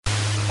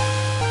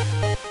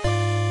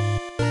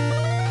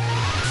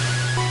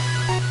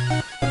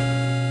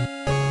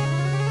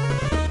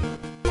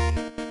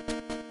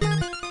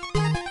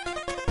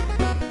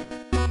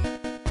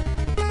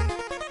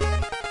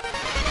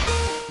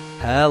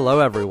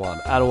Hello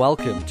everyone, and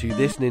welcome to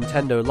this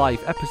Nintendo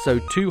Life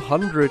episode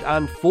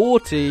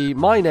 240.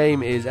 My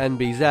name is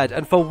NBZ,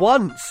 and for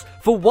once,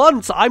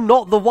 I'm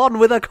not the one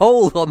with a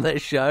cold on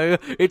this show.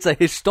 It's a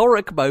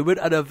historic moment,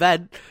 an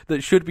event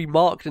that should be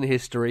marked in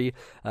history.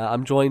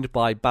 I'm joined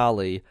by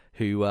Bally,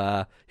 who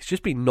has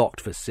just been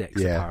knocked for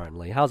six,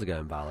 apparently. How's it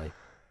going, Bally?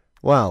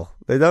 Well,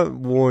 they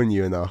don't warn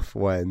you enough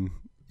when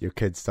your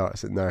kid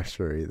starts at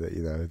nursery that,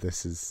 you know,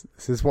 this is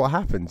what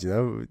happens, you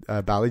know.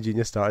 Bally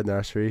Jr. started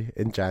nursery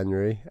in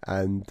January,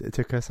 and it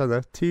took us,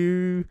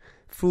 2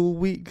 full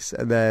weeks,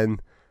 and then,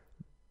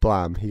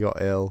 blam, he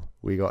got ill,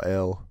 we got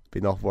ill,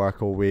 been off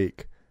work all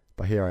week,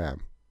 but here I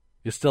am.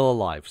 You're still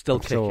alive, still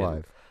kicking. Still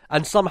alive.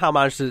 And somehow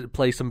managed to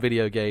play some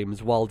video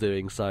games while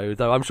doing so,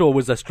 though I'm sure it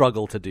was a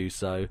struggle to do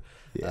so.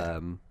 Yeah.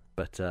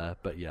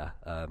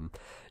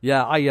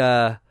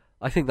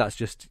 I think that's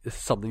just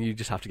something you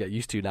just have to get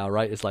used to now,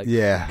 right? It's like,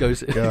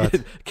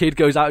 kid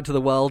goes out into the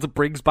world,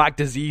 brings back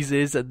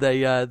diseases, and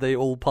they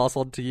all pass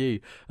on to you.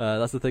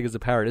 That's the thing as a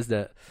parent, isn't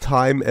it?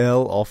 Time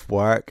ill off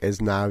work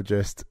is now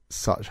just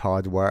such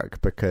hard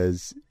work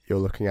because you're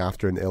looking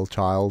after an ill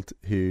child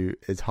who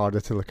is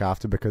harder to look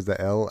after because they're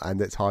ill, and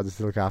it's harder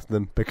to look after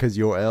them because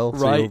you're ill.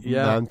 Right, so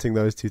you're mounting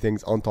those two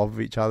things on top of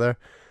each other.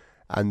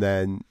 And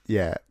then,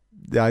 the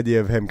idea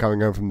of him coming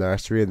home from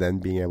nursery and then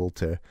being able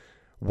to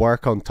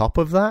work on top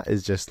of that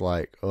is just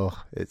like,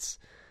 it's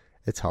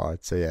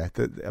hard. So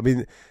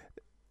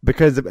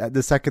because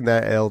the second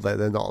they're ill,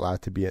 they're not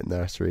allowed to be at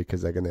nursery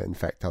because they're going to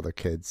infect other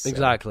kids. So,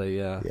 exactly.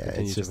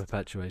 Continue to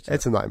perpetuate it.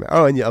 It's a nightmare.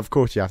 Oh, and of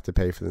course you have to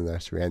pay for the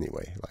nursery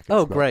anyway.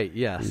 Great.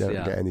 Yes. You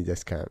don't get any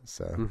discounts,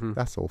 so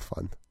that's all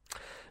fun.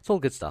 It's all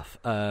good stuff.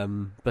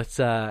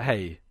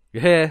 Hey,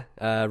 you're here,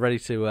 ready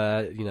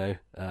to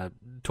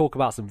talk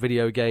about some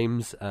video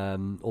games.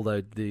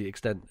 Although the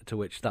extent to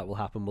which that will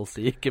happen, we'll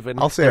see. Given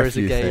I'll say there a is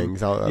few a game.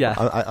 things.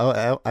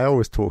 I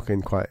always talk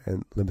in quite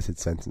limited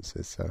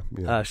sentences. So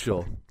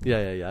sure,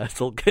 it's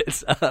all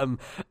good.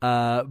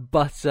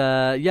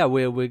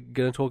 We're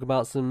going to talk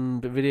about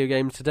some video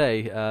games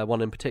today.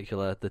 One in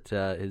particular that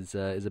is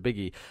a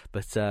biggie.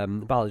 But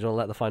Ballard, do you want to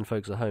let the fine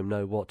folks at home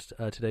know what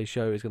today's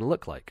show is going to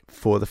look like?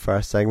 For the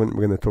first segment,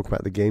 we're going to talk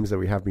about the games that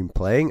we have been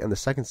playing, and the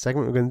second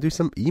segment, we're going to do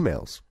some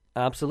emails.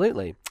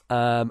 Absolutely.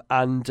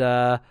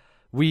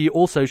 We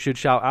also should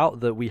shout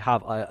out that we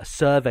have a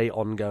survey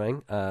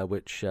ongoing,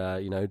 which,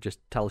 just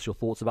tell us your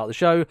thoughts about the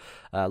show,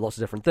 lots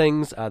of different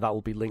things. That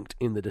will be linked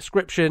in the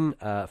description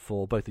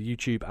for both the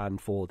YouTube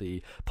and for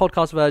the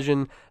podcast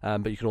version.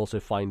 But you can also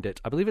find it,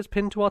 I believe it's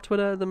pinned to our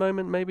Twitter at the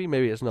moment,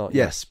 maybe it's not.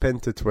 Yes,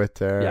 pinned to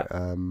Twitter,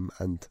 and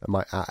I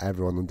might at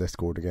everyone on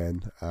Discord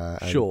again.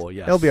 Sure,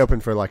 yes. It'll be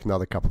open for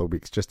another couple of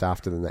weeks just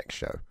after the next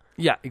show.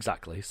 Yeah,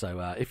 exactly.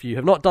 So if you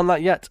have not done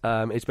that yet,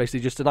 it's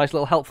basically just a nice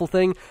little helpful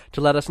thing to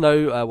let us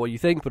know what you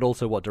think, but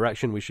also what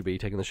direction we should be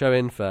taking the show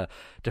in for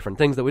different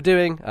things that we're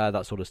doing,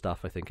 that sort of stuff.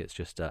 I think it's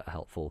just a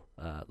helpful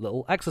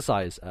little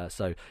exercise.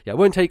 It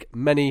won't take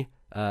many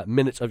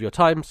minutes of your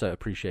time, so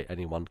appreciate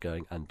anyone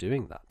going and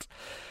doing that.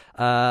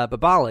 But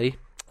Bally,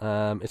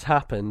 it's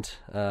happened.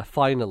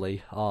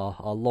 Finally,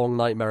 our long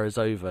nightmare is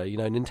over. You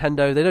know,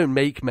 Nintendo, they don't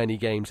make many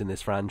games in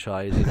this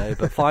franchise,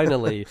 but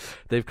finally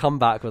they've come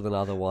back with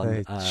another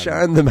one.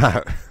 Churn them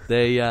out.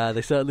 They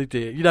certainly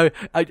do.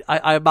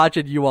 I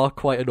imagine you are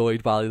quite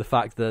annoyed by the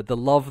fact that the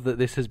love that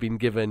this has been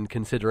given,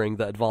 considering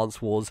that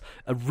Advance Wars,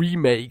 a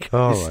remake,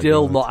 is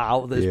still not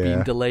out. That's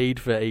been delayed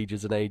for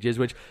ages and ages,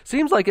 which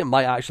seems like it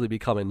might actually be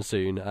coming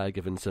soon,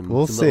 given some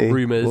little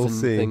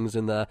rumours things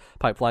in the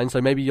pipeline. So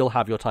maybe you'll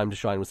have your time to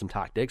shine with some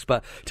tactics.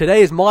 But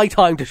today is my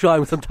time to shine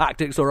with some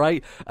tactics, all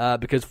right?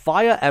 Because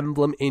Fire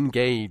Emblem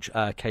Engage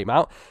came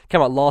out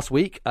last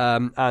week,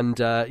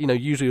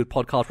 usually with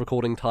podcast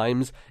recording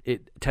times,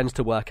 it tends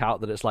to work out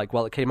that it's like,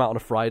 well, it came out on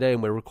a Friday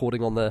and we're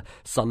recording on the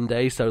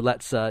Sunday, so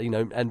let's,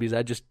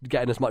 NBZ, just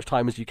get in as much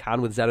time as you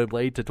can with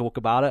Xenoblade to talk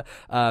about it.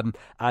 I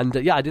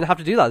didn't have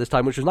to do that this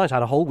time, which was nice. I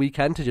had a whole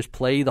weekend to just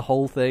play the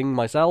whole thing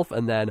myself,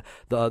 and then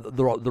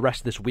the rest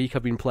of this week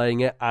I've been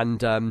playing it,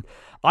 and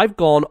I've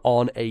gone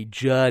on a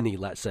journey,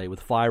 let's say,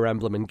 with Fire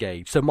Emblem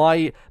Engage. So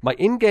my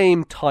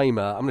in-game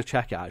timer, I'm going to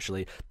check it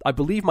actually, I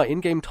believe my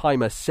in-game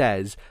timer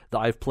says that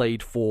I've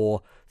played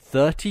for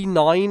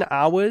 39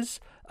 hours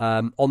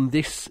on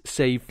this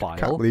save file. I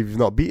can't believe you've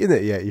not beaten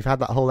it yet. You've had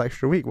that whole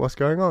extra week. What's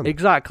going on?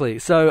 Exactly.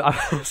 So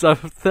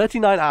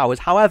 39 hours.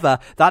 However,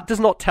 that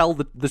does not tell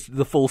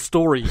the full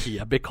story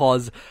here,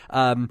 because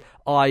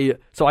I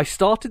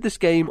started this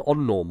game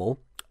on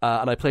normal,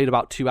 and I played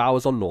about 2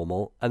 hours on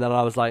normal, and then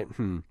I was like,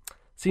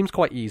 seems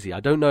quite easy. I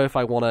don't know if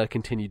I want to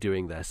continue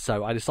doing this.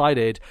 So I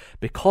decided,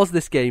 because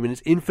this game and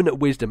its infinite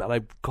wisdom, and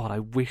I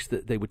wish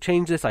that they would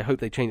change this. I hope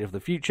they change it for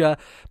the future.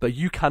 But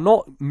you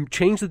cannot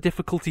change the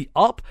difficulty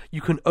up.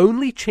 You can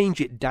only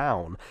change it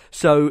down.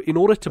 So in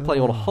order to play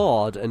on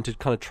hard and to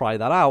kind of try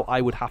that out,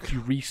 I would have to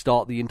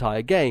restart the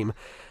entire game.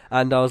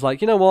 And I was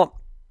like, you know what?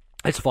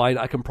 It's fine.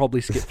 I can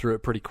probably skip through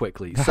it pretty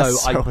quickly.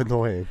 That's so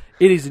annoying.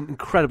 It is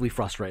incredibly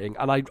frustrating,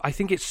 and I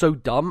think it's so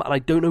dumb, and I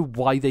don't know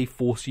why they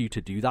force you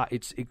to do that.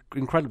 It's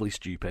incredibly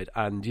stupid,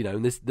 and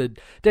in the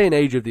day and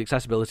age of the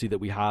accessibility that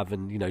we have,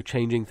 and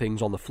changing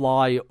things on the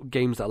fly,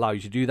 games that allow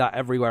you to do that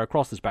everywhere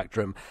across the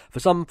spectrum, for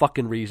some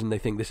fucking reason they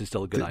think this is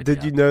still a good idea.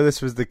 Did you know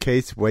this was the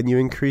case when you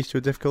increased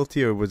your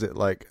difficulty, or was it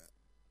like,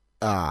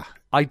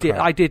 I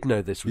did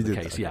know this was the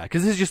case, yeah,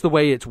 because this is just the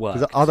way it's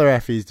worked. Other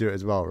FEs do it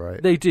as well,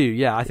 right? They do,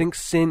 yeah. I think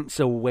since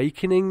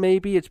Awakening,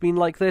 maybe it's been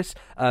like this.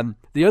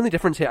 The only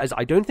difference here is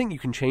I don't think you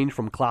can change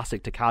from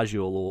classic to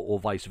casual or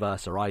vice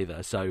versa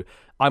either. So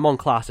I'm on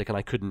classic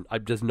and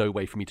there's no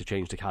way for me to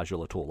change to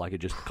casual at all. Like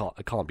it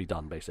can't be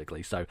done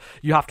basically. So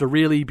you have to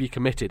really be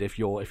committed if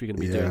you're going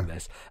to be doing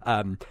this.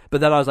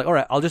 But then I was like, all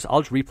right, I'll just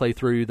replay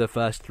through the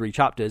first 3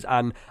 chapters,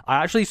 and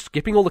I actually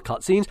skipping all the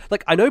cutscenes.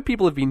 Like I know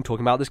people have been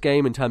talking about this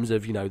game in terms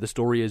of the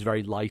story is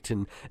very light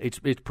and it's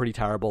pretty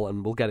terrible,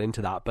 and we'll get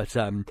into that. But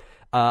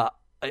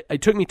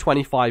it took me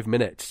 25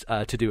 minutes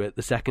to do it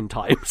the second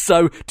time.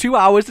 So 2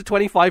 hours to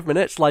 25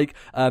 minutes. Like,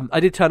 I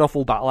did turn off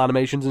all battle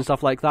animations and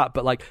stuff like that,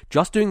 but like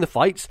just doing the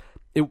fights,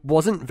 it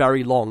wasn't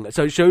very long.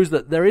 So it shows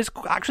that there is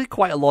actually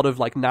quite a lot of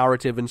like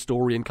narrative and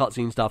story and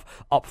cutscene stuff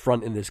up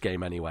front in this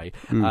game anyway.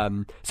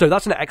 So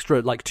that's an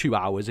extra like 2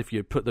 hours if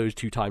you put those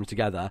 2 times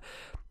together.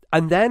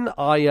 And then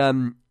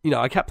I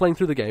kept playing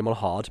through the game on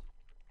hard,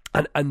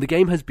 and the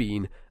game has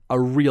been a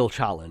real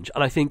challenge,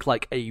 and I think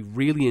like a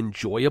really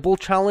enjoyable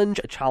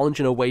challenge, a challenge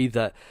in a way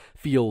that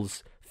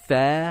feels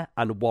fair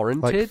and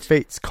warranted. Like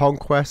Fate's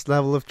Conquest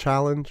level of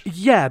challenge?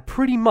 Yeah,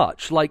 pretty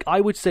much. Like,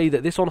 I would say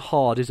that this on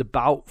hard is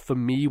about, for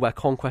me, where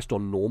Conquest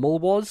on normal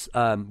was,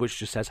 which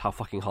just says how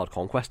fucking hard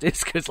Conquest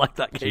is, because, like,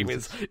 that game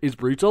is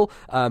brutal.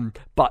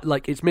 But,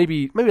 like, it's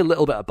maybe a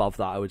little bit above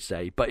that, I would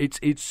say. But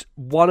it's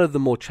one of the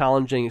more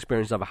challenging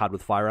experiences I've ever had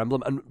with Fire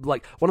Emblem, and,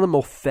 like, one of the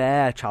more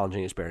fair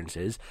challenging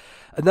experiences.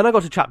 And then I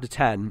got to chapter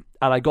 10,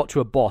 and I got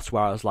to a boss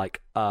where I was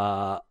like,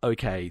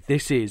 okay,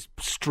 this is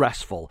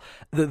stressful.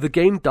 The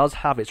game does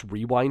have its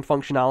rewind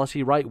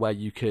functionality, right, where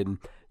you can,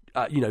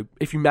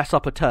 if you mess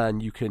up a turn,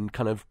 you can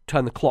kind of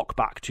turn the clock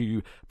back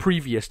to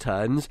previous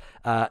turns,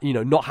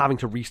 not having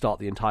to restart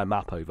the entire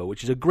map over,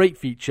 which is a great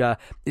feature.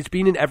 It's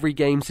been in every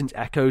game since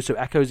Echo, so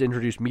Echo's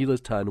introduced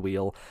Mila's turn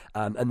wheel,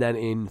 and then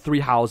in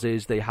Three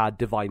Houses they had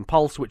Divine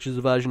Pulse, which is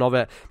a version of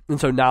it, and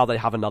so now they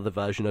have another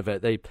version of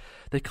it.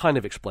 They kind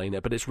of explain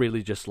it, but it's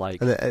really just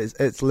like... And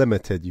it's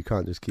limited, you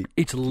can't just keep...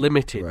 It's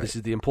limited, right. This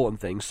is the important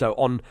thing. So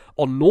on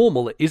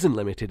normal, it isn't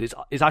limited,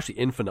 it's actually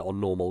infinite on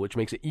normal, which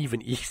makes it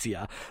even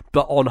easier,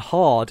 but on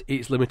hard,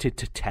 it's limited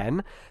to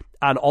 10.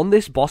 And on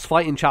this boss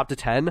fight in chapter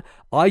 10,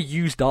 I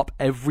used up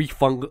every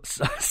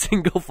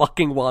single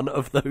fucking one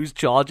of those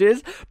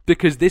charges,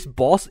 because this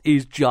boss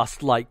is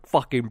just, like,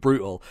 fucking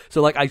brutal.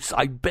 So, like,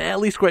 I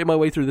barely scrape my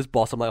way through this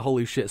boss. I'm like,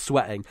 holy shit,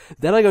 sweating.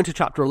 Then I go into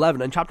chapter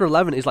 11, and chapter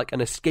 11 is, like,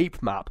 an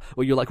escape map,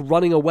 where you're, like,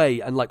 running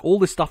away, and, like, all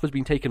this stuff has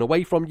been taken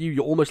away from you.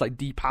 You're almost, like,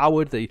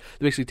 depowered. They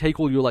basically take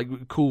all your,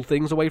 like, cool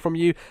things away from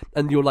you,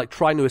 and you're, like,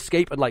 trying to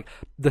escape. And, like,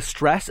 the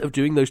stress of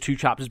doing those 2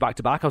 chapters back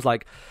to back, I was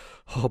like...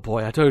 oh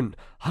boy, I don't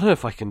know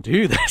if I can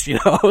do this,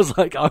 I was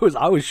like, I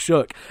was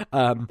shook,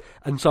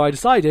 and so I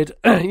decided,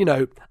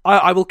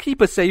 I will keep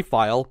a save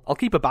file, I'll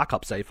keep a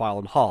backup save file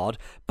on hard,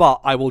 but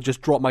I will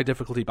just drop my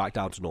difficulty back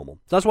down to normal.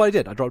 So that's what I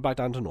did, I dropped it back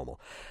down to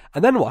normal,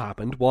 and then what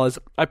happened was,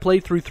 I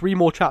played through 3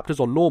 more chapters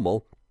on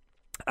normal,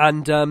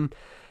 and,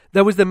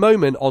 there was the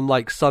moment on,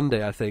 like,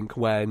 Sunday, I think,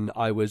 when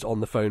I was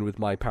on the phone with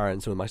my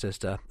parents and with my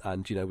sister,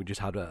 and, we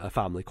just had a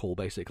family call,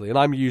 basically. And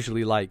I'm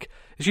usually, like,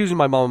 it's usually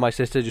my mum and my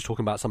sister just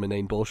talking about some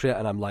inane bullshit,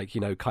 and I'm, like,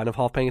 kind of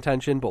half paying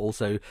attention, but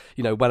also,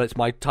 when it's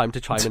my time to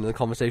chime in the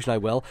conversation, I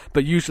will.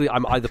 But usually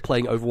I'm either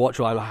playing Overwatch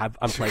or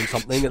I'm playing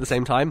something at the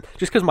same time,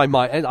 just because my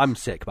mind, I'm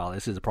sick about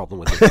this, is a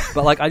problem with me.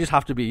 But, like, I just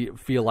have to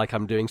feel like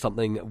I'm doing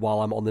something while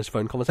I'm on this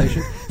phone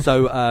conversation.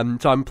 So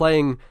I'm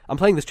playing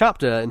this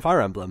chapter in Fire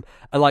Emblem,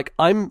 and, like,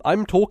 I'm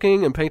talking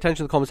and paying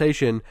attention to the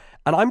conversation,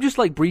 and I'm just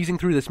like breezing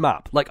through this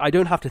map. Like, I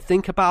don't have to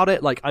think about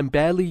it. Like, I'm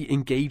barely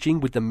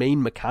engaging with the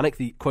main mechanic,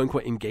 the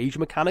quote-unquote engage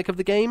mechanic of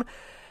the game.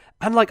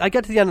 And, like, I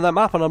get to the end of that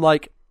map and I'm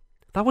like,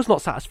 that was not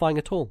satisfying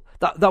at all.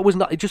 That was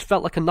not, it just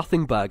felt like a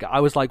nothing burger. I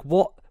was like,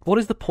 what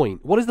is the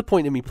point? What is the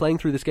point of me playing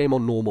through this game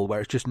on normal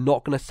where it's just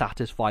not going to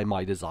satisfy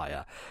my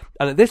desire?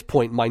 And at this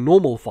point, my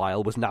normal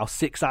file was now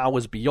 6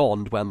 hours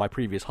beyond where my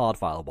previous hard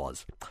file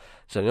was.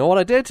 So you know what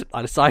I did?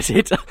 I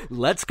decided,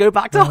 let's go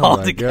back to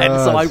hard again.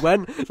 God. So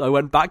I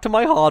went back to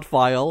my hard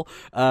file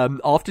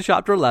after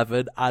chapter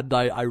 11, and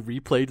I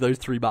replayed those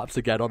 3 maps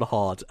again on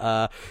hard.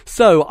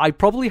 So I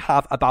probably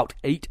have about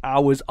 8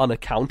 hours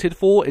unaccounted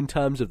for in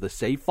terms of the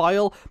save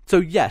file.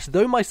 So yes,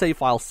 though my save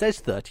file says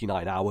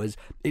 39 hours,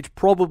 it's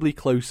probably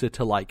closer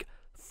to like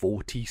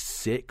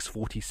 46,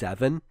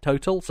 47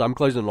 total. So I'm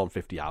closing on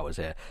 50 hours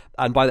here.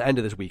 And by the end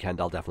of this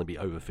weekend, I'll definitely be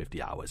over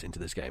 50 hours into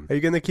this game. Are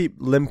you going to keep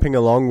limping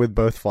along with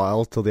both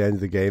files till the end of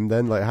the game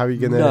then? Like, how are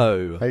you going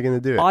to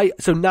do it?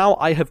 So now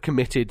I have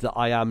committed that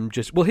I am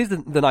just... Well, here's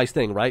the nice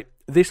thing, right?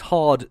 This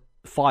hard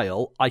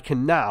file, I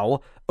can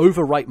now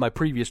overwrite my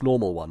previous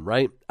normal one,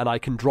 right? And I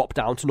can drop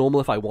down to normal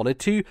if I wanted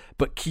to,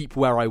 but keep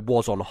where I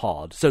was on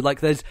hard. So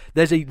like there's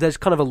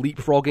kind of a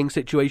leapfrogging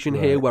situation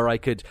here where I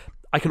can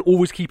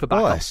always keep a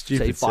backup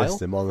save file.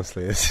 System,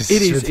 honestly.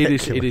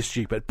 It is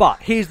stupid.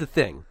 But here's the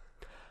thing.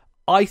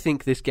 I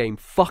think this game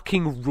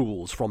fucking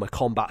rules from a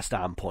combat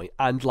standpoint.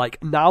 And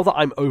like now that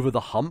I'm over the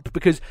hump,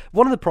 because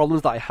one of the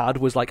problems that I had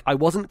was like I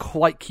wasn't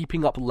quite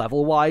keeping up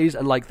level wise,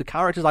 and like the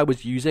characters I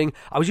was using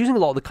a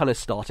lot of the kind of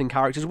starting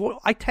characters. What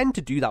I tend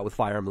to do that with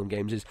Fire Emblem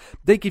games is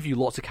they give you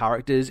lots of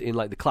characters in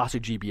like the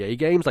classic GBA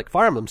games, like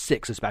Fire Emblem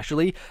 6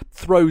 especially,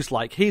 throws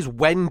like, here's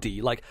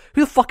Wendy. Like,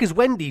 who the fuck is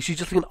Wendy? She's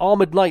just like an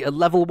armored knight at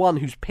level 1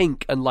 who's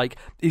pink and like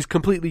is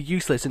completely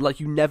useless, and like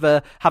you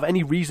never have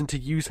any reason to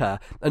use her.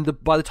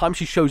 And by the time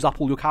she shows up,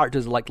 all your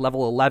characters are like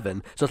level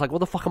 11, so it's like, what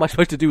the fuck am I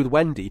supposed to do with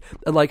Wendy?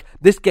 And like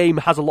this game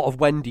has a lot of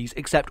Wendys,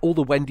 except all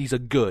the Wendys are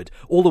good.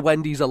 All the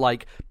Wendys are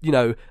like, you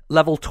know,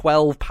 level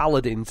 12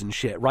 paladins and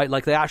shit, right?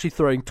 Like they're actually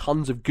throwing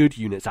tons of good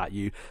units at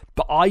you.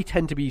 But I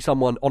tend to be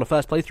someone on a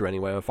first playthrough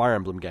anyway of a Fire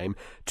Emblem game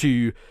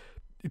to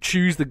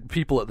choose the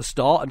people at the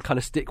start and kind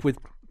of stick with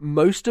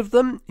most of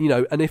them, you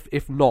know, and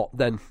if not,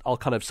 then I'll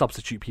kind of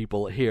substitute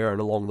people here and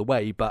along the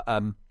way. But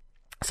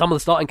some of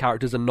the starting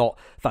characters are not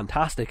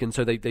fantastic, and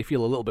so they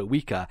feel a little bit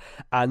weaker.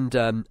 And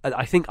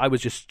I think I was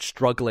just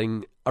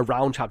struggling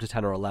around Chapter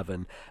 10 or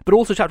 11. But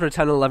also Chapter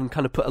 10 and 11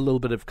 kind of put a little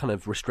bit of kind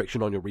of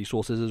restriction on your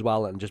resources as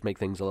well, and just make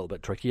things a little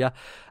bit trickier.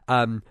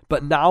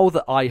 But now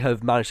that I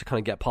have managed to kind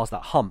of get past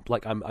that hump,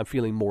 like I'm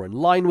feeling more in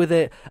line with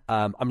it.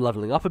 I'm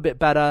leveling up a bit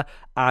better,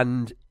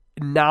 and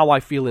now I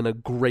feel in a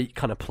great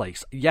kind of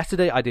place.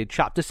 Yesterday I did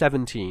Chapter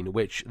 17,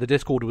 which the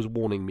Discord was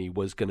warning me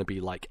was going to be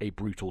like a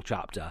brutal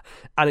chapter,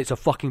 and it's a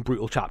fucking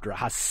brutal chapter. It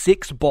has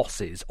 6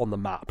 bosses on the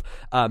map.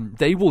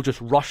 They will just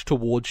rush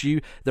towards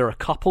you. There are a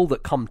couple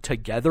that come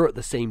together at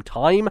the same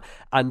time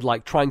and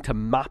like trying to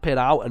map it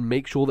out and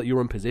make sure that you're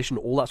in position,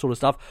 all that sort of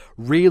stuff.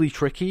 Really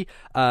tricky.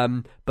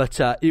 But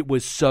it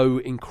was so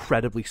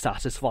incredibly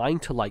satisfying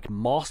to like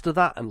master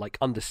that and like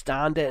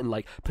understand it and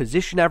like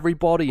position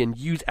everybody and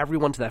use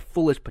everyone to their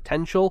fullest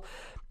potential,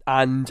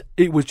 and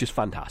it was just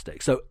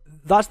fantastic. So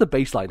that's the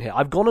baseline here.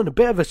 I've gone on a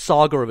bit of a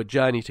saga of a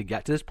journey to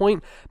get to this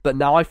point, but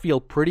now I feel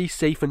pretty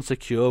safe and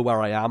secure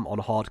where I am on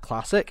hard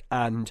classic,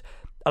 and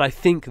I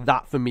think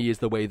that for me is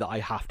the way that I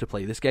have to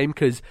play this game,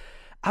 because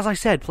as I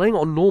said, playing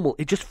on normal,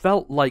 it just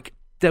felt like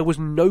there was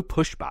no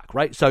pushback,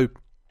 right? So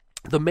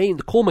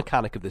the core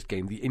mechanic of this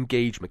game, the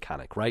engage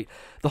mechanic, right?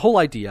 The whole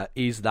idea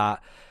is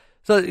that,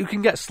 so you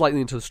can get slightly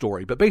into the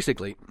story, but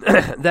basically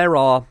there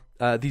are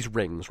these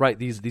rings, right?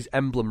 These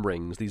emblem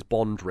rings, these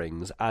bond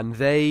rings, and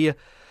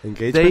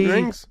engagement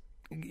rings.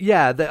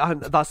 Yeah,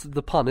 that's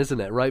the pun,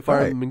 isn't it? Right?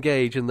 Fire Emblem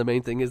Engage, and the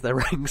main thing is their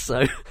rings.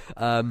 So,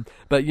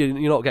 but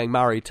you're not getting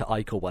married to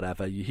Ike or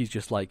whatever. He's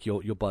just like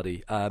your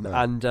buddy,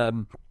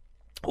 and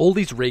all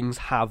these rings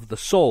have the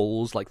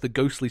souls, like the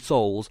ghostly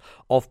souls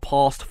of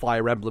past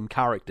Fire Emblem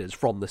characters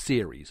from the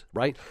series,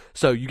 right?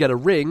 So you get a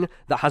ring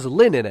that has a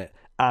Lyn in it,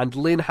 and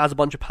Lyn has a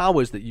bunch of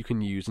powers that you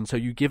can use, and so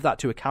you give that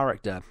to a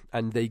character,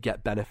 and they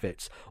get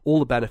benefits, all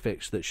the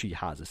benefits that she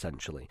has,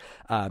 essentially.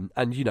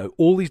 And, you know,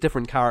 all these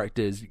different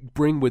characters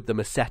bring with them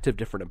a set of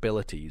different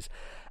abilities,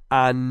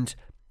 and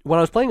when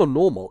I was playing on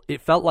normal,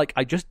 it felt like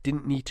I just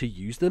didn't need to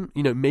use them.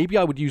 You know, maybe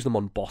I would use them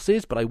on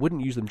bosses, but I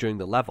wouldn't use them during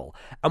the level.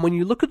 And when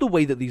you look at the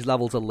way that these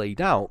levels are laid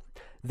out,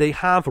 they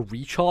have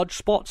recharge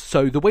spots.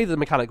 So the way that the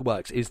mechanic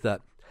works is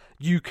that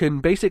you can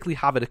basically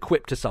have it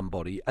equipped to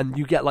somebody, and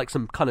you get like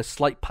some kind of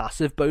slight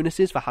passive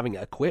bonuses for having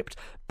it equipped.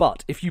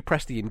 But if you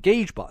press the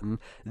engage button,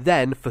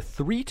 then for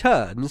 3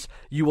 turns,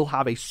 you will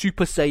have a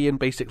Super Saiyan,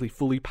 basically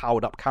fully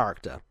powered up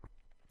character.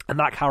 And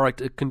that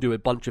character can do a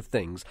bunch of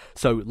things.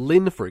 So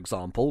Lyn, for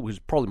example, who's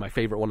probably my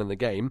favourite one in the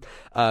game,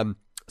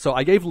 so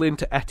I gave Lyn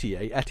to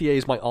Etier. Etier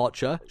is my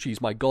archer.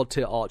 She's my god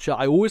tier archer.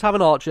 I always have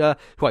an archer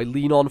who I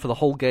lean on for the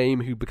whole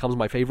game, who becomes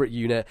my favourite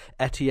unit.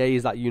 Etier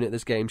is that unit in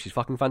this game. She's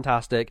fucking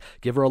fantastic.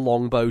 Give her a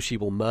longbow, she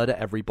will murder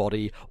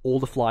everybody.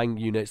 All the flying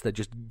units, they're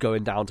just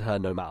going down to her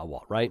no matter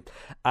what, right?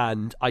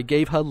 And I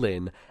gave her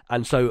Lyn,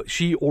 and so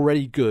she,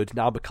 already good,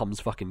 now becomes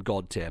fucking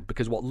god tier.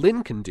 Because what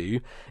Lyn can do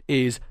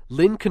is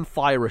Lyn can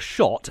fire a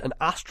shot, an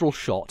astral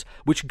shot,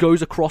 which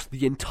goes across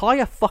the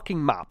entire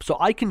fucking map. So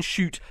I can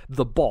shoot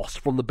the boss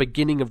from the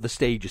beginning of the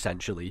stage,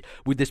 essentially,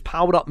 with this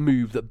powered up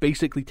move that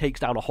basically takes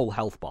down a whole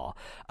health bar.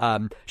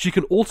 She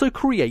can also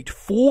create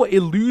 4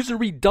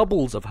 illusory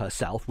doubles of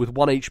herself with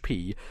 1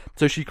 HP.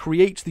 So she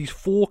creates these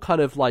 4 kind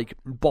of like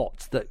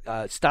bots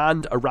that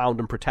stand around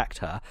and protect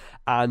her,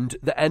 and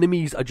the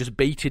enemies are just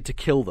baited to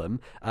kill them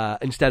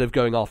instead of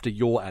going after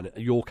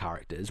your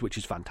characters, which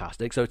is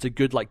fantastic. So it's a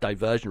good like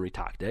diversionary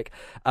tactic,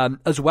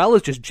 as well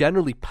as just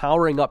generally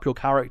powering up your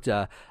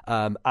character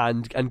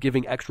and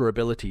giving extra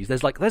abilities.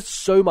 There's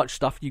so much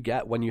stuff you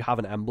get when you have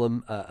an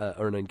emblem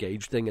or an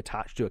engage thing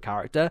attached to a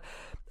character,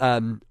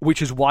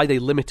 which is why they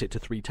limit it to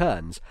 3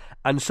 turns.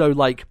 And so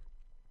like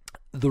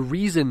the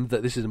reason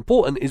that this is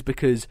important is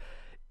because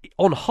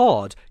on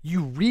hard,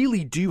 you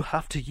really do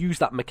have to use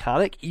that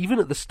mechanic even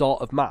at the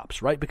start of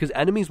maps, right? Because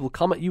enemies will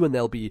come at you and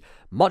they'll be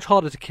much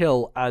harder to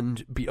kill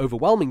and be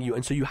overwhelming you,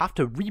 and so you have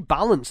to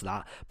rebalance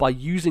that by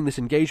using this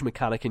engage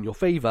mechanic in your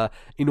favor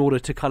in order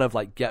to kind of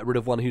like get rid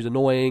of one who's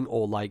annoying.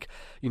 Or like,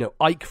 you know,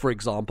 Ike, for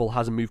example,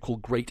 has a move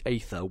called Great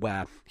Aether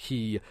where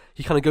he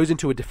kind of goes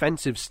into a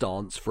defensive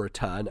stance for a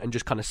turn and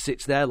just kind of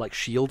sits there like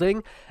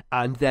shielding,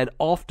 and then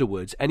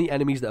afterwards any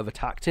enemies that have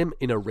attacked him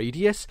in a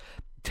radius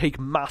take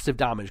massive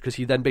damage because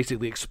he then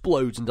basically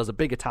explodes and does a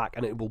big attack,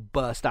 and it will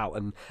burst out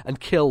and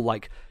kill,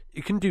 like,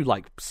 you can do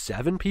like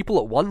 7 people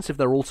at once if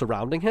they're all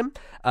surrounding him.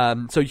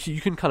 So you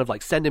can kind of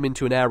like send him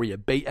into an area,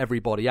 bait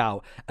everybody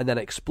out, and then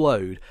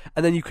explode.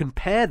 And then you can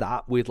pair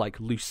that with like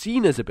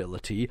Lucina's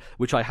ability,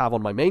 which I have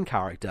on my main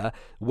character,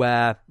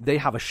 where they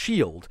have a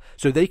shield.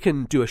 So they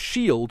can do a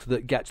shield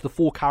that gets the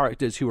 4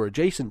 characters who are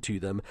adjacent to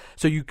them.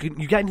 So you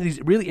get into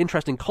these really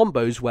interesting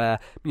combos where,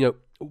 you know,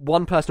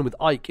 one person with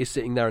Ike is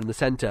sitting there in the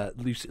center.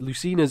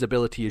 Lucina's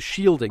ability is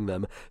shielding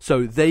them,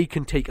 so they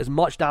can take as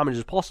much damage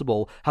as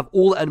possible, have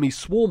all the enemies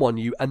swarm on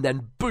you, and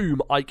then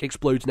boom, Ike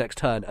explodes next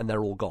turn, and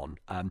they're all gone.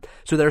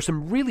 So there are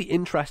some really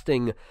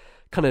interesting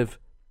kind of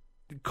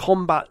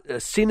combat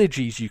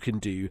synergies you can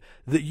do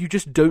that you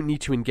just don't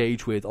need to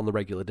engage with on the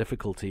regular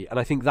difficulty, and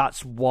I think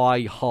that's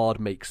why hard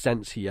makes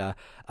sense here,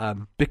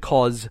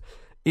 because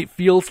it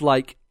feels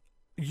like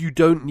you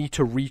don't need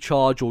to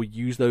recharge or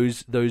use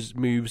those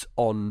moves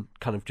on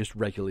kind of just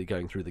regularly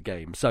going through the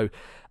game. So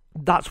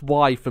that's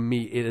why, for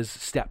me, it has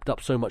stepped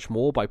up so much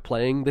more by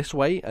playing this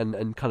way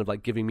and kind of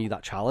like giving me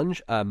that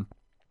challenge. And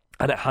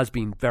it has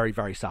been very,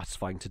 very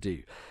satisfying to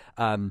do.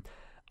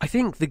 I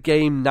think the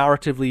game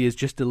narratively is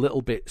just a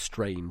little bit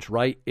strange,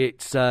 right?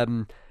 It's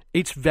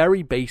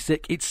very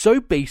basic. It's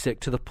so basic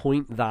to the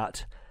point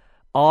that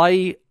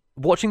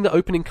watching the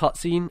opening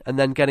cutscene and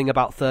then getting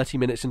about 30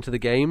 minutes into the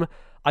game,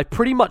 I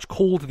pretty much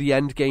called the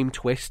end game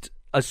twist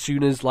as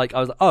soon as, like, I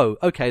was like, oh,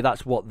 okay,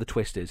 that's what the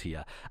twist is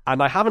here.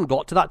 And I haven't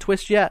got to that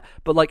twist yet,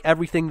 but, like,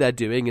 everything they're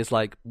doing is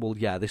like, well,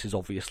 yeah, this is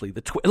obviously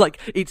the twist. Like,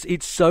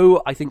 it's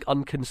so, I think,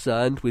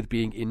 unconcerned with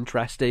being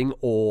interesting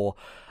or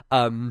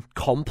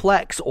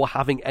complex or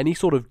having any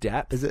sort of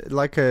depth. Is it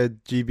like a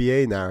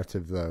GBA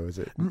narrative, though? Is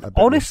it a bit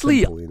honestly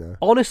more simple, you know?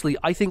 Honestly,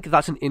 I think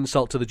that's an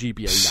insult to the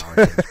GBA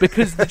narratives,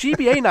 because the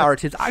GBA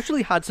narratives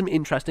actually had some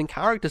interesting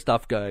character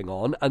stuff going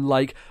on and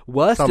like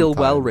were still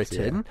well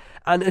written,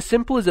 and as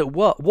simple as it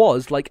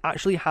was, like,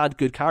 actually had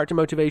good character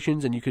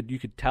motivations, and you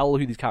could tell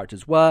who these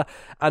characters were.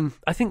 And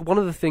I think one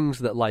of the things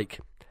that,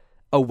 like,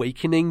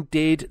 Awakening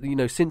did, you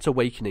know, since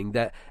Awakening,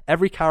 that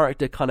every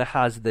character kind of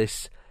has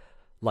this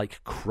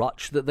like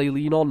crutch that they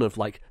lean on of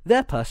like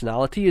their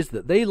personality is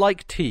that they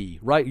like tea,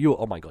 right?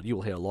 Oh my god, you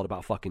will hear a lot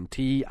about fucking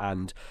tea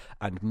and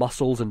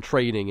muscles and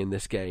training in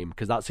this game,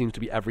 because that seems to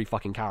be every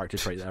fucking character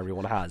trait that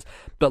everyone has.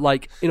 But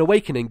like in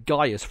Awakening,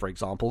 Gaius, for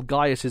example,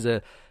 Gaius is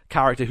a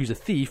character who's a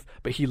thief,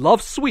 but he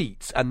loves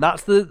sweets, and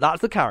that's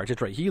the character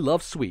trait. He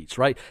loves sweets,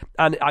 right?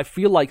 And I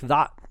feel like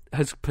that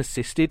has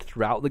persisted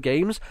throughout the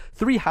games.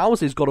 Three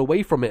Houses got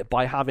away from it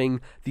by having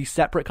these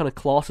separate kind of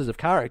classes of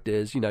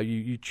characters. You know,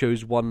 you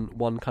chose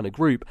one kind of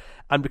group,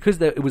 and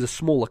because it was a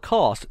smaller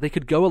cast, they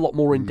could go a lot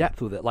more in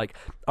depth with it. Like,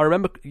 I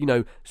remember, you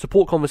know,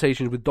 support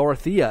conversations with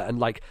Dorothea and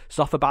like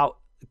stuff about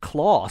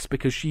class,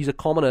 because she's a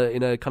commoner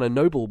in a kind of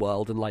noble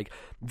world, and like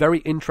very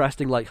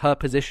interesting, like her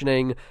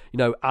positioning, you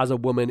know, as a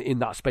woman in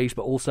that space,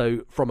 but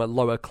also from a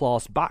lower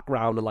class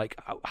background, and like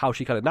how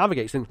she kind of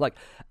navigates things. Like,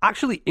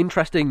 actually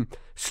interesting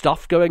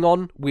stuff going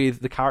on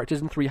with the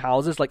characters in Three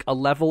Houses, like a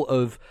level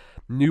of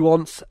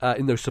nuance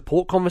in those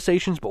support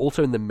conversations, but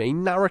also in the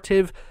main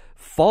narrative,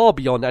 far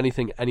beyond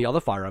anything any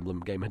other Fire Emblem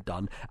game had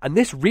done. And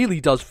this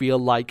really does feel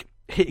like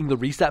hitting the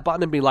reset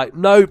button and being like,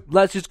 no,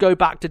 let's just go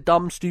back to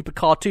dumb, stupid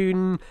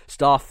cartoon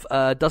stuff.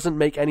 Doesn't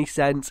make any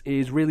sense,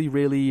 is really,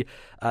 really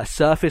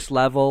surface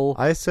level.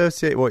 I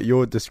associate what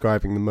you're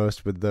describing the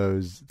most with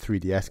those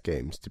 3DS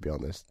games, to be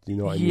honest. You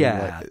know what I mean?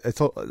 Yeah.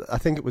 Like, I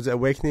think it was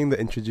Awakening that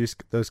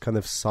introduced those kind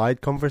of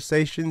side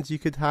conversations you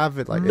could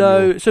have.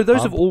 No, so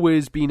those have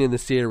always been in the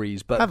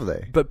series. But have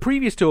they? But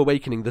previous to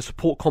Awakening, the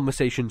support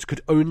conversations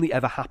could only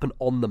ever happen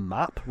on the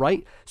map,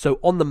 right? So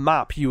on the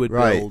map you would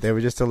build... Right, they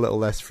were just a little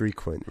less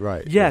frequent,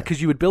 right. Yeah,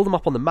 because you would build them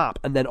up on the map,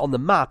 and then on the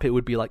map it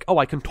would be like, oh,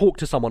 I can talk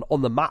to someone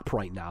on the map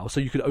right now, so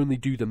you could only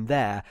do them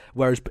there.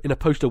 Whereas in a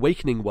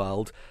post-Awakening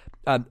world,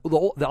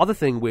 the other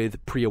thing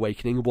with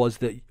pre-Awakening was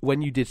that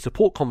when you did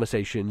support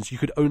conversations, you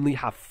could only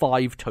have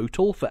 5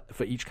 total for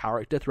each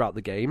character throughout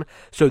the game.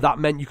 So that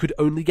meant you could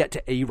only get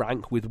to A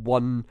rank with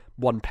one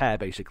pair,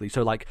 basically.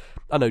 So like,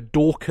 I don't know,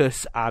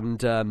 Dorcas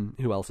and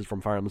who else is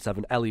from Fire Emblem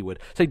 7? Eliwood.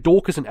 Say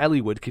Dorcas and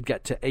Eliwood could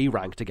get to A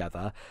rank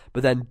together,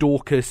 but then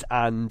Dorcas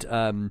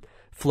and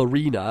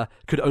Florina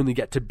could only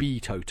get to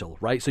B total,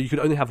 right? So you could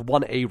only have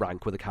one A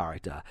rank with a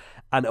character.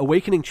 And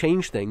Awakening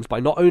changed things by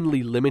not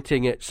only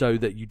limiting it so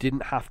that you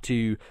didn't have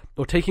to,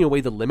 or taking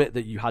away the limit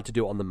that you had to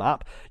do it on the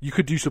map, you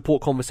could do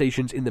support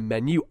conversations in the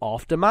menu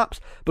after maps,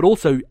 but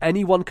also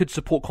anyone could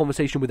support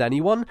conversation with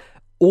anyone,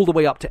 all the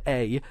way up to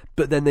A,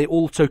 but then they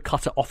also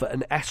cut it off at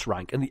an S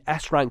rank, and the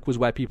S rank was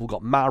where people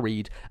got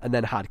married and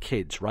then had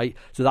kids, right?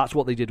 So that's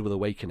what they did with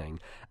Awakening.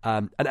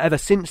 And ever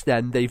since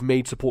then, they've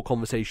made support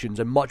conversations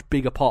a much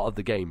bigger part of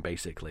the game,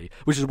 basically,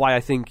 which is why I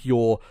think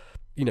you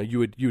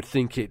would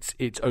think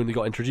it's only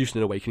got introduced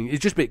in Awakening.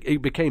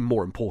 It became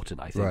more important,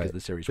 I think, as the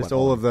series went on. Just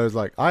all of those,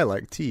 like, I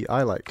like tea,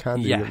 I like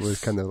candy. Yes. It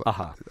was kind of,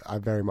 I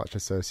very much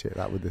associate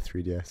that with the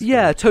 3DS.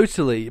 Yeah,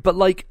 totally. But,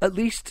 like, at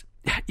least,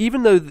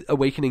 even though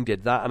Awakening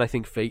did that, and I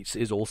think Fates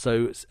is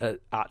also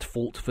at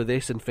fault for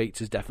this, and Fates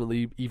is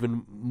definitely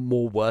even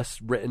more worse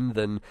written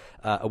than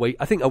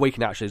I think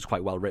Awakening actually is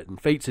quite well written.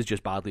 Fates is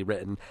just badly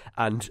written,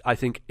 and I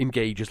think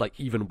Engage is, like,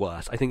 even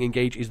worse. I think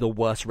Engage is the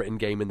worst written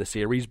game in the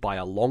series by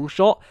a long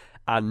shot.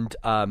 And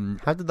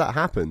how did that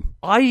happen?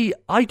 I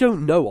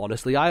don't know,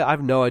 honestly. I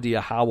have no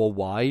idea how or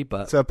why,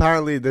 but so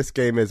apparently this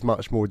game is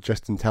much more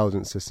just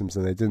intelligence systems,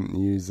 and they didn't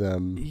use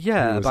Tecmo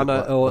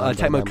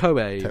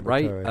Koei,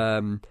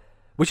 right?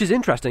 Which is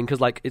interesting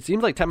because, like, it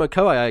seems like Tecmo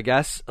Koei, I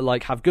guess,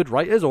 like, have good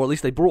writers, or at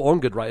least they brought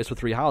on good writers for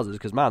Three Houses.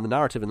 Because, man, the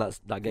narrative in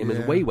that game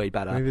is way, way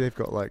better. Maybe they've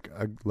got, like,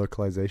 a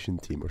localization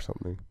team or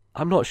something.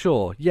 I'm not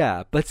sure.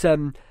 Yeah, but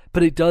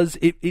it does.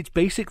 It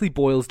basically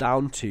boils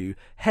down to,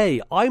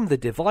 hey, I'm the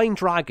divine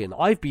dragon.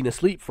 I've been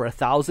asleep for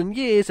 1,000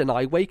 years, and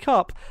I wake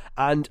up.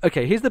 And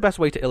okay, here's the best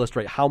way to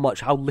illustrate how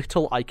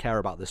little I care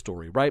about this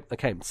story. Right?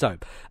 Okay, so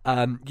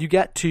you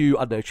get to,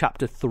 I don't know,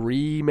 chapter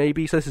 3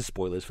 maybe. So this is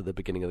spoilers for the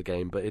beginning of the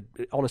game, but it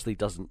honestly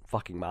doesn't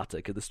fucking matter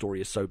because the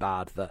story is so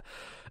bad that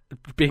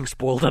being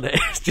spoiled on it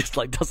is just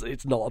like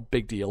it's not a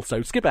big deal.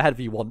 So skip ahead if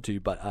you want to,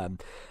 but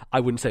I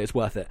wouldn't say it's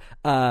worth it.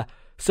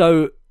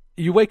 So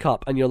you wake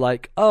up and you're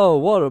like, oh,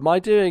 what am I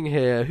doing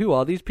here? Who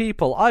are these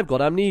people? I've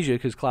got amnesia,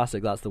 because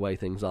classic, that's the way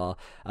things are.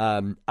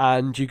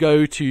 And you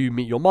go to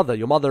meet your mother.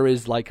 Your mother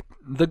is like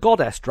the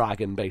goddess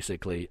dragon,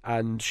 basically,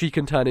 and she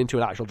can turn into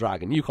an actual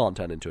dragon. You can't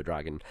turn into a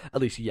dragon, at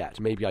least yet.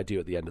 Maybe I do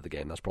at the end of the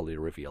game. That's probably a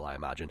reveal, I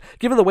imagine.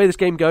 Given the way this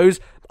game goes,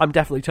 I'm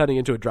definitely turning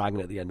into a dragon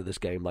at the end of this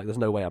game. Like, there's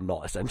no way I'm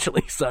not,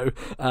 essentially. So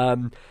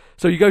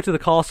you go to the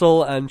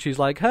castle, and she's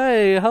like,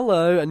 hey,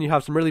 hello, and you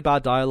have some really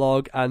bad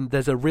dialogue, and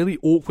there's a really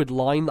awkward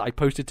line that I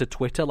posted to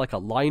Twitter, like a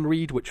line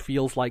read, which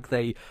feels like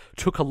they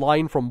took a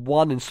line from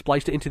one and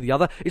spliced it into the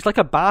other. It's like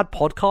a bad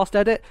podcast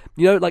edit.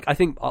 You know, like, I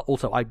think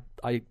also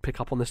I pick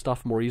up on this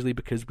stuff more easily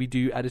because we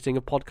do editing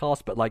of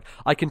podcasts, but, like,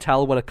 I can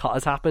tell when a cut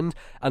has happened,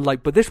 and,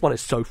 like, but this one is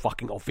so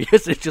fucking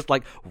obvious. It's just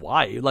like,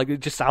 why? Like,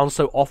 it just sounds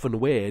so off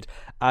and weird.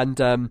 And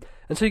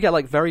so you get,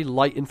 like, very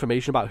light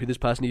information about who this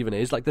person even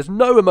is. Like, there's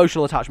no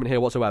emotional attachment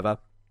here whatsoever.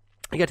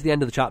 You get to the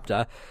end of the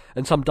chapter,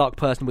 and some dark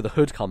person with a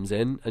hood comes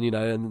in, and, you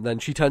know, and then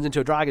she turns into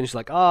a dragon. She's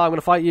like, oh, I'm going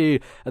to fight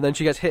you. And then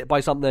she gets hit by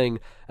something,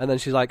 and then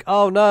she's like,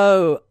 oh,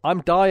 no,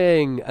 I'm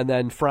dying. And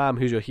then Fram,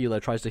 who's your healer,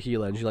 tries to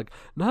heal her, and she's like,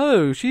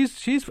 no,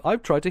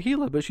 I've tried to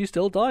heal her, but she's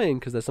still dying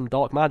because there's some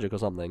dark magic or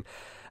something.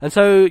 And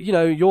so, you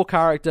know, your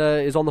character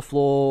is on the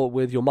floor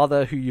with your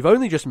mother, who you've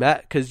only just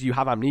met because you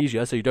have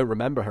amnesia, so you don't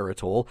remember her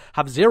at all,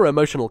 have zero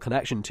emotional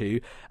connection to,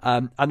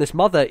 and this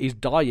mother is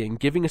dying,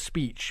 giving a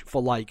speech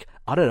for, like,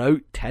 I don't know,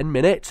 10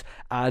 minutes,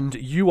 and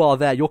you are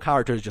there. Your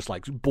character is just,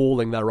 like,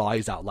 bawling their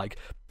eyes out. Like,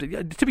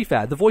 to be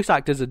fair, the voice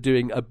actors are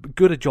doing as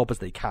good a job as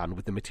they can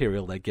with the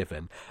material they're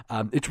given.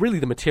 It's really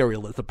the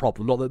material that's the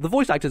problem, not that the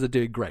voice actors are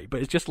doing great,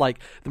 but it's just, like,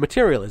 the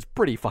material is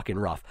pretty fucking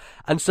rough.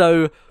 And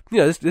so, you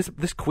know,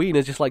 this queen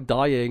is just, like,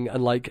 dying,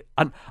 and, like,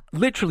 and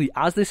literally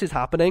as this is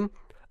happening,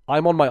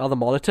 I'm on my other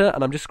monitor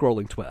and I'm just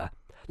scrolling Twitter.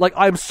 Like,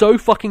 I'm so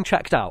fucking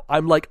checked out.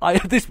 I'm like,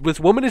 this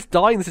woman is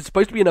dying. This is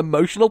supposed to be an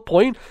emotional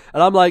point,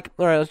 and I'm like,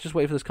 all right, let's just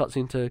wait for this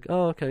cutscene to.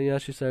 Oh, okay, yeah,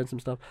 she's saying some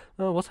stuff.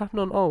 Oh, what's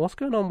happening? Oh, what's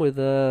going on with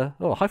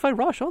Hi-Fi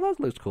Rush? Oh, that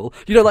looks cool.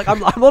 You know, like,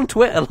 I'm on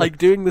Twitter, like,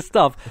 doing this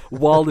stuff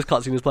while this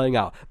cutscene is playing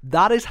out.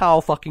 That is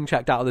how fucking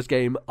checked out of this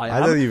game I am. I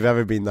don't think you've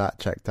ever been that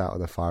checked out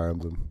of a Fire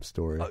Emblem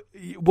story.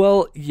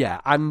 Well,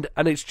 yeah, and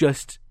it's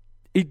just.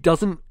 It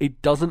doesn't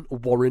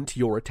warrant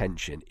your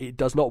attention. It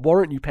does not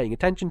warrant you paying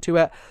attention to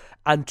it.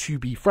 And to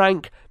be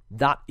frank,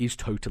 that is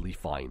totally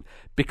fine.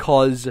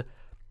 Because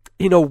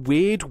in a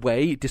weird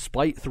way,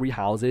 despite Three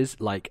Houses,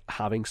 like,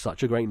 having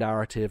such a great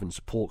narrative and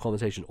support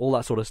conversation, all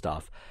that sort of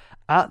stuff,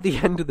 at the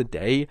end of the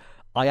day,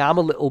 I am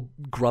a little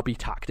grubby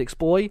tactics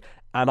boy.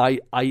 And I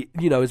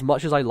you know, as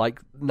much as I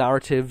like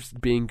narratives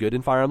being good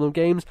in Fire Emblem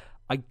games,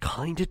 I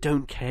kind of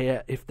don't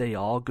care if they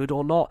are good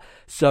or not.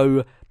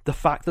 So the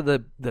fact that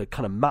the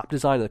kind of map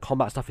design and the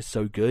combat stuff is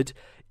so good,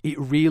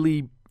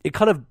 it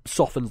kind of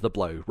softens the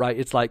blow, right?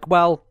 It's like,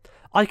 well,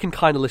 I can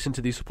kind of listen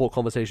to these support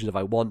conversations if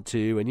I want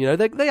to, and, you know,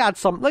 they add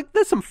some, like,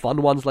 there's some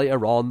fun ones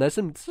later on, there's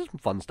some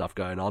fun stuff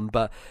going on,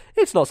 but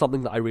it's not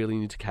something that I really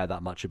need to care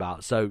that much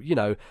about. So, you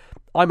know,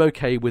 I'm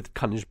okay with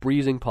kind of just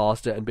breezing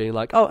past it and being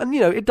like, oh, and,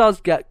 you know, it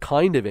does get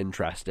kind of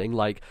interesting.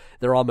 Like,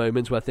 there are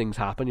moments where things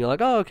happen, you're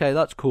like, oh, okay,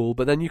 that's cool,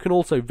 but then you can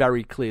also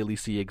very clearly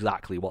see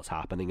exactly what's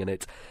happening, and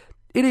it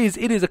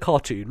is a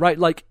cartoon, right?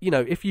 Like, you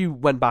know, if you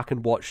went back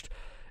and watched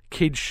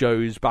kids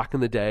shows back in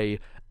the day,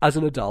 as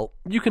an adult,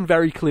 you can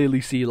very clearly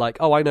see, like,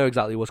 oh, I know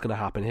exactly what's going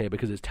to happen here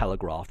because it's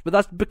telegraphed. But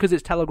that's because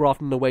it's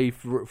telegraphed in a way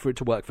for it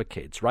to work for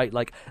kids, right?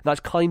 Like, that's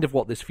kind of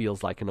what this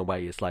feels like in a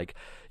way. It's like,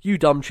 you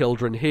dumb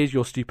children, here's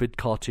your stupid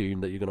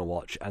cartoon that you're going to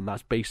watch. And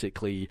that's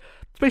basically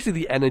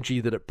the energy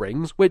that it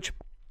brings, which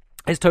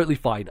is totally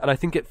fine. And I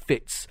think it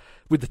fits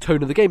with the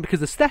tone of the game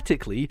because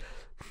aesthetically,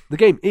 the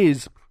game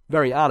is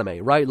very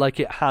anime, right? Like,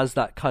 it has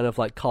that kind of,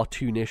 like,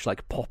 cartoonish,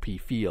 like, poppy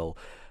feel.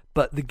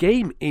 But the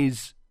game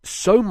is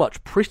so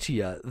much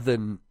prettier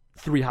than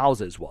Three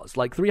Houses was.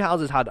 Like, Three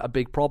Houses had a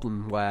big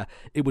problem where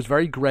it was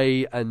very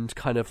grey and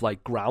kind of,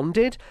 like,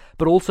 grounded,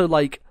 but also,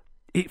 like,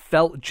 it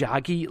felt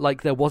jaggy,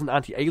 like there wasn't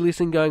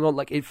anti-aliasing going on,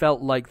 like it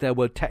felt like there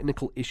were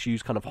technical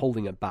issues kind of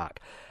holding it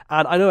back.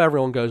 And I know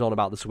everyone goes on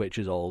about the Switch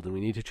is old and we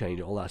need to change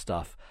it, all that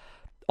stuff.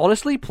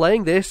 Honestly,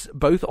 playing this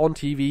both on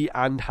TV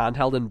and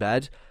handheld in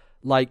bed,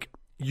 like,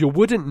 you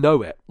wouldn't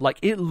know it. Like,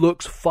 it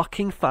looks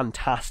fucking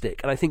fantastic.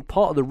 And I think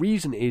part of the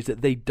reason is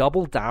that they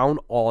double down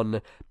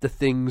on the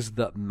things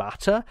that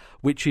matter,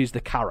 which is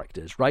the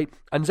characters, right?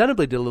 And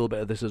Xenoblade did a little bit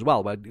of this as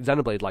well, where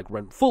Xenoblade, like,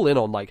 went full in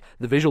on, like,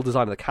 the visual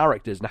design of the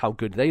characters and how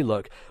good they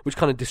look, which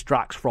kind of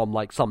distracts from,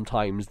 like,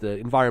 sometimes the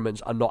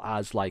environments are not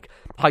as, like,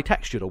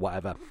 high-textured or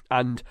whatever.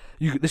 And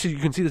you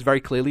can see this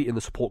very clearly in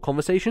the support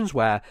conversations,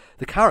 where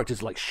the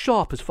characters are, like,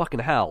 sharp as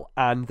fucking hell.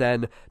 And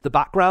then the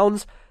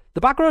backgrounds,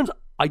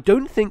 I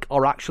don't think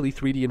are actually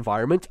 3D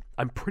environment.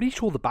 I'm pretty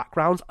sure the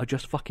backgrounds are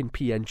just fucking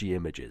PNG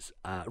images,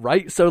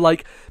 right? So,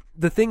 like,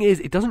 the thing is,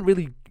 it doesn't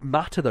really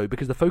matter, though,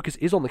 because the focus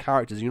is on the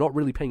characters. You're not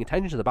really paying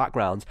attention to the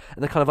backgrounds,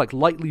 and they're kind of, like,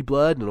 lightly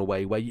blurred in a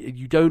way where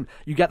you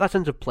get that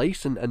sense of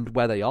place and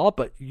where they are,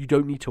 but you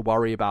don't need to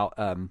worry about,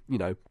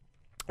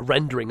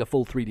 rendering a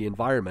full 3D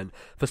environment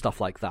for stuff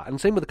like that. And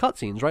same with the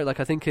cutscenes, right? Like,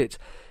 I think it's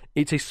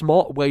a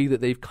smart way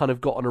that they've kind of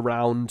gotten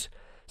around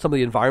some of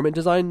the environment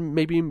design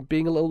maybe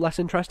being a little less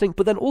interesting.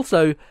 But then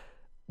also,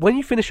 when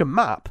you finish a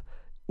map,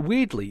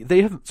 weirdly,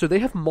 they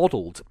have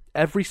modeled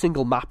every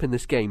single map in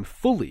this game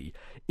fully,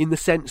 in the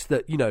sense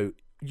that, you know,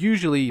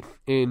 usually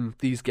in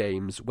these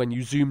games, when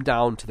you zoom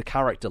down to the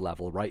character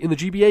level, right? In the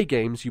GBA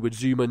games, you would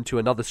zoom into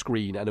another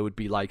screen and it would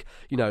be like,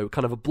 you know,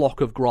 kind of a block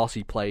of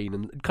grassy plain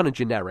and kind of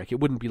generic. It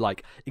wouldn't be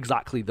like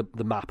exactly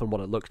the map and what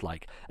it looked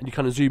like. And you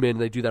kind of zoom in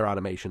and they do their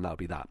animation, that would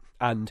be that.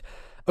 And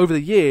over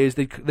the years,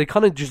 they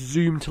kind of just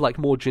zoom to, like,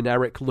 more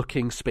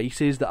generic-looking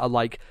spaces that are,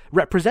 like,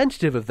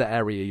 representative of the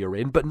area you're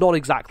in, but not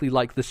exactly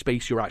like the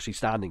space you're actually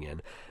standing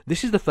in.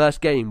 This is the first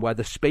game where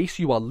the space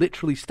you are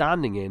literally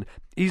standing in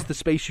is the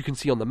space you can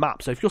see on the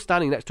map. So if you're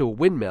standing next to a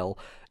windmill,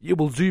 you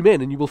will zoom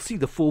in and you will see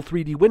the full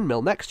 3D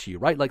windmill next to you,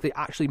 right? Like, they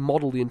actually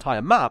model the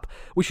entire map,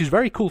 which is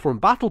very cool from a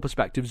battle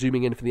perspective,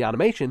 zooming in for the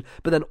animation,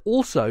 but then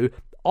also,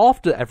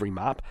 after every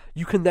map,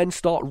 you can then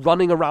start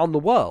running around the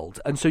world.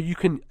 And so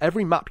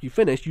every map you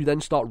finish, you then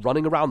start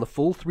running around the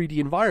full 3D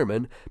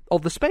environment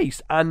of the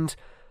space. And,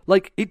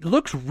 like, it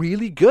looks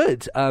really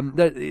good.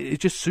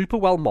 It's just super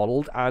well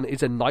modeled, and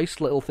it's a nice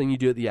little thing you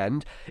do at the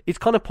end. It's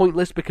kind of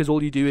pointless because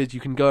all you do is you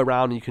can go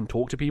around and you can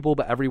talk to people,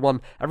 but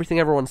everything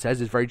everyone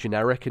says is very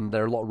generic, and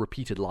there are a lot of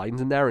repeated lines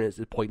in there, and it's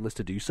pointless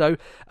to do so.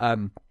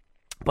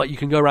 But you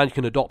can go around, you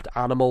can adopt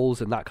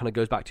animals, and that kind of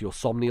goes back to your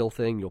Somniel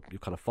thing, your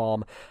kind of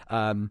farm.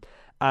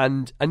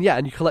 And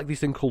you collect these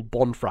things called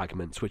bond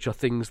fragments, which are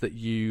things that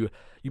you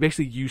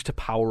basically use to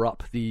power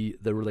up the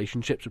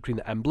relationships between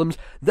the emblems.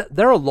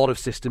 There are a lot of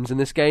systems in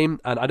this game,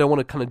 and I don't want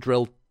to kind of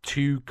drill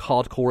too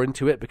hardcore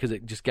into it because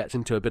it just gets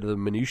into a bit of the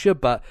minutia,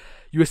 but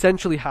you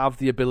essentially have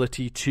the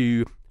ability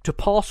to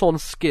pass on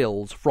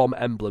skills from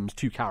emblems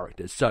to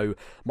characters. So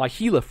my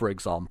healer, for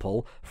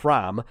example,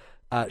 Fram,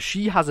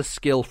 she has a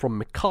skill from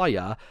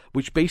Micaiah,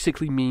 which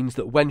basically means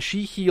that when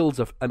she heals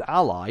an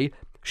ally,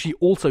 she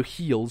also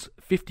heals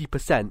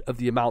 50% of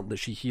the amount that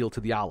she healed to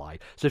the ally.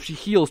 So if she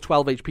heals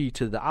 12 HP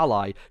to the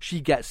ally,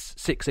 she gets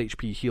 6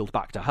 HP healed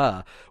back to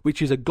her,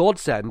 which is a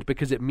godsend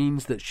because it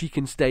means that she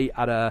can stay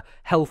at a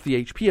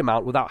healthy HP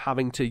amount without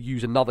having to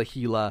use another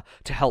healer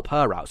to help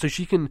her out. So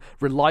she can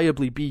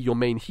reliably be your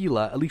main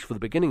healer, at least for the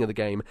beginning of the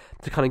game,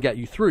 to kind of get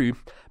you through.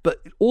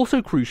 But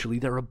also crucially,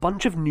 there are a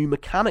bunch of new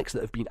mechanics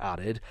that have been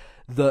added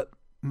that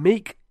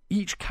make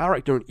each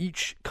character and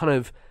each kind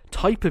of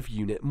type of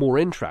unit more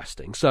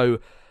interesting. So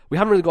we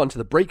haven't really got into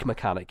the break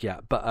mechanic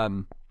yet, but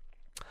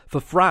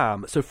for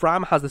Fram, so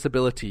Fram has this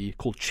ability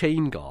called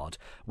Chain Guard,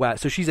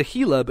 so she's a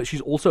healer, but she's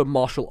also a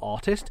martial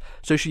artist,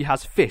 so she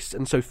has fists,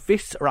 and so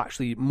fists are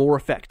actually more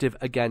effective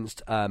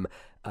against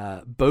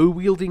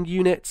bow-wielding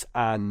units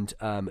and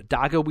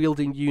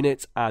dagger-wielding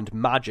units and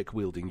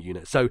magic-wielding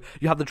units. So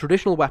you have the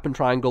traditional weapon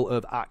triangle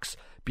of axe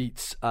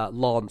beats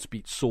lance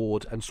beats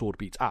sword and sword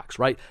beats axe,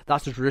 right?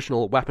 That's the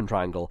traditional weapon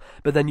triangle.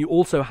 But then you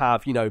also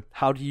have, you know,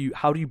 how do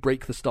you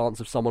break the stance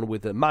of someone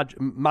with a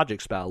magic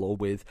spell or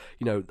with,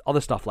 you know,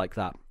 other stuff like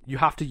that? You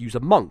have to use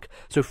a monk.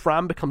 So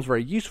Fram becomes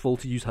very useful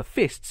to use her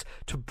fists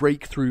to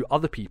break through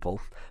other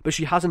people. But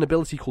she has an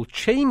ability called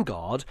Chain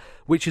Guard,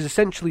 which is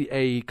essentially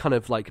a kind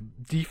of like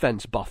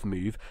defense buff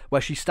move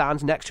where she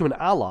stands next to an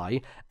ally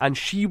and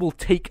she will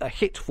take a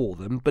hit for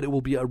them, but it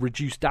will be a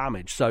reduced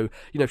damage. So,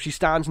 if she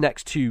stands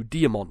next to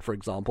Diamant, for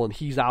example, and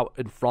he's out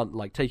in front,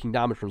 like, taking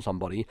damage from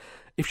somebody,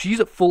 if she's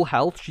at full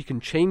health, she can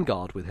chain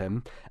guard with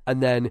him,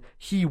 and then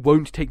he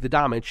won't take the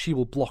damage, she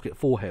will block it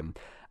for him.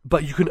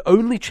 But you can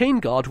only chain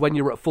guard when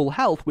you're at full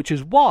health, which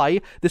is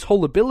why this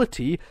whole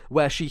ability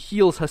where she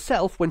heals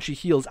herself when she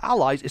heals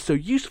allies is so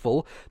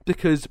useful,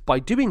 because by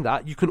doing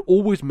that, you can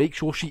always make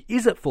sure she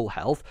is at full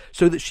health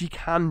so that she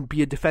can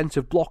be a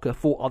defensive blocker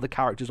for other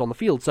characters on the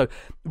field. So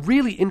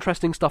really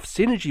interesting stuff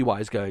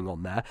synergy-wise going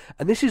on there,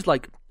 and this is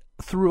like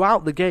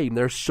throughout the game,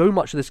 there's so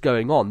much of this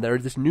going on. There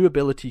is this new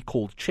ability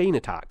called chain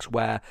attacks,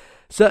 where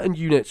certain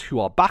units who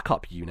are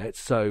backup units,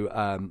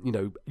 so,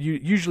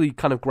 usually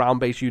kind of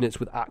ground-based units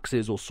with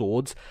axes or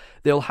swords,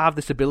 they'll have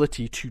this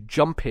ability to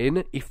jump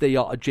in if they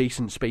are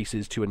adjacent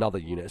spaces to another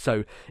unit.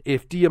 So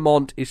if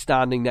Diamant is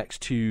standing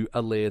next to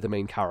Alear, the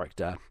main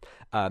character,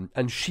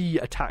 and she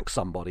attacks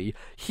somebody,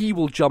 he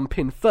will jump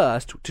in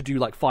first to do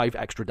like 5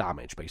 extra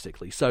damage,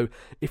 basically. So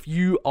if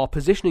you are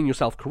positioning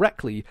yourself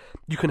correctly,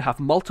 you can have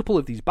multiple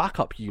of these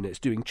backup units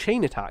doing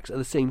chain attacks at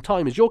the same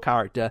time as your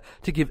character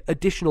to give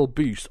additional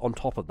boosts on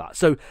top of that.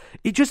 So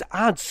it just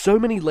adds so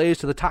many layers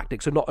to the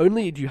tactic. So not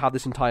only do you have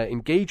this entire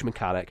engage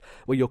mechanic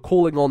where you're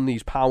calling on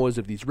these powers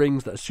of these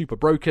rings that are super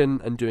broken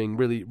and doing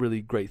really,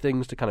 really great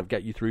things to kind of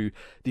get you through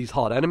these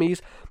hard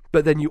enemies,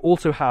 but then you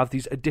also have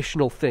these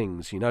additional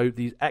things,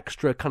 these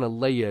extra kind of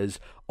layers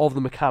of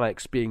the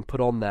mechanics being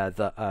put on there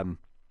that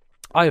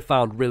I have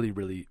found really,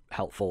 really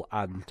helpful,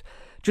 and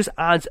just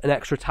adds an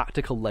extra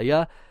tactical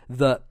layer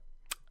that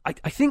I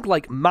think,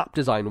 like, map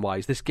design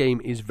wise, this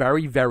game is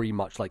very, very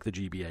much like the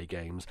GBA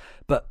games,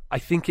 but I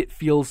think it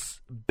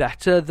feels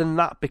better than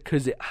that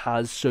because it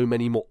has so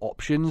many more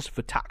options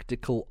for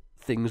tactical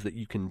things that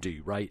you can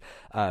do, right?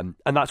 And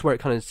that's where it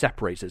kind of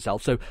separates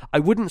itself. So I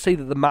wouldn't say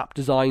that the map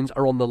designs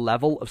are on the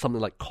level of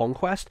something like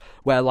Conquest,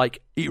 where,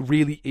 like, it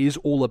really is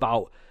all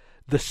about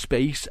the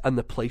space and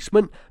the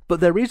placement,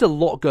 but there is a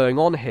lot going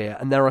on here,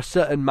 and there are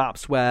certain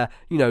maps where,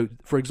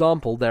 for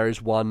example, there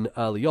is one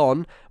early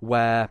on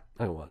where,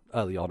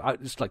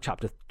 it's like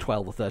chapter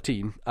 12 or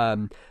 13,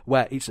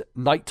 where it's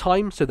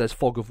nighttime, so there's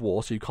fog of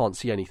war, so you can't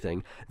see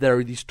anything. There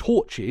are these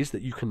torches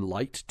that you can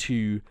light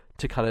to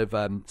kind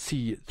of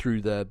see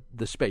through the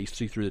space,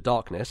 see through the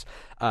darkness,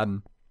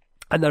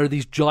 and there are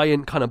these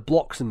giant kind of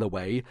blocks in the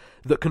way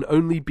that can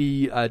only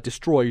be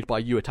destroyed by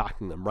you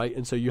attacking them, right?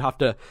 And so you have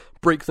to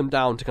break them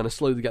down to kind of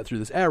slowly get through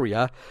this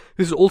area.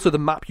 This is also the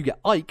map you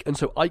get Ike, and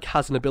so Ike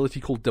has an ability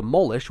called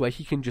Demolish, where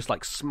he can just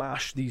like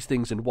smash these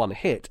things in one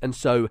hit, and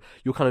so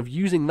you're kind of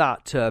using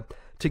that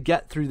to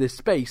get through this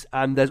space.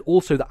 And there's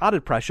also the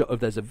added pressure of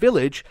there's a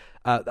village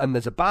and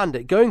there's a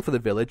bandit going for the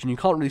village, and you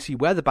can't really see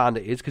where the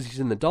bandit is because he's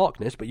in the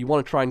darkness, but you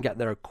want to try and get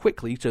there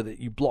quickly so that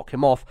you block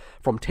him off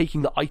from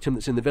taking the item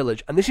that's in the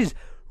village. And this is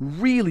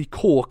really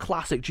core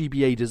classic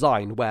GBA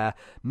design, where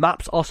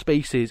maps are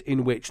spaces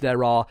in which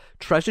there are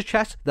treasure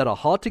chests that are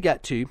hard to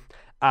get to,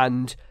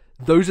 and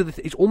those are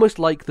it's almost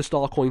like the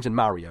star coins in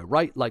Mario,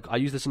 right? Like, I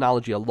use this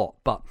analogy a lot,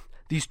 but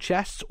these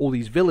chests or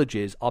these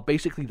villages are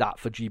basically that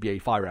for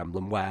GBA Fire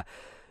Emblem, where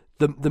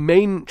the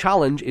main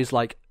challenge is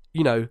like,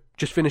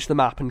 just finish the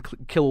map and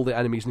kill all the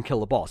enemies and kill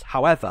the boss.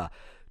 However,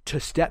 to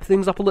step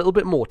things up a little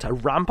bit more, to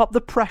ramp up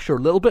the pressure a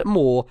little bit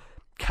more,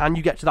 can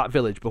you get to that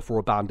village before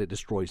a bandit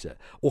destroys it?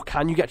 Or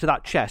can you get to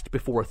that chest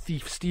before a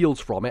thief steals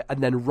from it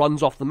and then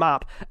runs off the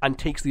map and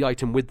takes the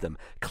item with them?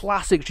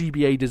 Classic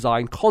GBA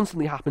design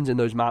constantly happens in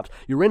those maps.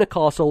 You're in a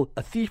castle,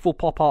 a thief will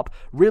pop up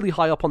really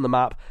high up on the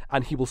map,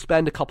 and he will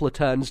spend a couple of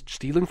turns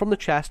stealing from the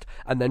chest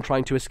and then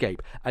trying to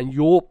escape. And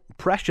your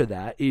pressure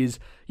there is,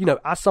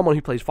 as someone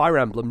who plays Fire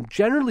Emblem,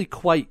 generally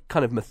quite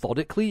kind of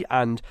methodically,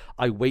 and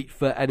I wait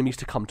for enemies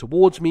to come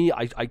towards me.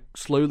 I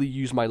slowly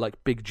use my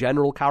like big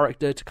general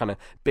character to kind of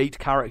bait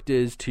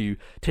characters to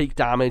take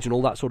damage and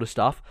all that sort of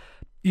stuff.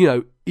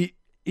 It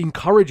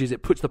encourages,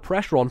 it puts the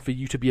pressure on for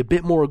you to be a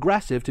bit more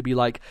aggressive, to be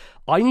like,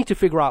 I need to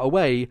figure out a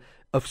way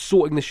of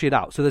sorting this shit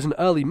out. So there's an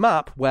early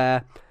map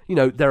where,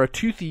 there are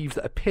 2 thieves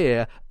that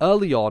appear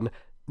early on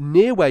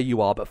near where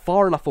you are, but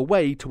far enough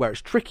away to where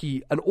it's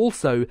tricky, and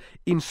also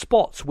in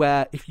spots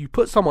where if you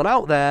put someone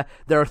out there,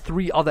 there are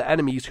 3 other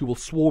enemies who will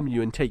swarm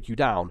you and take you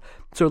down.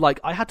 So like,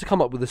 I had to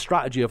come up with a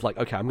strategy of like,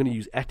 okay, I'm going to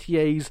use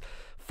Etier's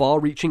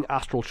far-reaching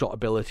astral shot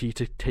ability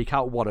to take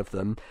out one of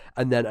them,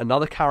 and then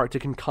another character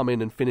can come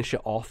in and finish it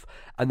off,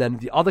 and then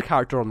the other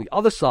character on the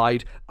other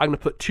side, I'm going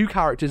to put 2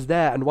 characters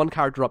there and 1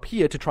 character up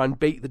here to try and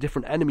bait the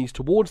different enemies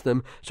towards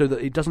them so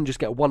that it doesn't just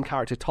get 1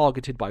 character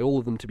targeted by all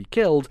of them to be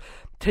killed.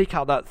 Take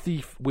out that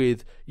thief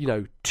with,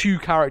 2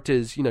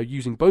 characters,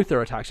 using both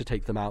their attacks to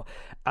take them out,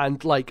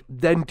 and like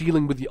then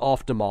dealing with the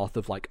aftermath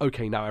of like,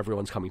 okay, now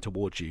everyone's coming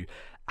towards you.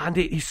 And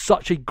it is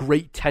such a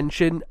great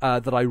tension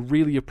that I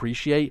really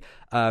appreciate.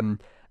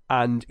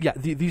 And yeah,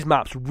 these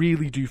maps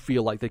really do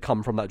feel like they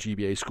come from that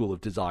GBA school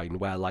of design,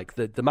 where like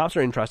the maps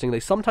are interesting. They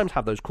sometimes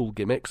have those cool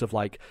gimmicks of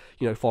like,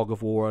 you know, fog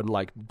of war and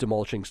like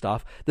demolishing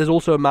stuff. There's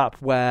also a map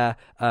where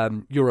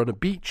you're on a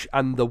beach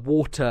and the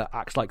water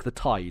acts like the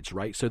tides,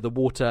 right? So the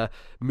water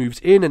moves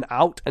in and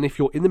out, and if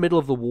you're in the middle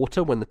of the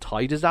water when the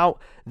tide is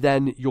out,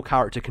 then your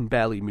character can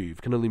barely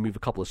move, can only move a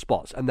couple of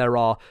spots. And there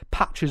are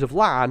patches of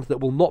land that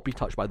will not be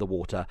touched by the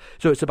water.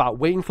 So it's about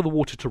waiting for the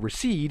water to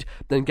recede,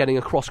 then getting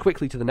across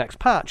quickly to the next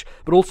patch,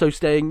 but also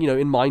staying, you know,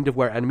 in mind of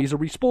where enemies are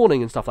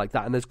respawning and stuff like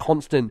that. And there's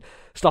constant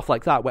stuff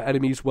like that where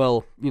enemies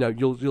will, you know,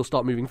 you'll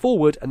start moving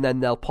forward and then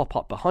they'll pop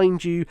up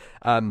behind you.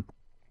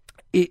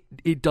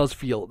 It does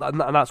feel, and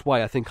that's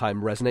why I think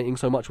I'm resonating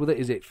so much with it,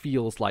 is it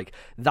feels like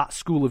that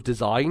school of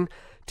design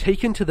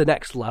taken to the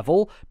next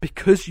level,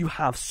 because you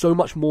have so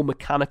much more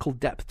mechanical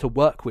depth to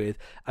work with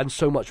and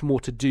so much more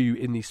to do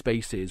in these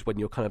spaces when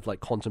you're kind of like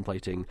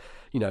contemplating,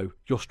 you know,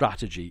 your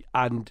strategy.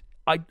 And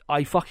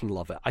I fucking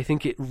love it. I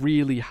think it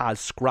really has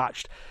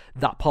scratched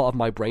that part of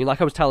my brain.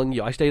 Like I was telling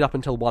you, I stayed up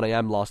until 1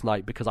 a.m. last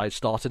night because I had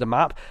started a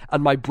map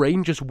and my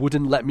brain just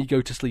wouldn't let me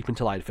go to sleep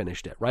until I had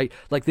finished it, right?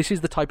 Like this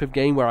is the type of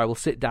game where I will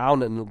sit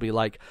down and it'll be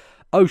like,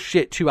 oh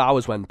shit, 2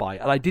 hours went by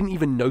and I didn't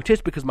even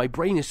notice, because my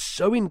brain is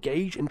so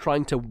engaged in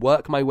trying to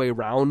work my way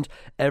around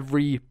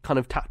every kind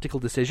of tactical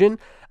decision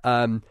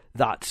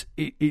that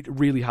it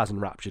really has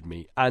enraptured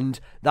me. And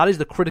that is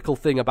the critical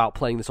thing about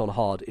playing this on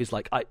hard, is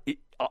like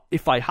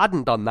if I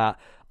hadn't done that,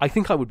 I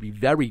think I would be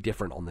very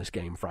different on this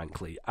game,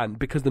 frankly. And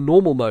because the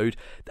normal mode,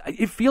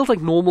 it feels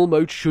like normal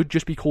mode should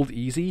just be called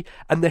easy,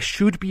 and there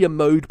should be a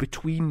mode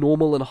between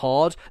normal and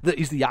hard that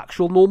is the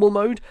actual normal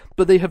mode,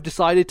 but they have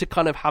decided to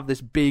kind of have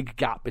this big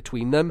gap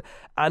between them.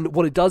 And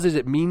what it does is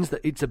it means that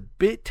it's a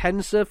bit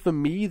tenser for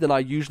me than I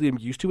usually am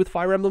used to with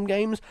Fire Emblem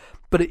games,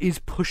 but it is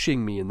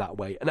pushing me in that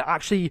way. And it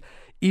actually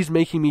is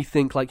making me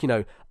think, like, you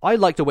know, I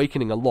liked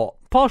Awakening a lot,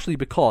 partially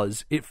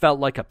because it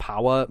felt like a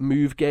power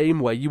move game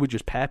where you would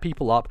just pair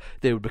people up,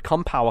 they would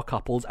become power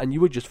couples, and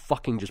you would just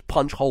fucking just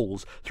punch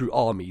holes through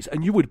armies,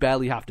 and you would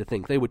barely have to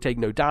think. They would take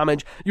no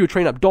damage. You would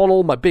train up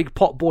Donald, my big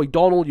pot boy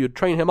Donald, you would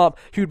train him up,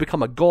 he would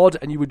become a god,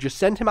 and you would just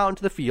send him out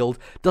into the field.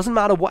 Doesn't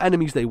matter what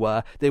enemies they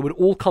were, they would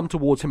all come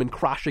towards him and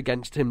crash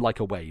against him like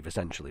a wave,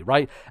 essentially,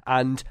 right?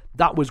 And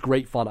that was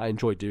great fun. I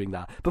enjoyed doing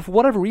that. But for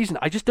whatever reason,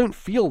 I just don't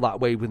feel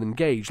that way with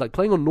Engage. Like,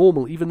 playing on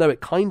normal, even though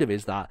it kind of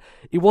is that,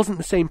 it wasn't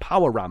the same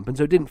power ramp, and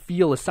so it didn't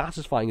feel as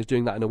satisfying as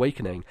doing that in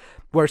Awakening.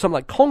 Whereas something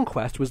like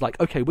Conquest was like,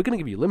 okay, we're going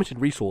to give you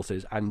limited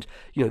resources, and,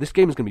 you know, this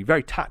game is going to be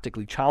very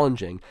tactically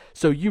challenging,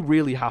 so you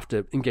really have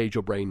to engage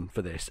your brain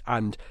for this,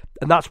 and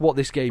that's what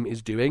this game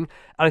is doing.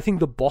 And I think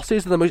the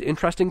bosses are the most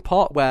interesting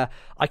part, where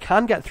I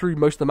can get through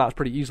most of the maps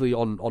pretty easily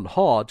on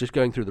hard, just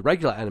going through the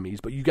regular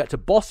enemies, but you get to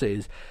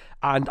bosses,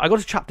 and I got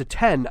to chapter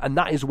 10, and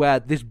that is where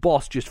this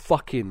boss just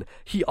fucking,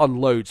 he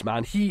unloads,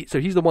 man. So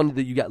he's the one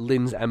that you get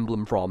Lynn's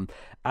emblem from,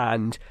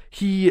 and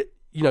he,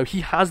 you know,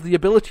 he has the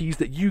abilities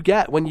that you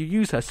get when you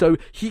use her. So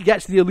he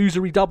gets the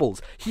illusory doubles.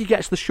 He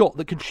gets the shot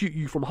that can shoot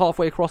you from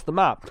halfway across the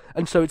map.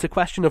 And so it's a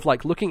question of,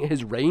 like, looking at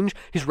his range.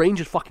 His range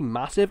is fucking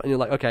massive, and you're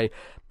like, okay,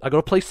 I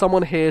gotta place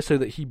someone here so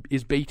that he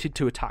is baited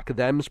to attack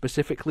them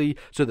specifically,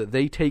 so that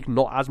they take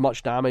not as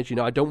much damage. You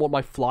know, I don't want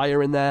my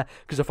flyer in there,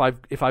 because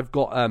if I've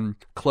got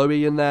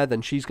Chloe in there,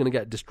 then she's gonna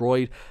get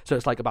destroyed. So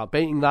it's like about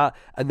baiting that,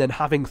 and then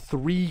having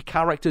 3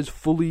 characters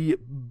fully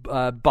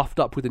buffed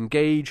up with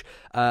Engage.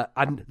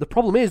 And the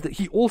problem is that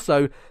he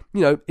also,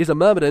 you know, is a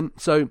Myrmidon,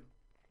 so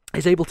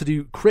is able to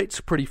do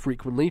crits pretty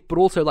frequently, but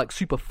also, like,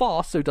 super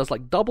fast, so does,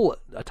 like, double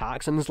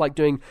attacks, and is, like,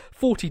 doing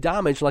 40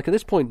 damage. Like, at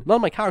this point, none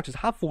of my characters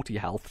have 40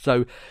 health,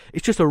 so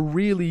it's just a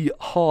really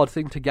hard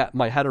thing to get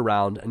my head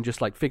around and just,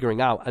 like, figuring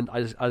out. And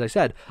as I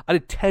said, I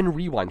did 10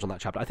 rewinds on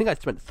that chapter. I think I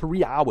spent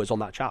 3 hours on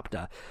that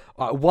chapter.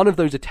 One of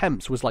those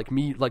attempts was, like,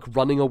 me, like,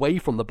 running away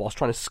from the boss,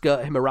 trying to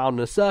skirt him around in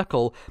a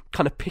circle,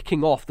 kind of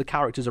picking off the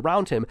characters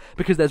around him,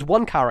 because there's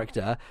one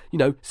character, you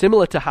know,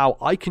 similar to how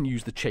I can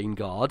use the Chain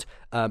Guard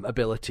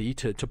ability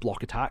to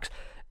block attacks,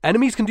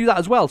 enemies can do that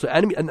as well. So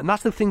and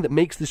that's the thing that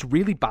makes this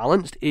really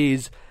balanced.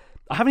 Is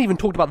I haven't even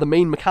talked about the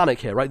main mechanic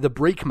here, right? The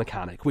break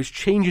mechanic, which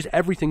changes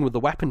everything with the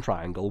weapon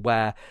triangle,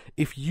 where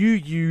if you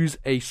use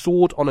a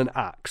sword on an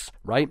axe,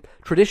 right?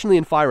 Traditionally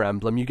in Fire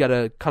Emblem, you get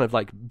a kind of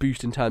like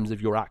boost in terms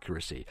of your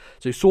accuracy.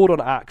 So sword on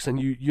axe,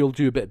 and you'll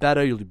do a bit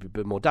better, you'll do a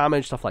bit more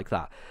damage, stuff like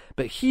that.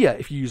 But here,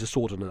 if you use a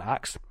sword on an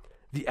axe,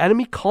 the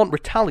enemy can't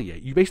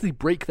retaliate. You basically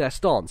break their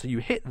stance. So you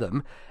hit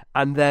them,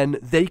 and then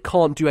they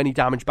can't do any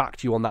damage back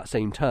to you on that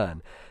same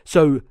turn.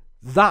 So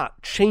that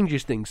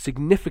changes things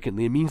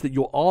significantly. It means that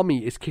your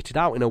army is kitted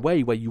out in a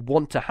way where you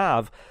want to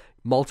have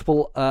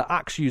multiple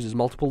axe users,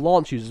 multiple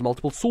lance users,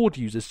 multiple sword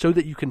users, so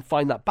that you can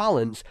find that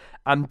balance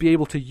and be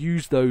able to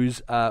use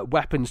those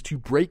weapons to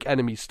break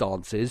enemy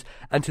stances,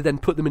 and to then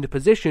put them in a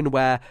position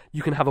where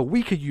you can have a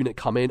weaker unit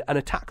come in and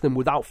attack them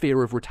without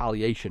fear of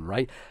retaliation,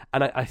 right?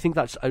 And I think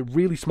that's a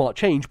really smart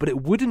change, but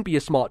it wouldn't be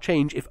a smart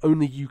change if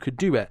only you could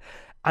do it.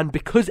 And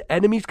because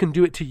enemies can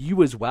do it to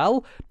you as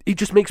well, it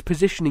just makes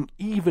positioning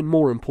even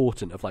more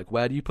important of like,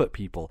 where do you put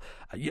people?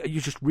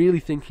 You're just really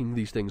thinking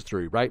these things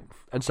through, right?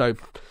 And so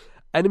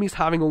enemies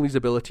having all these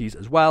abilities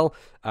as well,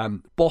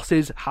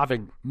 bosses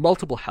having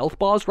multiple health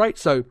bars, right?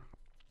 So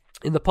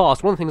in the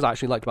past, one of the things I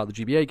actually liked about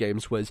the GBA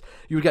games was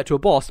you would get to a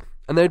boss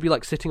and they would be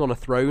like sitting on a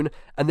throne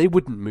and they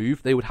wouldn't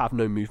move. They would have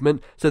no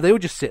movement. So they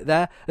would just sit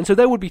there. And so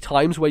there would be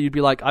times where you'd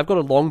be like, I've got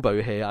a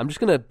longbow here. I'm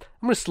going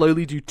to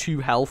slowly do 2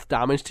 health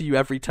damage to you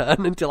every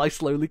turn until I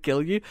slowly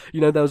kill you.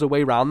 You know, there was a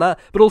way around that.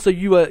 But also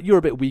you're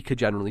a bit weaker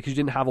generally because you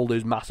didn't have all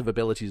those massive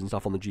abilities and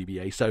stuff on the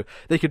GBA. So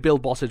they could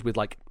build bosses with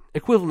like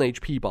equivalent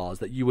HP bars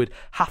that you would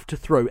have to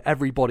throw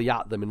everybody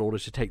at them in order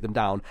to take them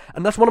down.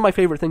 And that's one of my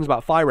favorite things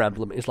about Fire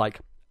Emblem is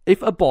like,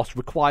 if a boss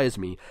requires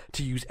me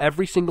to use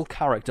every single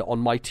character on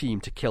my team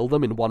to kill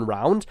them in one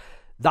round,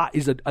 that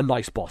is a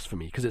nice boss for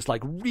me, because it's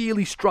like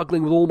really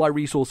struggling with all my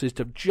resources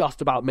to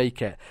just about make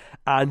it.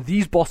 And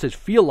these bosses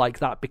feel like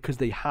that because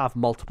they have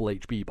multiple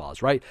HP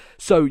bars, right?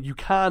 So you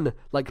can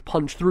like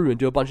punch through and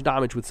do a bunch of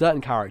damage with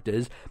certain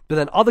characters, but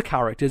then other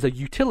characters are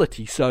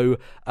utility. So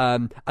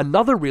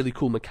another really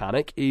cool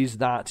mechanic is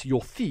that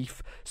your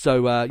thief,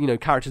 so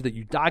characters that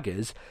you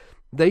daggers,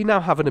 they now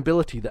have an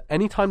ability that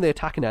anytime they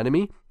attack an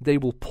enemy, they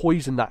will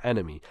poison that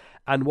enemy.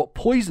 And what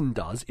poison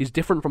does is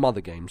different from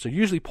other games. So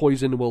usually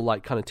poison will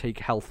like kind of take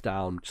health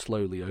down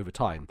slowly over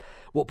time.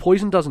 What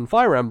poison does in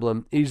Fire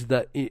Emblem is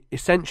that it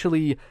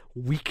essentially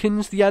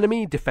weakens the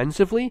enemy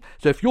defensively.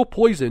 So if you're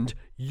poisoned,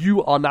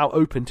 you are now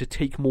open to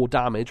take more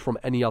damage from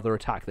any other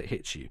attack that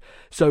hits you.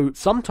 So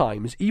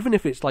sometimes, even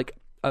if it's like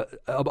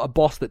a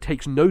boss that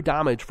takes no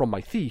damage from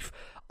my thief,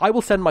 I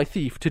will send my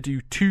thief to do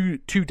two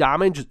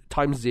damage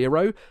times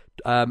 0,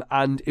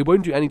 and it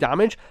won't do any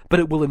damage, but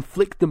it will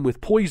inflict them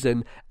with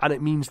poison, and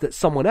it means that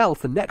someone else,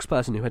 the next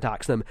person who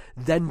attacks them,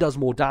 then does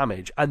more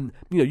damage. And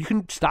you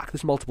can stack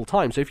this multiple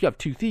times. So if you have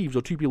 2 thieves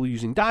or 2 people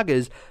using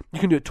daggers, you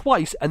can do it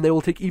twice, and they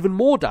will take even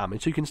more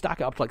damage. So you can stack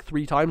it up to like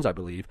 3 times, I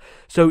believe.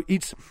 So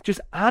it's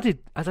just added,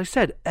 as I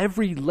said,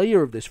 every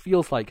layer of this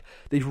feels like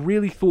they've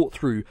really thought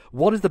through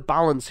what is the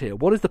balance here,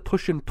 what is the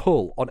push and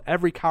pull on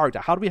every character,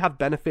 how do we have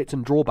benefits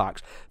and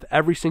drawbacks for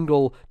every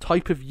single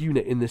type of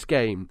unit in this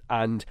game,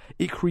 and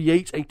it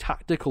creates a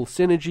tactical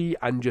synergy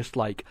and just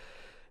like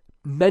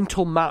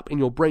mental map in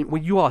your brain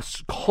where you are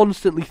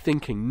constantly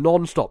thinking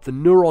non-stop. The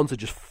neurons are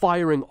just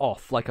firing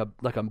off like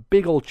a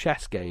big old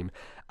chess game,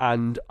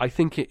 and I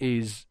think it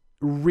is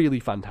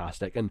really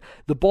fantastic. And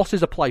the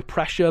bosses apply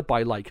pressure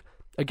by like,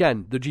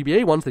 again, the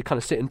GBA ones, they kind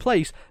of sit in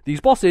place.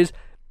 These bosses,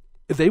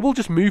 they will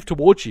just move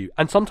towards you,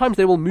 and sometimes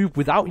they will move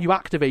without you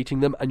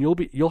activating them, and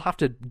you'll have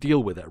to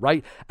deal with it,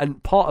 right?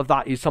 And part of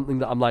that is something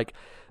that I'm like,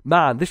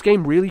 man, this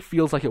game really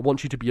feels like it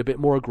wants you to be a bit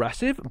more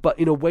aggressive, but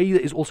in a way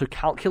that is also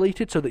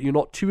calculated so that you're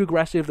not too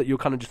aggressive, that you're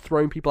kind of just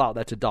throwing people out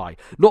there to die.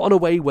 Not in a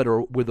way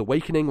with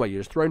Awakening, where you're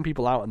just throwing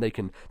people out and they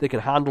can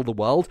handle the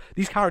world.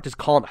 These characters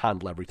can't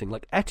handle everything.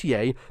 Like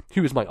Etier,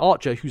 who is my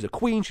archer, who's a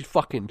queen, she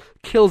fucking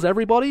kills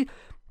everybody,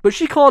 but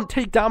she can't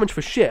take damage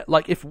for shit.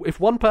 Like, if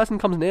one person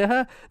comes near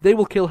her, they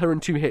will kill her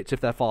in 2 hits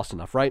if they're fast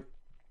enough, right?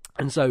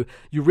 And so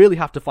you really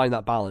have to find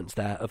that balance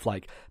there of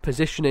like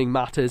positioning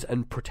matters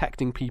and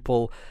protecting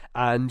people.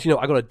 And,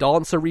 I got a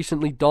dancer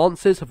recently.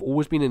 Dancers have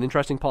always been an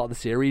interesting part of the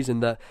series in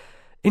that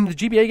in the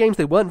GBA games,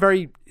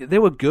 they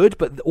were good,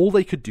 but all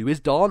they could do is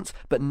dance.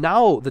 But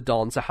now the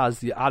dancer has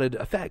the added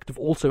effect of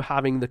also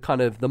having the kind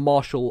of the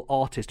martial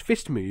artist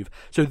fist move.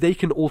 So they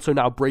can also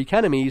now break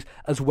enemies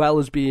as well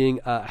as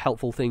being a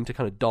helpful thing to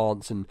kind of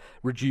dance and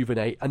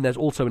rejuvenate. And there's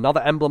also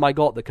another emblem I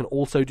got that can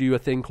also do a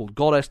thing called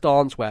Goddess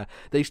Dance, where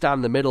they stand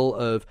in the middle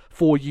of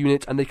 4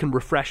 units and they can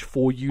refresh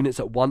 4 units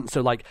at once.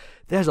 So like,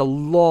 there's a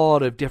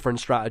lot of different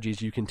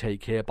strategies you can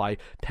take here by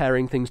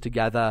pairing things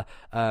together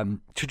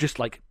to just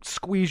like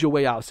squeeze your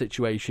way out of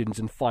situations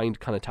and find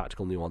kind of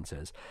tactical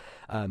nuances.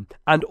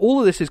 And all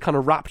of this is kind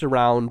of wrapped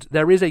around,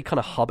 there is a kind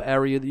of hub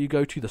area that you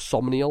go to, the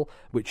Somniel,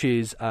 which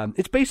is,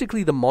 it's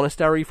basically the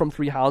monastery from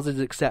Three Houses,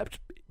 except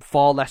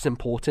far less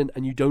important,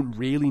 and you don't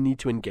really need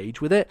to engage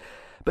with it.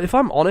 But if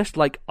I'm honest,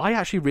 like, I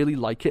actually really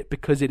like it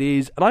because it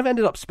is, and I've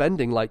ended up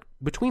spending like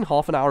between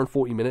half an hour and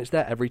 40 minutes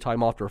there every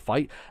time after a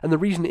fight. And the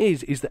reason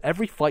is that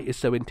every fight is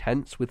so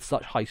intense with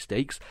such high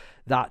stakes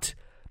that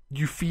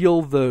you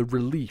feel the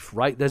relief,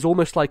 right? There's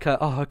almost like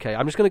okay,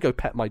 I'm just going to go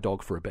pet my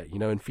dog for a bit,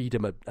 and feed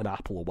him an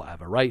apple or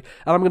whatever, right?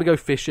 And I'm going to go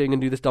fishing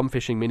and do this dumb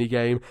fishing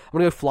minigame. I'm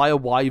going to go fly a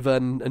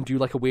wyvern and do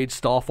like a weird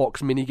Star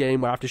Fox minigame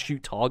where I have to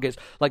shoot targets.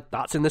 Like,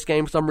 that's in this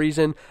game for some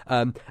reason.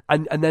 And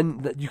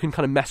then you can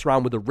kind of mess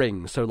around with the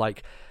rings. So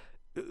like,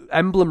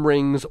 emblem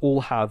rings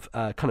all have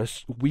kind of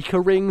weaker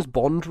rings,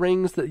 bond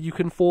rings that you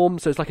can form.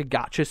 So it's like a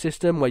gacha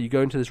system where you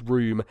go into this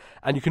room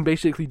and you can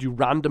basically do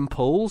random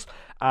pulls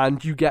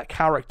and you get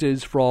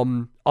characters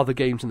from other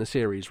games in the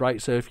series,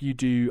 right? So if you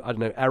do, I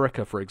don't know,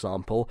 Erica, for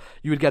example,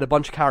 you would get a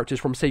bunch of characters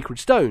from Sacred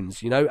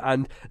Stones,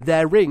 and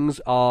their rings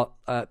are,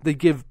 they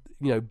give,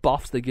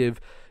 buffs, they give,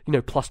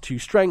 +2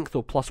 strength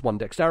or +1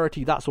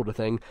 dexterity, that sort of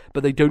thing,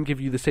 but they don't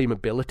give you the same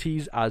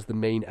abilities as the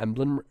main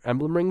emblem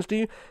rings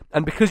do.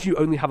 And because you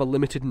only have a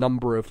limited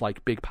number of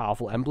like big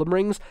powerful emblem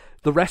rings,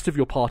 the rest of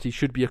your party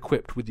should be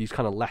equipped with these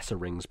kind of lesser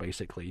rings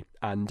basically.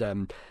 And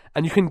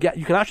you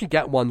can actually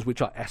get ones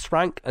which are S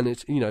rank, and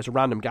it's a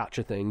random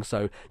gacha thing,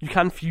 so you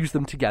can fuse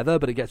them together,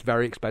 but it gets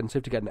very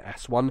expensive to get an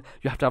S one.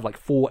 You have to have like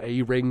 4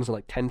 A rings and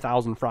like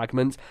 10,000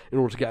 fragments in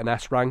order to get an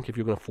S rank if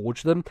you're going to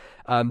forge them.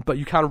 But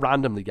you can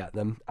randomly get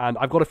them, and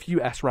I've got a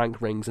few S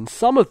rank rings, and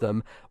some of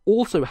them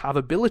also have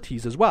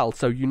abilities as well.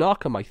 So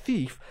Yunaka, my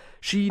thief,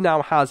 she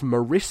now has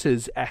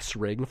Marissa's S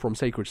ring from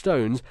Sacred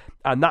Stones,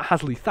 and that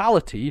has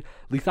lethality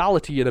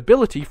and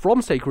ability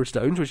from Sacred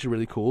Stones, which is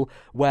really cool,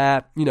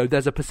 where,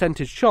 there's a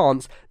percentage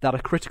chance that a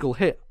critical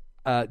hit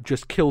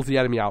just kills the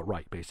enemy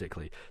outright,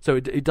 basically. So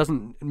it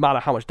doesn't matter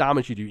how much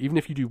damage you do. Even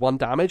if you do 1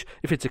 damage,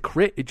 if it's a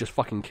crit, it just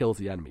fucking kills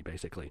the enemy,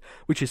 basically,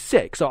 which is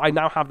sick. So I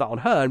now have that on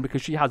her, and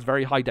because she has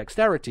very high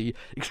dexterity,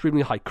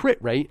 extremely high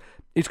crit rate,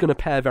 it's going to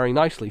pair very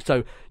nicely.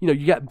 So, you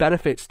get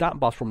benefit stat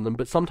bars from them,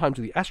 but sometimes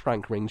with the S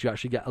rank rings, you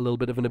actually get a little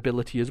bit of an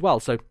ability as well.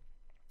 So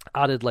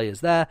added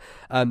layers there.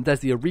 There's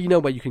the arena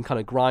where you can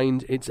kind of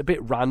grind. It's a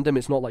bit random.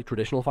 It's not like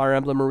traditional Fire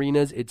Emblem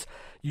arenas.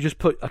 You just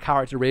put a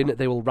character in,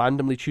 they will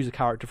randomly choose a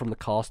character from the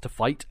cast to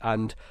fight,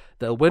 and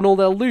they'll win or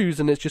they'll lose,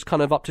 and it's just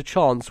kind of up to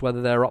chance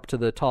whether they're up to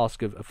the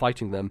task of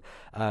fighting them.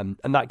 And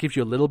that gives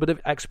you a little bit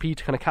of XP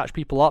to kind of catch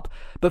people up.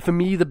 But for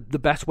me, the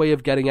best way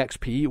of getting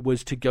XP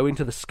was to go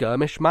into the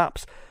skirmish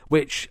maps,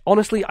 which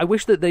honestly I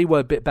wish that they were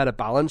a bit better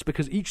balanced,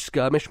 because each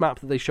skirmish map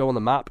that they show on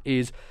the map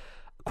is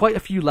quite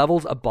a few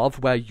levels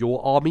above where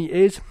your army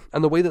is,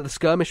 and the way that the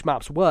skirmish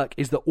maps work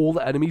is that all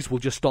the enemies will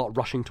just start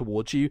rushing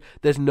towards you.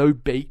 There's no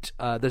bait,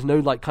 there's no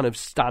like kind of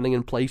standing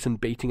in place and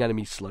baiting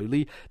enemies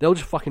slowly. They'll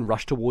just fucking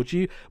rush towards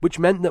you, which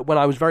meant that when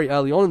I was very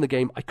early on in the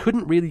game, I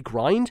couldn't really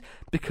grind,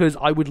 because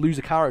I would lose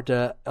a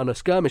character on a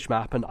skirmish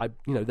map and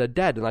they're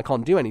dead and I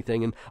can't do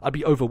anything, and I'd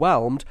be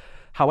overwhelmed.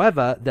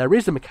 However, there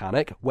is a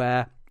mechanic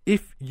where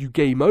if you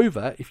game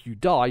over, if you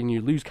die and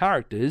you lose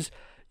characters,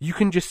 you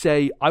can just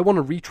say, I want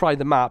to retry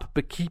the map,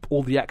 but keep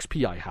all the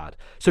XP I had.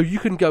 So you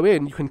can go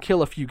in, you can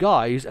kill a few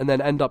guys, and then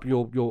end up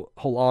your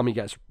whole army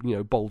gets,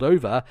 bowled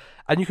over,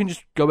 and you can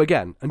just go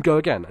again, and go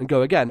again, and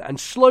go again, and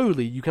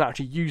slowly you can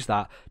actually use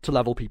that to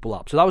level people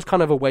up. So that was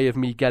kind of a way of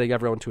me getting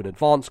everyone to an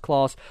advanced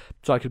class,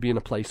 so I could be in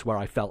a place where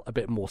I felt a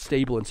bit more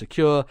stable and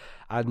secure,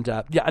 and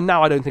and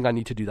now I don't think I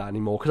need to do that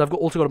anymore, because I've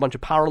also got a bunch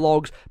of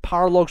paralogs.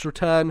 Paralogs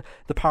return.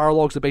 The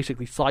paralogs are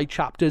basically side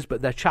chapters,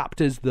 but they're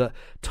chapters that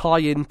tie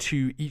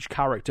into each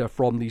character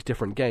from these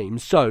different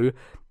games. So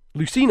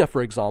Lucina,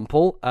 for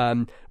example,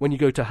 when you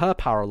go to her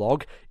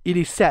paralog, it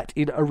is set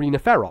in Arena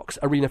Ferox.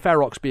 Arena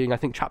Ferox being, I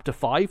think, Chapter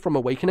 5 from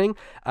Awakening.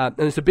 And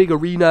it's a big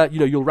arena.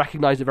 You'll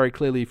recognize it very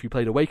clearly if you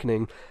played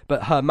Awakening.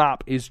 But her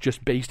map is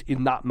just based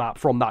in that map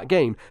from that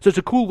game. So it's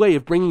a cool way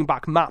of bringing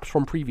back maps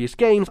from previous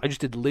games. I just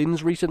did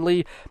Linz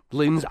recently.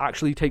 Linz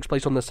actually takes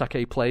place on the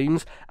Sake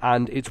Plains.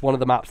 And it's one of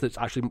the maps that's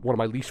actually one of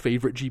my least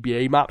favorite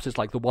GBA maps. It's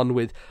like the one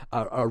with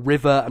a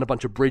river and a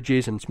bunch of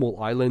bridges and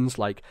small islands.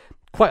 Like,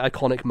 quite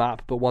iconic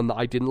map, but one that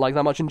I didn't like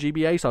that much in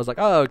GBA, so I was like,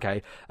 oh,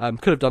 okay,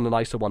 could have done a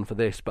nicer one for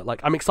this, but like,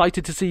 I'm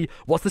excited to see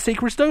what's the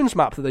Sacred Stones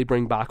map that they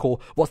bring back, or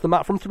what's the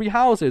map from Three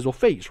Houses, or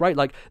Fates, right?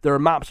 Like, there are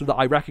maps that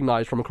I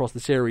recognize from across the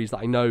series that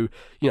I know,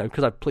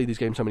 because I've played these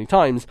games so many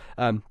times,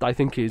 that I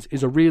think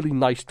is a really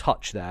nice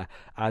touch there,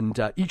 and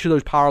each of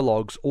those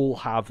paralogs all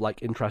have,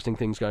 like, interesting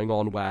things going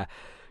on where,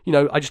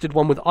 I just did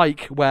one with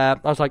Ike where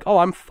I was like, oh,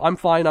 I'm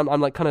fine.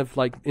 I'm like kind of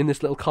like in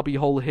this little cubby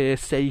hole here,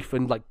 safe,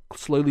 and like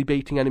slowly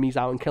baiting enemies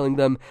out and killing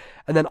them.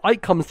 And then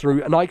Ike comes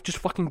through, and Ike just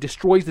fucking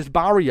destroys this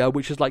barrier,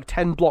 which is like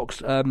 10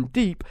 blocks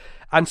deep.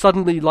 And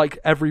suddenly, like,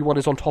 everyone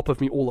is on top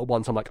of me all at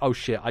once. I'm like, oh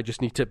shit, I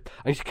need to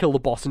kill the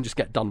boss and just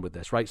get done with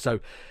this, right?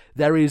 So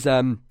there's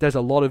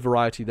a lot of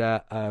variety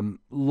there,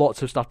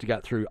 lots of stuff to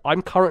get through. I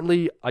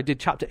did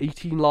Chapter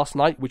 18 last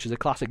night, which is a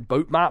classic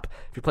boat map.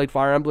 If you played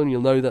Fire Emblem,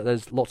 you'll know that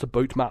there's lots of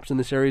boat maps in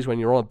the series when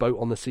you're on a boat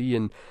on the sea,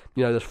 and,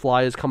 there's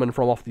flyers coming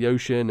from off the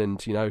ocean,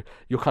 and,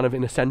 you're kind of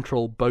in a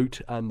central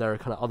boat, and there are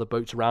kind of other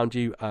boats around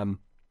you.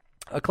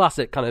 A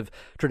classic kind of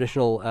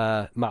traditional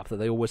map that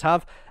they always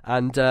have.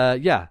 And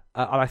and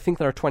I think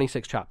there are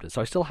 26 chapters.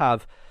 So I still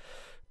have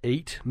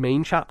 8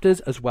 main chapters,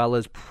 as well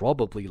as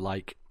probably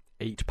like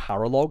 8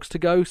 paralogs to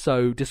go.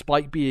 So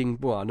despite being,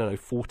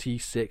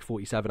 46,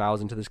 47 hours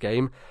into this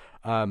game,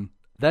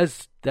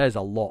 there's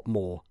a lot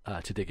more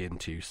to dig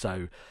into.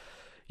 So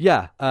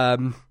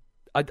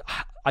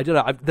I don't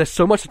know. There's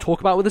so much to talk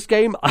about with this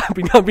game. I've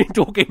been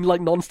talking like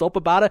non-stop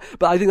about it,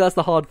 but I think that's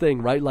the hard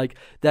thing, right? Like,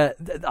 the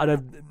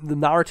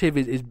narrative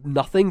is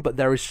nothing, but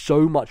there is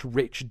so much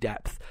rich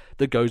depth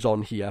that goes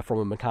on here from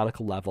a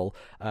mechanical level.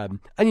 And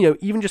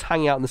even just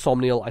hanging out in the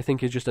Somniel, I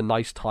think, is just a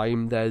nice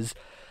time. There's,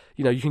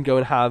 you can go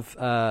and have,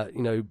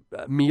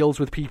 meals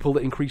with people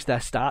that increase their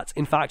stats.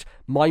 In fact,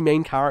 my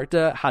main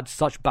character had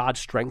such bad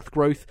strength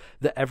growth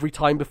that every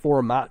time before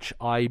a match,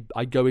 I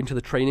go into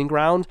the training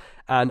ground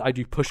and I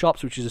do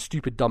push-ups, which is a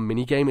stupid dumb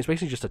mini game. It's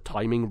basically just a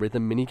timing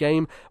rhythm mini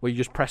game where you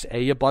just press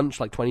A a bunch,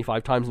 like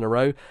 25 times in a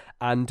row,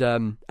 and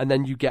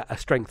then you get a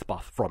strength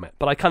buff from it.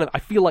 But I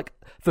feel like,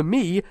 for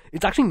me,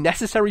 it's actually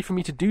necessary for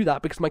me to do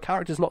that because my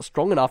character's not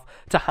strong enough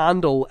to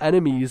handle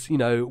enemies,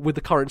 with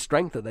the current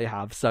strength that they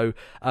have. So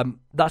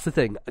that's the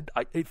thing.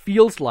 It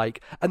feels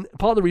like, and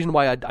part of the reason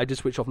why I did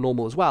switch off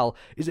normal as well,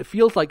 is it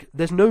feels like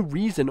there's no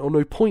reason or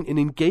no point in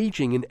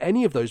engaging in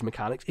any of those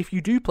mechanics if you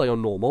do play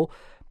on normal,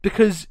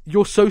 because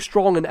you're so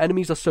strong and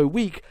enemies are so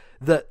weak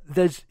that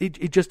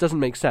it just doesn't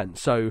make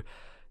sense. So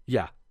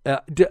yeah,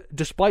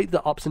 despite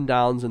the ups and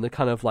downs and the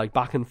kind of like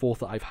back and forth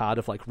that I've had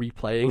of like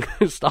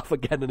replaying stuff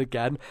again and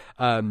again,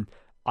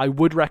 I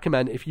would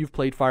recommend, if you've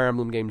played Fire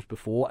Emblem games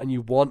before and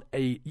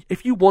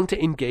if you want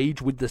to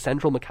engage with the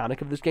central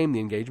mechanic of this game, the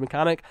engage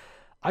mechanic,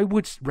 I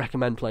would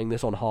recommend playing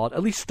this on hard.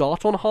 At least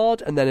start on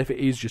hard, and then if it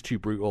is just too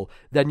brutal,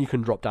 then you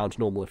can drop down to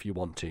normal if you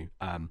want to.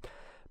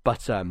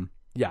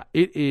 Yeah,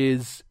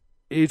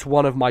 it's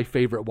one of my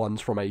favourite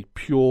ones from a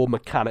pure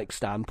mechanic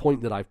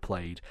standpoint that I've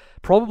played,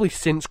 probably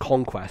since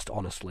Conquest,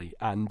 honestly.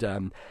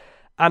 And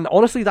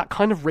honestly, that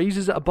kind of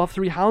raises it above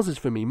Three Houses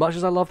for me. Much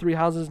as I love Three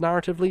Houses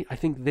narratively, I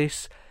think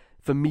this,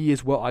 for me,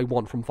 is what I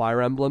want from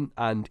Fire Emblem,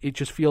 and it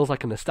just feels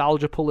like a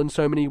nostalgia pull in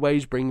so many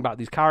ways, bringing back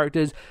these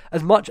characters,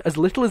 as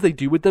little as they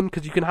do with them,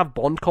 because you can have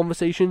bond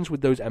conversations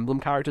with those Emblem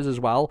characters as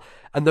well,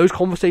 and those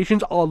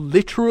conversations are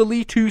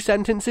literally 2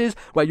 sentences,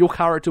 where your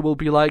character will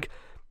be like,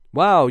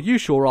 wow, you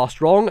sure are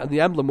strong, and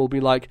the Emblem will be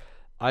like,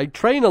 I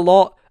train a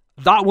lot.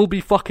 That will be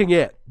fucking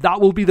it.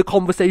 That will be the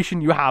conversation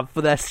you have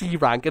for their C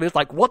rank, and it's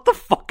like, what the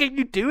fuck are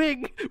you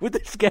doing with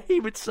this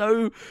game? It's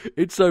so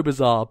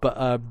bizarre,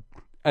 but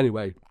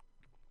anyway,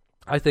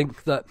 I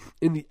think that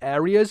in the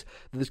areas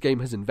that this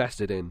game has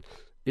invested in,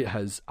 it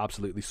has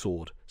absolutely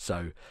soared.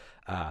 So,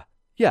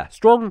 yeah,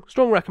 strong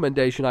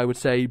recommendation, I would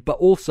say. But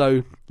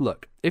also,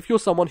 look, if you're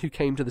someone who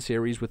came to the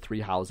series with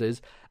Three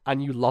Houses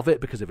and you love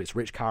it because of its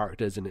rich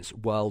characters and its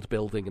world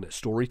building and its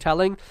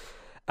storytelling,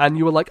 and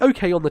you were like,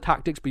 okay on the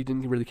tactics, but you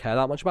didn't really care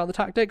that much about the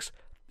tactics,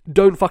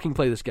 don't fucking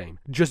play this game.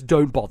 Just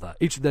don't bother.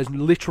 There's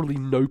literally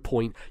no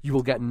point. You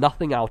will get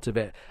nothing out of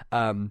it.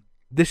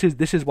 This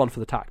is one for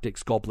the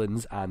tactics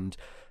goblins, and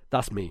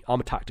that's me. I'm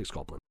a tactics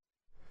goblin.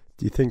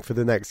 Do you think for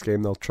the next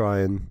game they'll try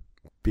and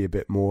be a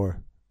bit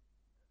more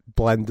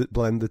blend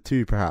the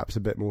two, perhaps a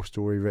bit more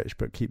story rich,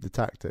 but keep the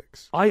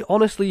tactics? I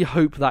honestly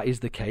hope that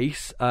is the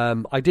case.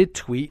 I did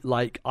tweet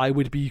like I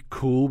would be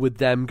cool with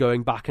them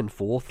going back and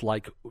forth.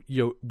 Like,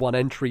 one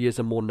entry is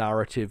a more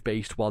narrative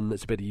based one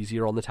that's a bit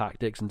easier on the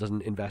tactics and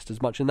doesn't invest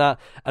as much in that,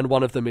 and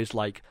one of them is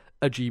like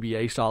a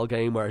GBA style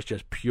game where it's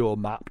just pure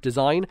map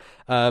design.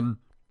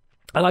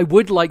 And I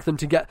would like them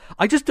to get...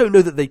 I just don't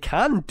know that they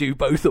can do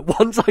both at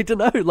once. I don't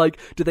know. Like,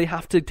 do they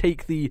have to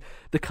take the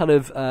kind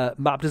of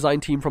map design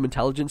team from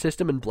Intelligent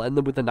System and blend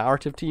them with the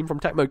narrative team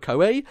from Tecmo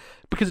Koei?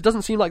 Because it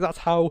doesn't seem like that's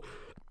how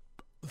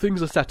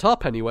things are set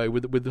up anyway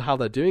with how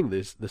they're doing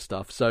this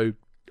stuff. So,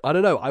 I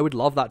don't know. I would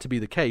love that to be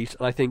the case.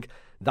 And I think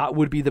that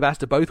would be the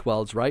best of both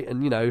worlds, right?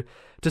 And,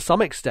 to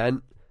some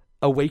extent,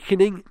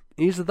 Awakening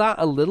is that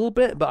a little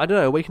bit. But I don't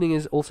know. Awakening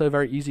is also a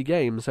very easy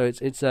game. So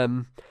it's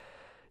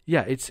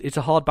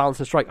a hard balance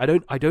to strike.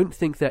 I don't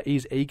think there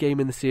is a game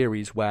in the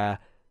series where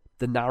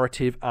the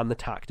narrative and the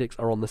tactics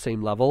are on the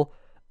same level.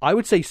 I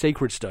would say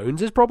Sacred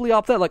Stones is probably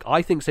up there. Like,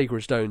 I think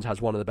Sacred Stones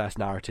has one of the best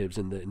narratives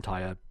in the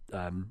entire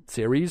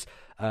series,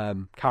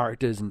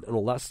 characters and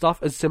all that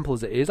stuff. As simple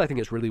as it is, I think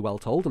it's really well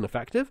told and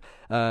effective.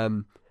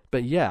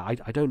 But yeah,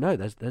 I don't know.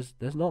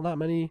 There's not that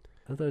many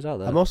of those out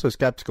there. I'm also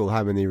skeptical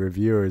how many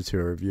reviewers who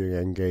are reviewing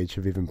Engage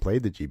have even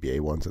played the GBA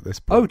ones at this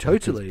point. Oh,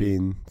 totally. It's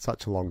been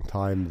such a long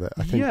time that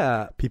I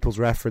think people's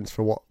reference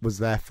for what was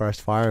their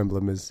first Fire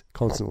Emblem is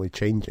constantly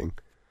changing.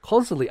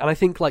 Constantly, and I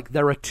think like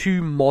there are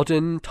 2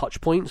 modern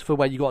touch points for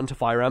where you got into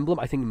Fire Emblem.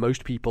 I think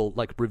most people,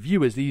 like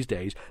reviewers these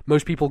days,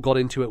 most people got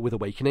into it with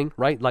Awakening,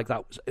 right? Like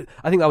I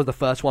think that was the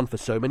first one for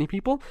so many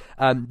people.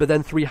 But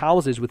then Three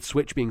Houses, with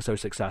Switch being so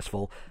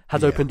successful,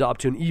 has opened up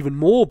to an even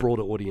more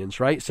broader audience,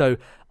 right? So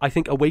I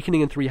think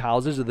Awakening and Three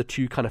Houses are the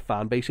 2 kind of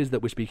fan bases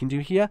that we're speaking to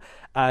here,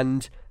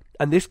 and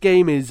this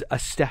game is a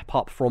step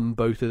up from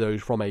both of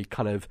those from a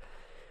kind of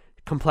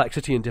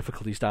complexity and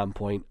difficulty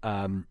standpoint.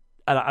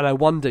 And I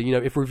wonder,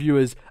 if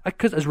reviewers...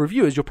 Because as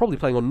reviewers, you're probably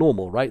playing on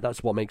normal, right?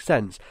 That's what makes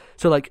sense.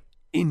 So, like,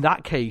 in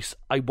that case,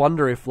 I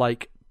wonder if,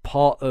 like,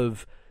 part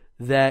of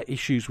their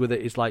issues with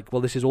it is, like,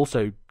 well, this is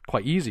also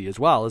quite easy as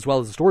well as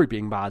the story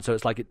being bad. So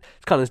it's like, it's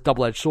kind of this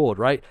double-edged sword,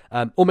 right?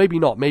 Or maybe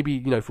not.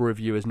 Maybe, for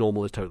reviewers,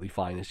 normal is totally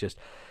fine. It's just,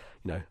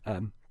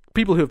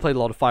 people who have played a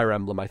lot of Fire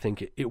Emblem, I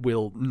think it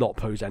will not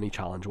pose any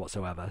challenge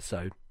whatsoever.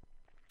 So...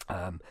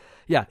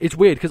 yeah, it's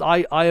weird because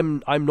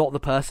I'm not the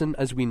person,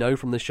 as we know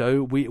from the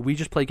show. We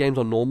just play games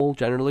on normal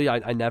generally.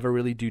 I never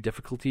really do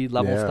difficulty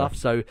level stuff.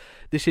 So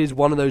this is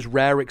one of those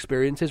rare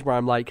experiences where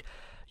I'm like,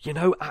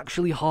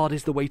 actually hard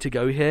is the way to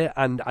go here,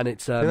 and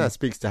it's. I think that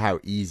speaks to how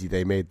easy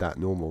they made that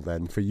normal.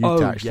 Then for you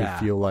to actually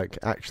feel like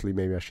actually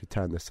maybe I should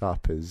turn this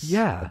up is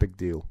a big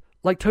deal.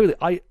 Like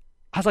totally.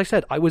 As I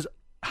said, I was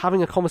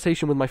having a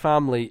conversation with my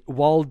family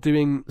while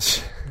doing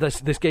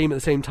this game at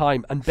the same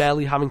time and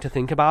barely having to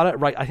think about it,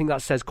 right? I think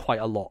that says quite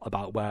a lot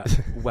about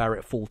where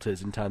it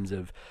falters in terms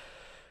of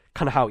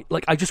kind of how,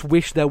 like, I just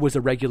wish there was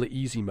a regular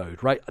easy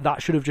mode, right?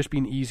 That should have just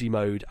been easy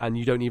mode, and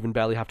you don't even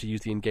barely have to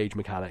use the engage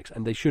mechanics,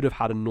 and they should have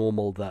had a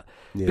normal that...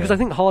 Yeah. Because I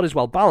think hard is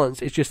well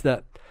balanced, it's just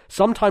that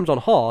sometimes on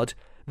hard,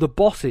 the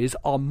bosses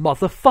are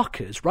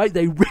motherfuckers, right?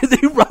 They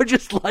are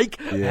just like,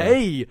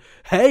 hey,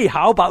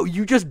 how about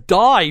you just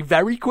die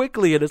very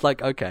quickly? And it's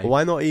like, okay.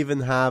 Why not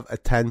even have a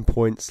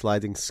 10-point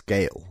sliding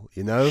scale,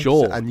 you know?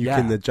 Sure. And you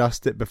can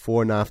adjust it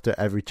before and after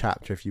every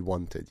chapter if you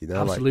wanted, you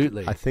know?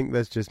 Absolutely. Like, I think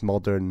there's just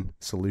modern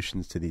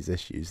solutions to these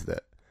issues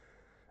that,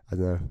 I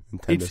don't know,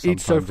 Nintendo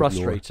it's so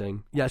frustrating.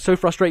 Ignore. Yeah, so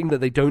frustrating that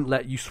they don't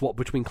let you swap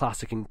between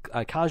classic and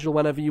casual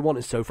whenever you want.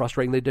 It's so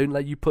frustrating they don't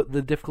let you put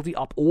the difficulty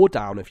up or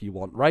down if you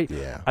want, right?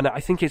 Yeah. And I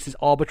think it's this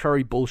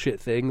arbitrary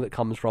bullshit thing that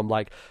comes from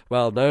like,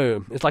 well,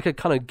 no, it's like a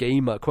kind of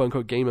gamer,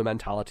 quote-unquote gamer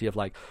mentality of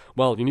like,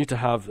 well, you need to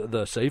have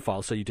the save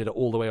file so you did it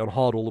all the way on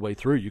hard all the way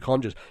through. You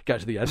can't just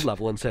get to the end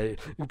level and say,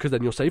 because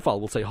then your save file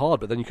will say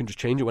hard, but then you can just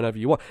change it whenever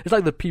you want. It's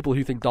like the people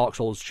who think Dark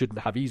Souls shouldn't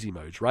have easy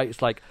modes, right?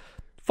 It's like,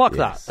 fuck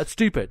that. That's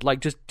stupid. Like,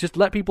 just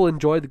let people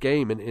enjoy the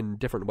game in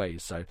different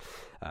ways. So,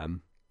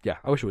 yeah,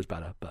 I wish it was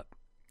better. But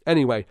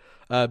anyway,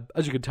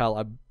 as you can tell,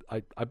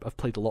 I've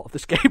played a lot of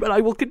this game, and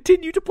I will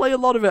continue to play a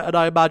lot of it, and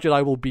I imagine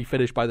I will be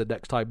finished by the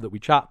next time that we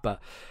chat,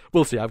 but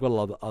we'll see. I've got a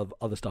lot of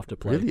other stuff to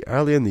play. Really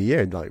early in the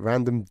year, like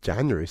random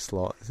January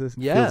slot. This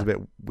feels a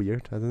bit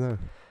weird. I don't know.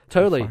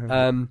 Totally.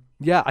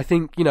 Yeah, I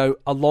think, you know,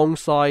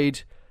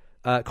 alongside...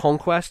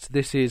 Conquest,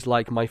 this is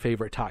like my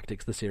favorite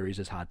tactics the series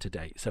has had to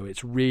date, so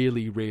it's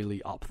really, really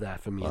up there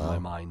for me in my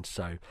mind.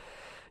 So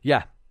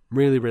yeah,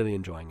 really, really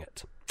enjoying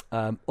it.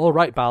 All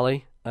right,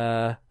 Bally,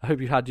 I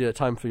hope you've had your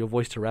time for your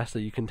voice to rest so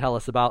you can tell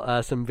us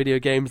about some video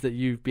games that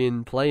you've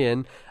been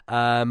playing.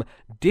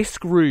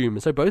 Disc Room,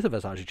 so both of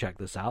us actually checked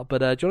this out, but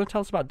do you want to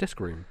tell us about Disc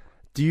Room?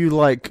 Do you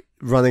like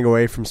running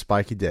away from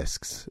spiky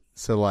discs?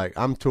 So, like,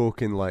 I'm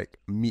talking, like,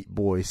 Meat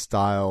Boy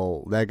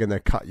style, they're going to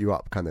cut you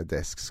up kind of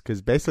discs.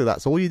 Because basically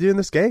that's all you do in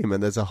this game.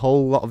 And there's a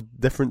whole lot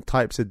of different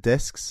types of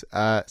discs.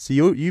 So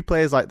you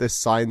play as, like, this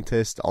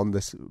scientist on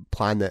this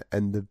planet.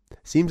 And it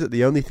seems that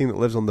the only thing that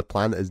lives on the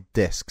planet is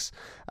discs.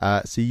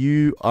 So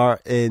you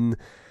are in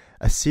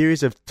a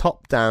series of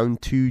top-down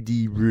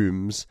 2D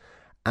rooms.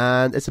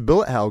 And it's a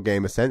bullet hell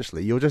game,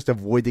 essentially. You're just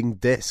avoiding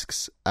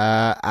discs.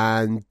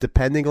 And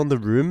depending on the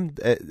room,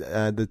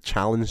 the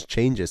challenge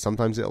changes.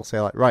 Sometimes it'll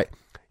say, like, right,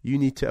 you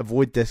need to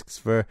avoid discs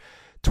for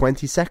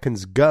 20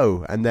 seconds,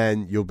 go. And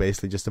then you're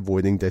basically just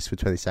avoiding discs for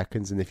 20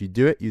 seconds. And if you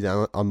do it, you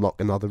then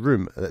unlock another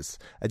room that's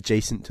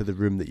adjacent to the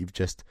room that you've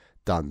just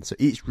done. So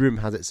each room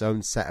has its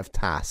own set of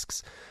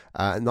tasks.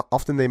 And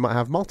often they might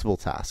have multiple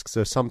tasks.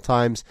 So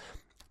sometimes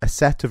a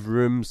set of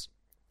rooms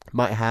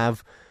might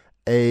have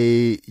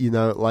a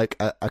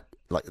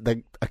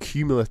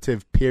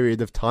cumulative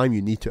period of time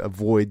you need to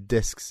avoid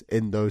discs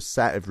in those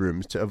set of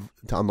rooms to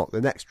unlock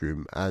the next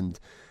room, and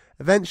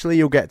eventually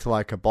you'll get to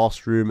like a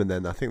boss room, and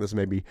then I think there's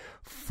maybe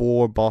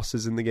 4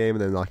 bosses in the game,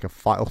 and then like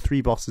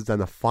 3 bosses,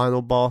 then a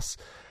final boss,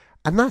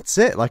 and that's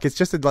it. Like, it's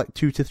just a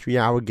 2 to 3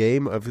 hour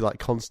game of like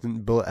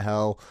constant bullet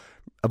hell,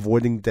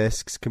 avoiding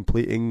discs,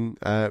 completing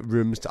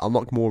rooms to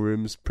unlock more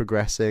rooms,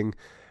 progressing.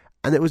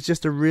 And it was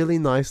just a really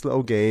nice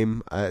little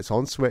game. It's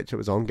on Switch. It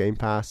was on Game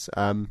Pass.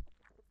 To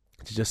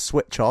just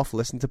switch off,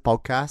 listen to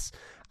podcasts,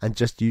 and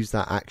just use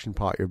that action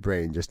part of your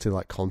brain just to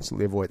like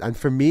constantly avoid. And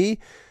for me,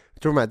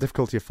 talking about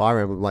difficulty of Fire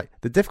Emblem, like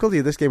the difficulty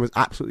of this game was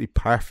absolutely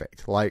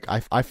perfect. Like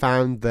I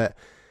found that,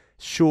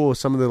 sure,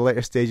 some of the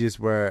later stages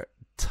were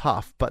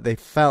tough, but they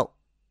felt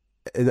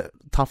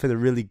tough in a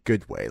really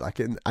good way. Like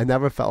I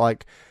never felt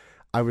like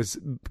I was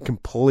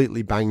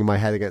completely banging my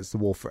head against the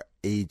wall for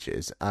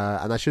ages.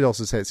 And I should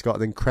also say it's got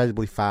an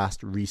incredibly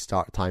fast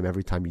restart time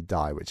every time you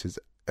die, which is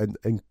an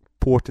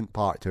important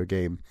part to a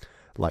game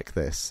like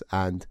this.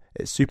 And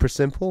it's super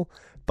simple,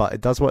 but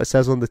it does what it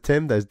says on the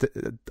tin. There's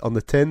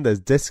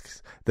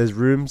discs, there's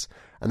rooms,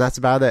 and that's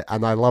about it.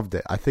 And I loved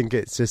it. I think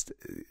it's just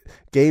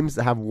games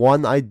that have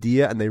one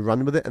idea and they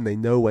run with it and they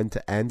know when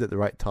to end at the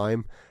right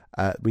time.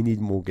 We need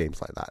more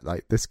games like that.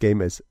 Like, this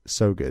game is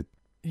so good.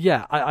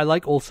 Yeah, I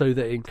like also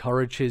that it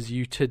encourages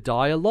you to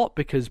die a lot,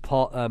 because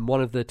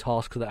one of the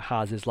tasks that it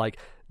has is like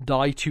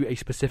die to a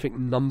specific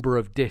number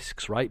of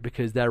discs, right?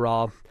 Because there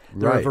are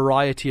a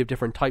variety of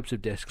different types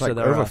of discs. Like, so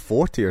there over are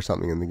 40 or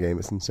something in the game.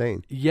 It's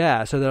insane.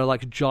 Yeah, so there are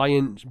like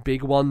giant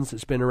big ones that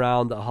spin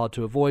around that are hard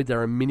to avoid.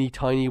 There are mini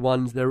tiny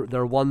ones. There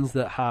are ones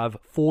that have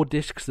 4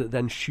 discs that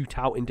then shoot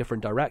out in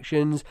different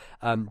directions.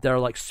 There are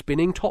like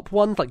spinning top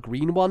ones, like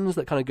green ones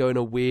that kind of go in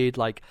a weird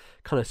like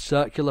kind of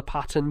circular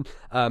pattern.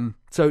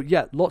 So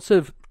yeah, lots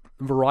of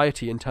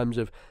variety in terms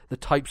of the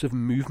types of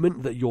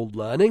movement that you're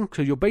learning.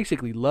 So you're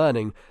basically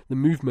learning the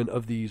movement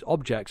of these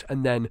objects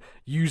and then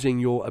using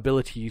your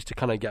abilities to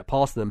kind of get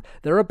past them.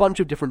 There are a bunch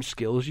of different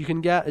skills you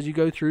can get as you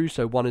go through.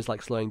 So one is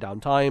like slowing down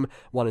time,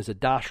 one is a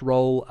dash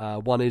roll,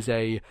 one is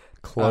a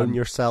clone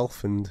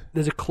yourself, and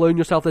there's a clone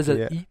yourself. There's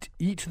a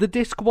eat the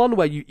disc one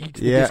where you eat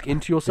the disc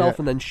into yourself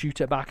and then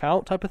shoot it back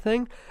out type of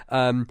thing.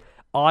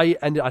 I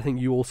think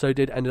you also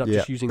ended up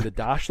just using the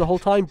dash the whole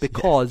time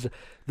because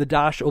the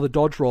dash or the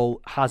dodge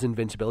roll has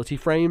invincibility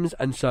frames,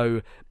 and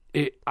so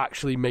it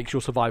actually makes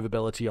your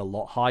survivability a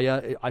lot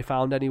higher, I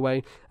found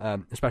anyway,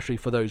 especially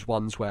for those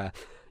ones where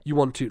you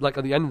want to, like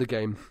at the end of the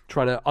game,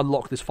 trying to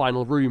unlock this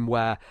final room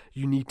where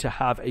you need to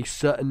have a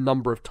certain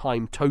number of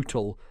time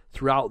total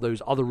throughout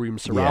those other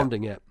rooms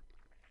surrounding it.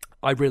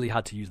 I really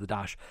had to use the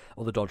dash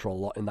or the dodge roll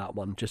a lot in that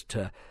one just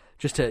to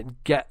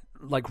get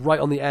like right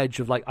on the edge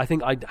of, like, I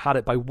think I had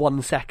it by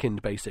 1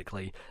 second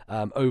basically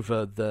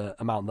over the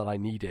amount that I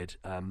needed.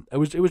 It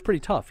was pretty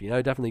tough, It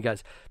definitely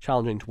gets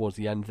challenging towards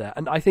the end there,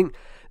 and I think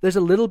there's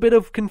a little bit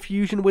of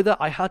confusion with it.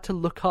 I had to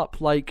look up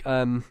like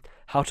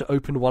how to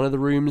open one of the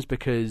rooms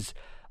because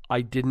I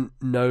didn't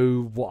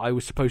know what I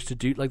was supposed to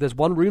do. Like, there's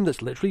one room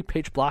that's literally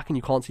pitch black and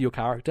you can't see your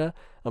character.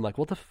 I'm like,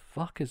 what the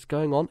fuck is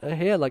going on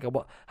here? Like,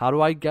 how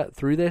do I get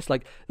through this?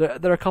 Like, there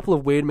are a couple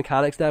of weird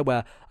mechanics there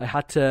where I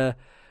had to.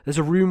 There's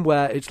a room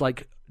where it's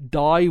like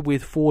die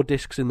with 4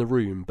 discs in the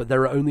room, but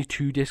there are only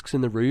 2 discs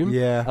in the room.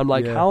 Yeah. I'm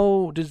like,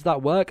 how does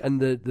that work?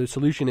 And the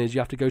solution is you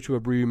have to go to a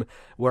room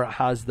where it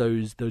has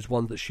those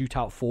ones that shoot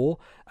out 4,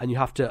 and you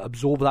have to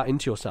absorb that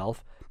into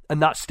yourself.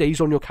 And that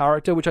stays on your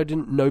character, which I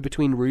didn't know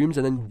between rooms,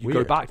 and then you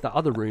go back to that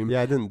other room.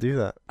 Yeah, I didn't do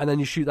that. And then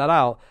you shoot that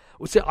out.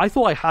 So I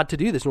thought I had to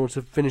do this in order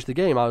to finish the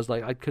game. I was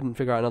like, I couldn't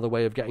figure out another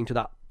way of getting to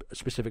that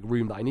specific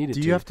room that I needed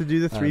to. Do you have to do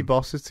the 3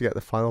 bosses to get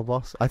the final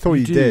boss? I thought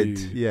you did.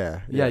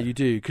 Yeah, you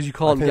do, because you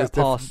can't get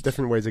past...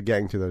 different ways of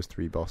getting to those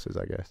 3 bosses,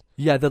 I guess.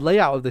 Yeah, the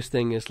layout of this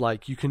thing is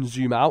like you can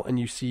zoom out and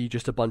you see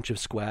just a bunch of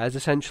squares,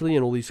 essentially,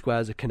 and all these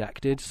squares are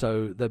connected,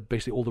 so they're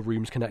basically all the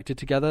rooms connected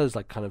together. There's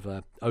like kind of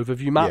a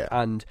overview map,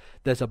 and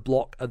there's a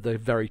block at the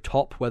very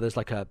top where there's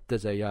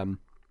a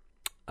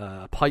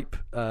pipe,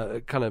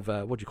 kind of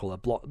what do you call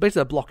it? Block,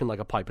 basically a block in like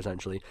a pipe,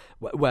 essentially,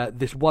 where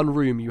this one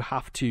room you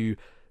have to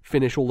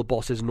finish all the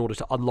bosses in order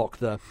to unlock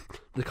the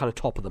kind of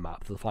top of the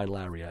map, the final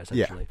area,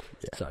 essentially.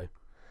 Yeah. So,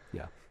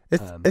 yeah,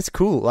 it's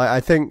cool. Like, I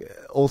think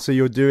also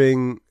you're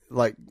doing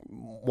like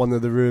one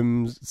of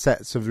the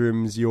sets of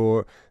rooms.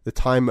 The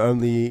time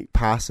only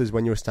passes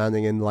when you're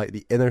standing in like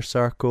the inner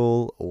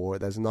circle, or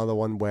there's another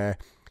one where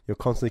you're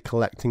constantly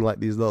collecting like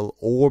these little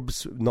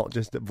orbs, not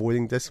just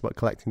avoiding discs, but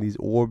collecting these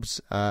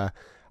orbs.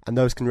 And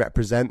those can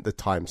represent the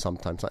time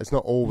sometimes. Like, it's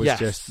not always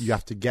just you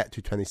have to get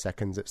to 20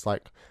 seconds. It's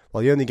like,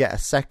 well, you only get a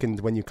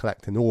second when you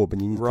collect an orb,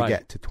 and you need to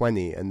get to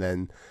 20. And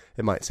then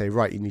it might say,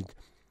 right, you need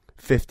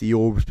 50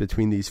 orbs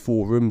between these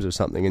 4 rooms or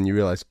something. And you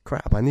realize,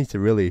 crap, I need to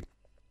really...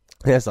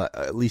 There's like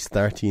at least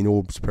 13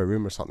 orbs per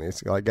room or something.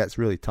 It's like, it gets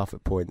really tough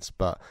at points.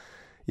 But,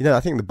 I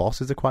think the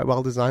bosses are quite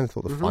well designed. I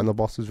thought the final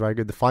boss was very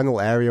good. The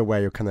final area where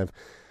you're kind of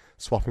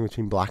swapping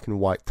between black and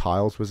white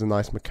tiles was a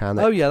nice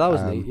mechanic. Oh, yeah, that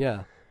was neat,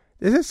 yeah.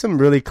 This is some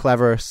really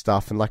clever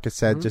stuff, and like I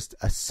said, just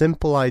a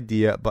simple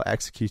idea, but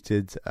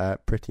executed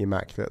pretty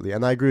immaculately.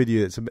 And I agree with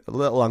you, it's a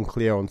little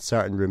unclear on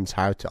certain rooms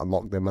how to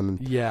unlock them.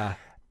 And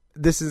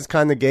this is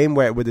kind of game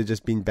where it would have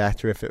just been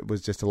better if it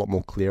was just a lot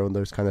more clear on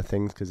those kind of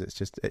things, because it's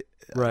just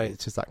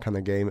it's just that kind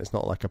of game. It's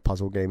not like a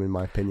puzzle game, in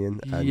my opinion.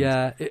 And,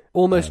 it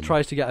almost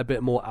tries to get a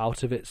bit more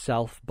out of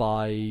itself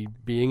by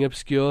being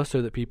obscure,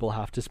 so that people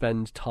have to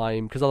spend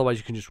time, because otherwise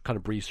you can just kind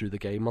of breeze through the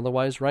game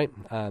otherwise, right?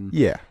 And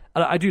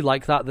I do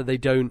like that they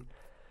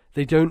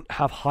don't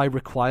have high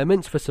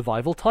requirements for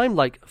survival time.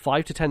 Like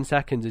 5 to 10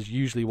 seconds is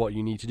usually what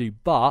you need to do,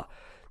 but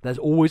there's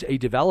always a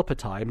developer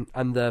time.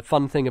 And the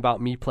fun thing about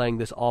me playing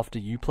this after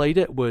you played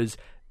it was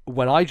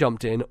when I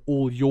jumped in,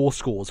 all your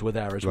scores were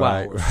there as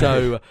well. Right.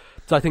 So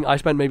I think I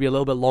spent maybe a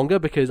little bit longer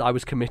because I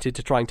was committed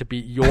to trying to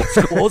beat your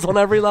scores on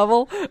every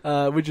level,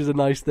 which is a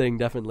nice thing.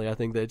 Definitely, I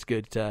think that it's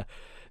good that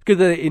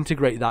they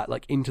integrate that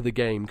like into the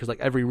game, because like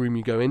every room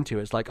you go into,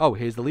 it's like, oh,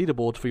 here's the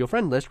leaderboard for your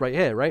friend list right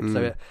here, right?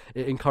 So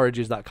it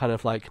encourages that kind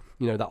of like,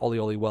 that Ollie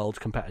Ollie World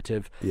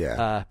competitive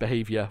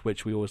behavior,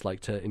 which we always like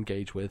to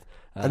engage with.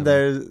 And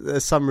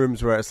there's some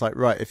rooms where it's like,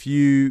 right, if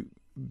you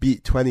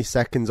beat 20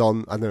 seconds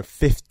on, I don't know,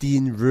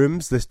 15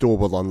 rooms, this door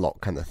will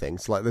unlock, kind of thing.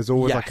 So like there's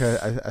always like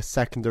a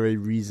secondary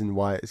reason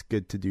why it's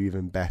good to do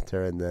even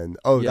better. And then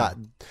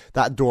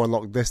that door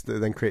unlocked this, that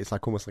then creates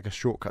like almost like a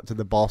shortcut to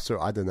the boss, or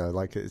I don't know,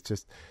 like it's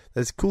just,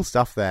 there's cool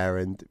stuff there.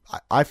 And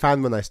I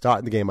found when I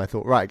started the game, I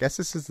thought, right, I guess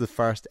this is the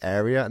first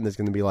area and there's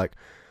going to be like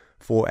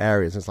 4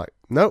 areas. And it's like,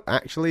 no,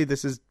 actually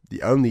this is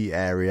the only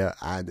area,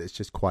 and it's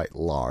just quite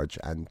large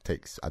and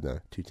takes, I don't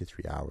know, 2 to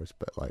 3 hours.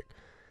 But like,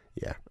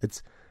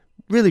 it's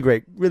really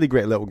great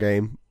little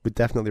game. Would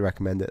definitely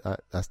recommend it.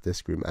 That's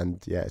Disc Room,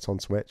 and it's on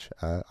Switch.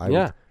 Check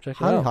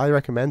it out. Highly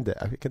recommend it.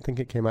 I think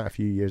it came out a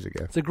few years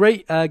ago. It's a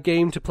great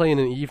game to play in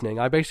an evening.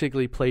 I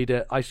basically played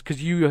it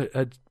because you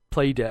had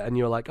played it and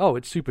you're like, oh,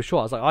 it's super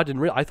short. I was like,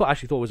 I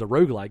actually thought it was a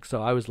roguelike.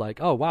 So I was like,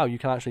 oh wow, you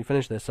can actually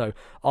finish this. So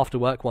after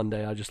work one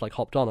day, I just like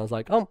hopped on. I was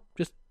like, oh,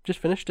 just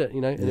finished it,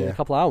 in a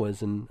couple of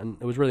hours, and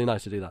it was really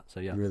nice to do that. So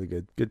yeah, really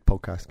good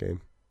podcast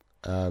game.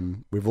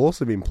 We've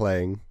also been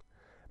playing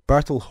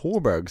Bertel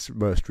Horberg's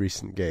most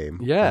recent game.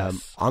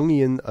 Yes,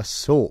 Onion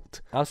Assault.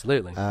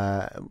 Absolutely.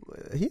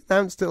 He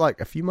announced it like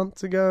a few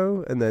months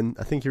ago, and then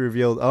I think he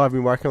revealed, I've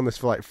been working on this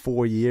for like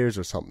 4 years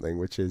or something,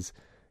 which is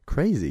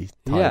crazy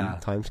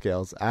time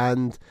scales.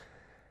 And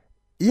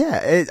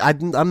yeah,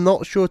 I'm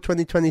not sure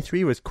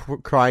 2023 was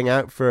crying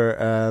out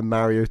for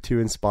Mario 2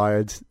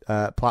 inspired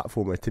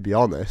platformer, to be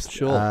honest.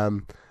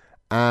 Sure.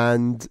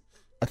 And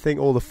I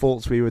think all the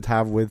faults we would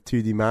have with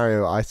 2D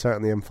Mario, I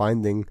certainly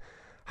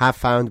have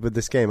found with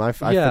this game. I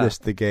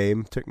finished the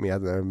game. Took me, I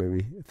don't know,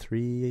 maybe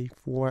 3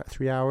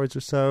 hours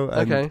or so.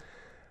 And okay.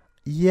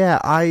 Yeah,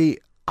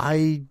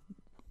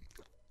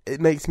 it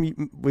makes me,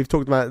 we've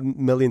talked about it a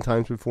million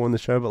times before in the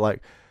show, but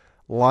like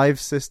live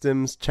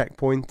systems,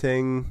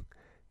 checkpointing,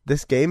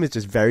 this game is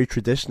just very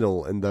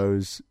traditional in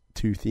those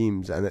two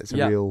themes, and it's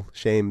a real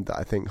shame that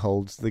I think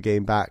holds the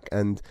game back.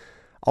 And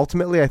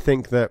ultimately I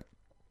think that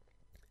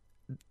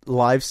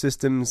live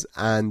systems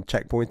and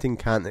checkpointing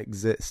can't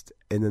exist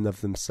in and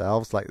of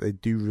themselves. Like, they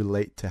do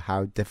relate to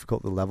how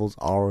difficult the levels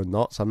are or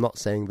not. So I'm not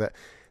saying that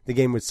the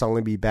game would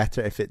suddenly be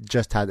better if it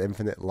just had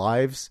infinite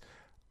lives.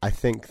 I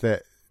think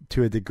that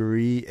to a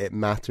degree it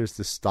matters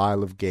the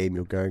style of game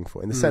you're going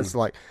for, in the sense that,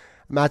 like,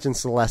 imagine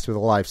Celeste with a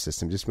live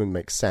system, just wouldn't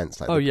make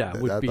sense. Like,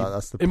 it would be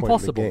that's the impossible.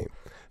 Point of the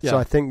game. So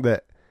I think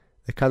that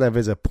there kind of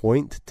is a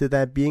point to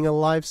there being a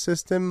live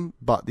system,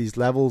 but these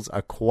levels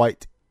are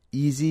quite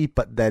easy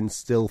but then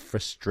still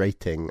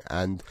frustrating,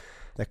 and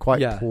they're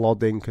quite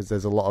plodding because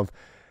there's a lot of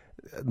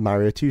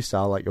Mario 2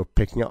 style, like you're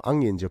picking up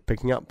onions, you're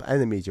picking up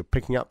enemies, you're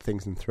picking up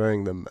things and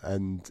throwing them,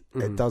 and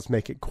it does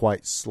make it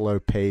quite slow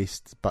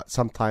paced. But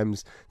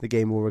sometimes the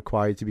game will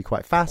require you to be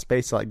quite fast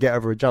paced, so like get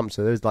over a jump,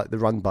 so there's like the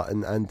run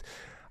button. And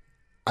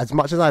as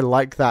much as I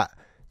like that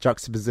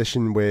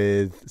juxtaposition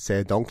with,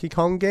 say, a Donkey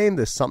Kong game,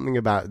 there's something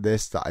about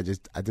this that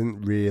I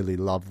didn't really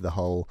love, the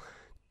whole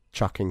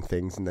chucking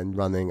things and then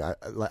running.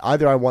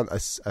 Either I want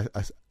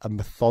a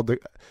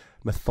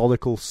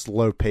methodical,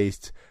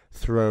 slow-paced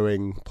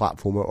throwing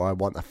platformer, or I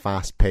want a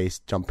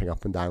fast-paced jumping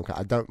up and down.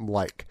 I don't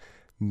like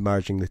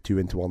merging the two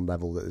into one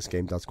level that this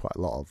game does quite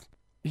a lot of.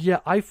 Yeah,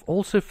 I've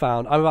also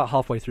found, I'm about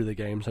halfway through the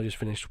game, so I just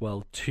finished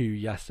World 2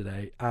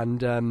 yesterday,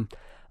 and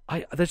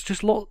there's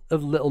just a lot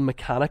of little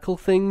mechanical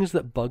things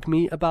that bug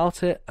me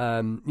about it.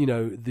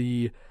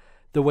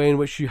 The way in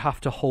which you have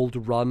to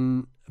hold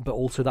run, but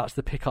also that's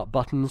the pick up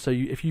button. So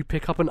if you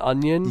pick up an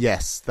onion...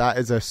 Yes, that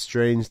is a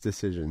strange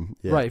decision.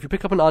 Yeah. Right, if you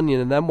pick up an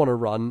onion and then want to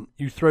run,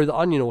 you throw the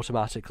onion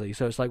automatically.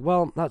 So it's like,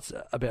 well, that's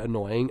a bit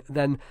annoying.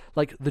 Then,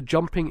 like, the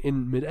jumping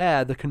in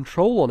midair, the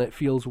control on it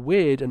feels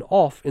weird and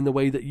off in the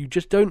way that you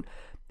just don't...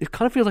 It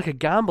kind of feels like a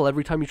gamble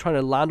every time you're trying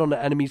to land on an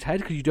enemy's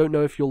head, because you don't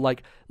know if you'll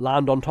like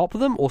land on top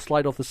of them or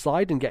slide off the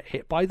side and get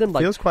hit by them.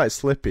 Like, feels quite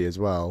slippy as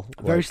well.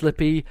 Very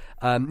slippy.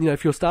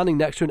 If you're standing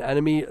next to an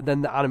enemy,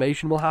 then the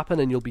animation will happen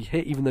and you'll be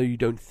hit even though you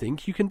don't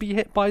think you can be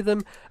hit by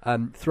them.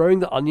 Throwing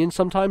the onion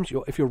sometimes,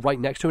 if you're right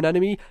next to an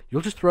enemy,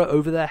 you'll just throw it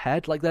over their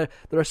head. Like there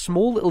are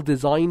small little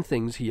design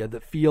things here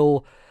that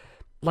feel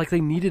like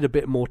they needed a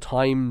bit more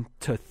time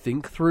to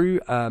think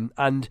through,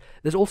 and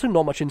there's also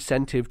not much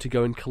incentive to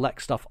go and collect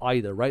stuff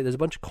either, right? There's a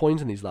bunch of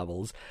coins in these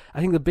levels.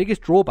 I think the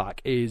biggest drawback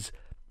is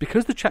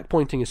because the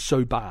checkpointing is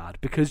so bad,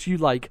 because you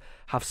like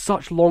have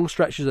such long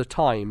stretches of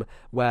time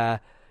where,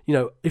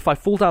 if I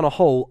fall down a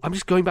hole, I'm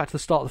just going back to the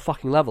start of the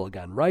fucking level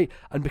again, right?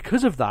 And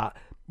because of that,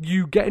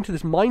 you get into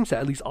this mindset,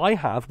 at least I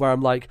have, where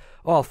I'm like,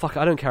 oh fuck,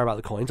 I don't care about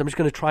the coins. I'm just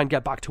going to try and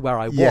get back to where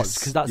I was,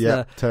 because that's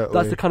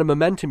the kind of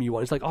momentum you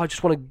want. It's like, oh, I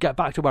just want to get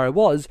back to where I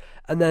was,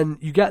 and then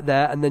you get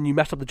there, and then you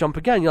mess up the jump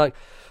again. You're like,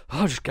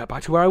 oh, I'll just get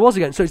back to where I was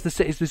again. So it's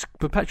this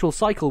perpetual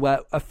cycle where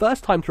a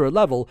first time through a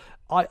level,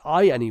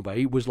 I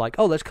anyway was like,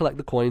 oh, let's collect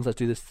the coins, let's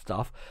do this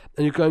stuff,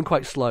 and you're going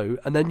quite slow,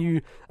 and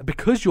then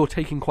because you're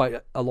taking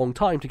quite a long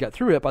time to get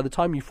through it, by the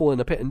time you fall in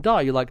a pit and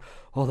die, you're like,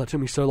 oh, that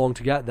took me so long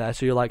to get there.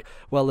 So you're like,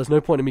 well, there's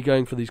no point in me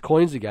going for these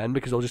coins again,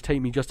 because it'll just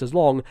take me just as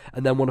long,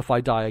 and then what if I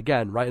die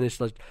again, right? And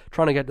it's like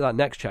trying to get to that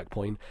next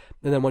checkpoint,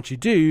 and then once you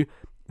do,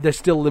 there's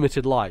still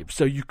limited lives,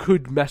 so you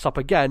could mess up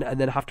again and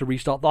then have to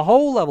restart the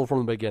whole level from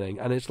the beginning.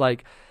 And it's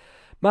like,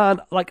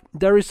 man, like,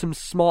 there is some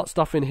smart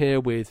stuff in here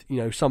with,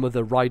 some of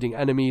the riding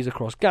enemies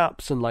across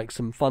gaps and, like,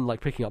 some fun, like,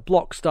 picking up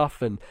block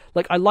stuff. And,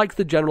 like, I like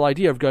the general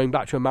idea of going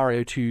back to a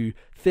Mario 2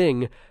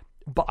 thing,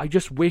 but I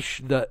just wish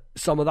that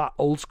some of that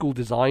old school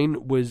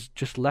design was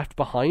just left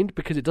behind,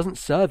 because it doesn't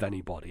serve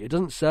anybody. It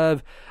doesn't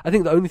serve... I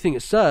think the only thing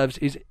it serves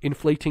is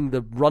inflating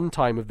the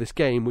runtime of this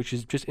game, which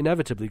is just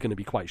inevitably going to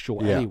be quite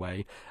short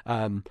anyway.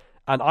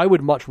 And I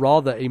would much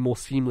rather a more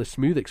seamless,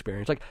 smooth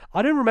experience. Like,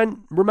 I don't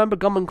remember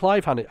Gum and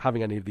Clive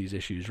having any of these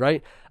issues,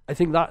 right? I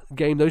think that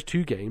game, those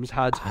two games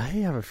had... I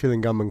have a feeling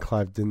Gum and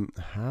Clive didn't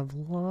have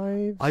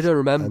lives. I don't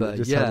remember, and it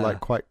just had, like,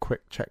 quite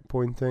quick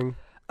checkpointing.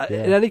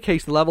 in any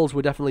case, the levels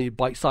were definitely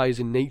bite-sized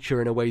in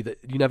nature in a way that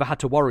you never had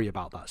to worry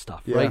about that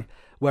stuff, right?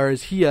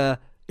 Whereas here,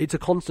 it's a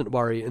constant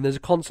worry, and there's a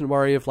constant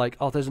worry of like,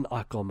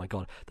 oh my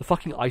god, the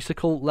fucking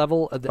icicle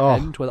level at the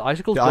end where the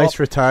icicles drop. Ice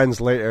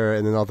returns later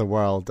in another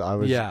world. I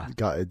was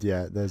gutted.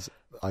 Yeah, there's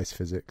ice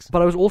physics.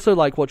 But I was also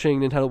like watching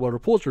Nintendo World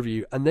Report's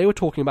review, and they were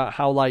talking about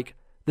how like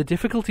the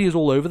difficulty is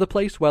all over the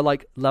place, where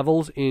like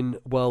levels in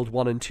World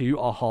 1 and 2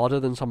 are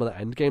harder than some of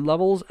the endgame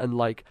levels, and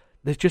like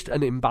there's just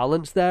an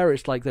imbalance there.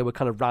 It's like they were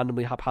kind of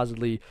randomly,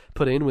 haphazardly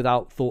put in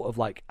without thought of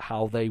like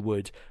how they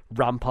would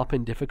ramp up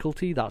in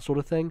difficulty, that sort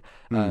of thing.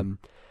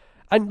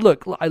 And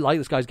look, I like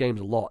this guy's games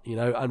a lot, you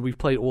know, and we've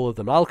played all of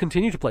them. I'll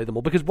continue to play them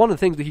all, because one of the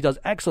things that he does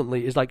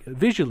excellently is, like,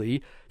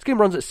 visually, this game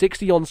runs at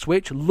 60 on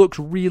Switch, looks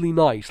really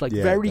nice, like,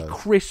 very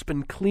crisp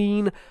and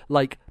clean,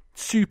 like,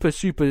 super,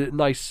 super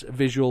nice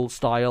visual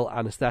style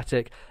and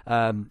aesthetic.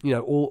 You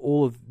know,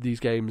 all of these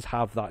games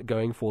have that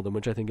going for them,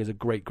 which I think is a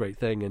great, great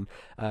thing.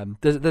 And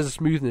there's a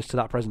smoothness to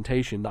that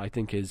presentation that I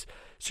think is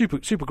super,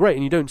 super great.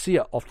 And you don't see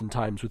it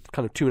oftentimes with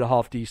kind of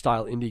 2.5D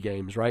style indie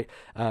games, right?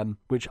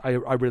 Which I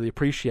really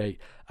appreciate.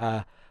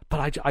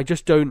 But I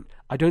just don't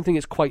think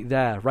it's quite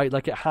there, right?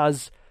 Like, it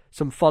has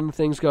some fun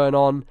things going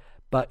on,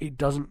 but it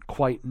doesn't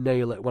quite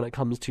nail it when it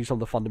comes to some of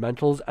the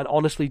fundamentals, and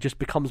honestly just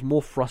becomes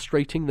more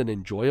frustrating than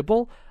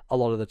enjoyable a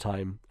lot of the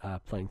time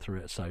playing through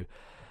it. So,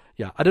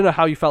 yeah, I don't know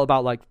how you felt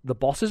about like the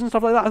bosses and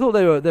stuff like that. I thought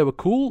they were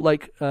cool.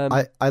 Like,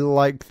 I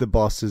like the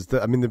bosses.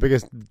 I mean, the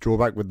biggest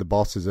drawback with the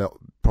bosses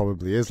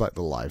probably is like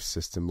the life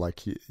system.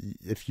 Like,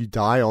 if you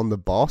die on the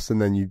boss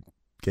and then you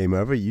game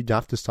over, you'd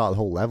have to start the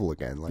whole level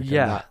again. Like,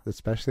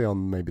 especially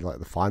on maybe like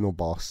the final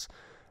boss.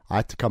 I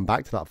had to come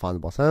back to that final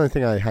boss. I don't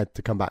think I had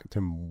to come back to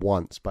him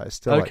once, but it's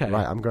still like,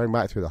 right, I'm going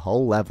back through the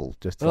whole level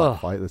just to like,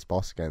 fight this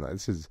boss again. Like,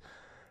 this is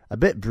a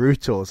bit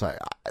brutal. It's like,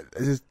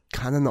 this is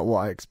kind of not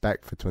what I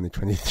expect for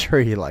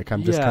 2023. Like,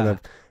 I'm just kind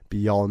of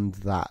beyond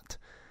that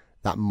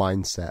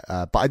mindset.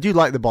 But I do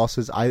like the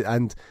bosses.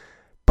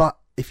 But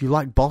if you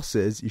like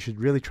bosses, you should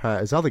really try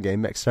out his other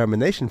game,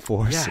 Extermination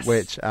Force,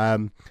 which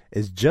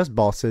is just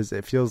bosses.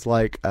 It feels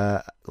like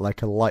a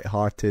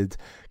light-hearted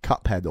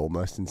Cuphead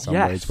almost in some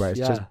ways, where it's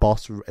just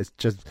boss. It's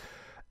just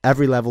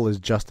every level is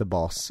just a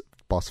boss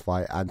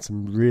fight, and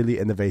some really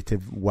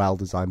innovative,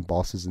 well-designed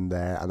bosses in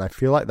there. And I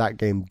feel like that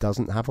game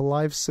doesn't have a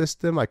live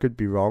system. I could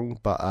be wrong,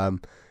 but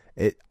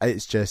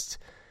it's just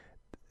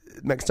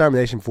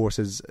Extermination Force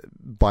is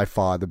by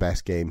far the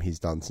best game he's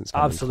done since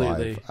Gun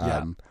Absolutely,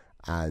 Clive.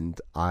 And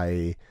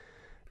I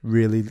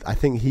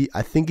think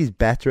he's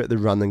better at the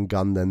run and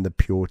gun than the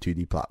pure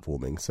 2D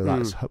platforming. So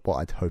that's what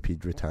I'd hope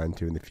he'd return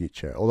to in the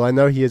future. Although I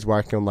know he is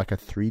working on like a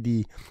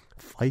 3D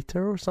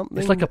fighter or something.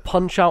 It's like a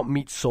Punch-Out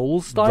meets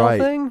Souls style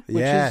thing,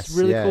 which is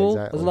really cool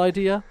as an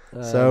idea.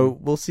 So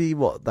we'll see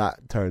what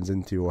that turns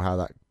into or how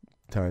that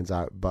turns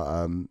out.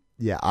 But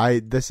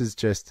this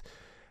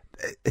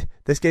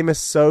game is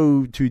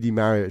so 2D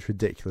Mario, it's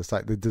ridiculous.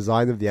 Like, the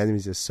design of the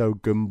enemies is so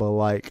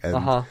Goomba-like,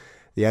 and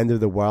the end of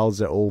the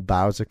worlds are all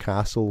Bowser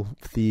Castle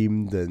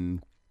themed,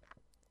 and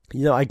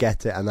you know, I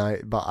get it,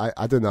 but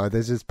I don't know,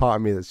 there's this part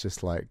of me that's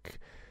just like,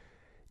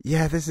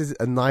 yeah, this is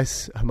a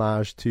nice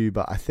homage too,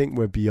 but I think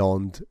we're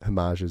beyond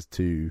homages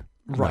to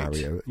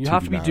Mario. You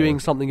have to be doing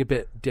something a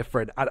bit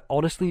different, and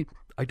honestly,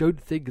 I don't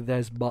think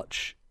there's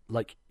much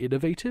like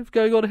innovative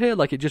going on here.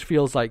 Like, it just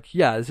feels like,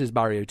 this is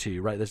Mario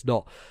 2, right? There's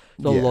not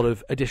a lot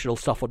of additional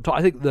stuff on top.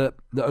 I think the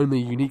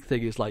only unique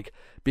thing is like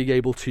being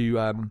able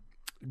to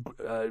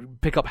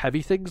pick up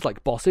heavy things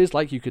like bosses.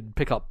 Like, you could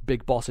pick up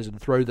big bosses and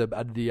throw them,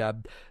 and the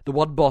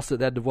one boss at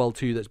the end of World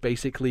 2 that's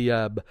basically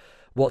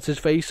what's his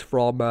face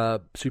from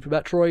Super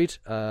Metroid,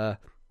 can't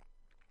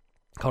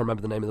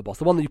remember the name of the boss,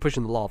 the one that you push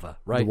in the lava,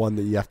 right? The one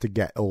that you have to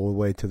get all the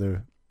way to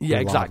the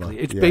exactly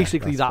lava. It's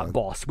basically that fun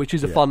boss, which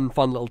is a fun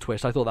little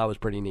twist. I thought that was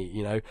pretty neat,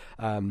 you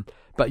know.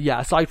 But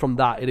aside from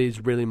that, it is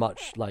really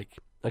much like,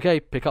 okay,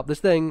 pick up this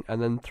thing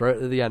and then throw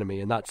it at the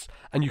enemy,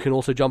 and you can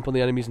also jump on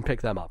the enemies and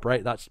pick them up,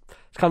 right? It's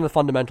kind of the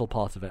fundamental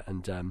part of it,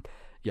 and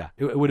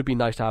it would have been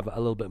nice to have a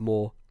little bit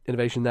more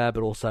innovation there,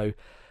 but also,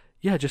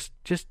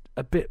 just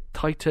a bit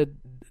tighter,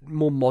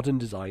 more modern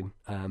design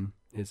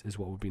is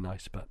what would be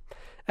nice. But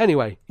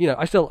anyway, you know,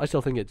 I still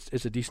think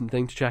it's a decent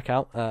thing to check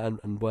out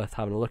and worth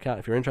having a look at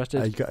if you're interested.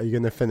 Are you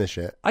going to finish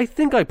it? I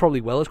think I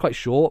probably will. It's quite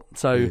short,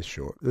 so it is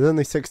short. There's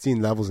only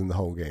 16 levels in the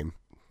whole game.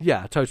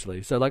 Yeah,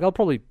 totally. So, like, I'll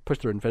probably push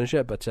through and finish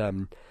it, but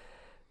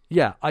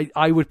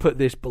I would put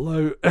this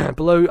below.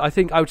 I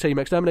think I would say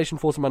Extermination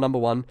Force is my number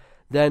 1,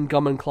 then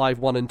Gun Clive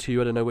 1 and 2.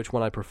 I don't know which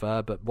one I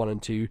prefer, but 1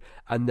 and 2,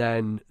 and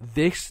then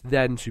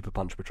Super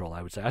Punch Patrol.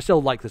 I would say I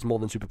still like this more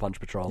than Super Punch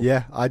Patrol.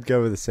 Yeah, I'd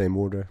go with the same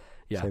order.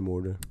 Same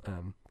order.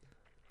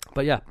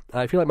 But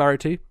I feel like Mario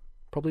 2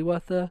 probably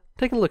worth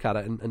taking a look at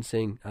it and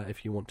seeing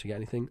if you want to get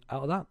anything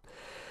out of that.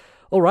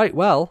 All right,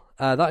 well,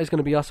 that is going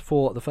to be us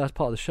for the first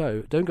part of the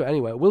show. Don't go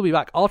anywhere. We'll be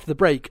back after the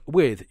break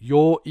with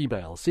your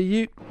email. See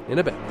you in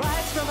a bit.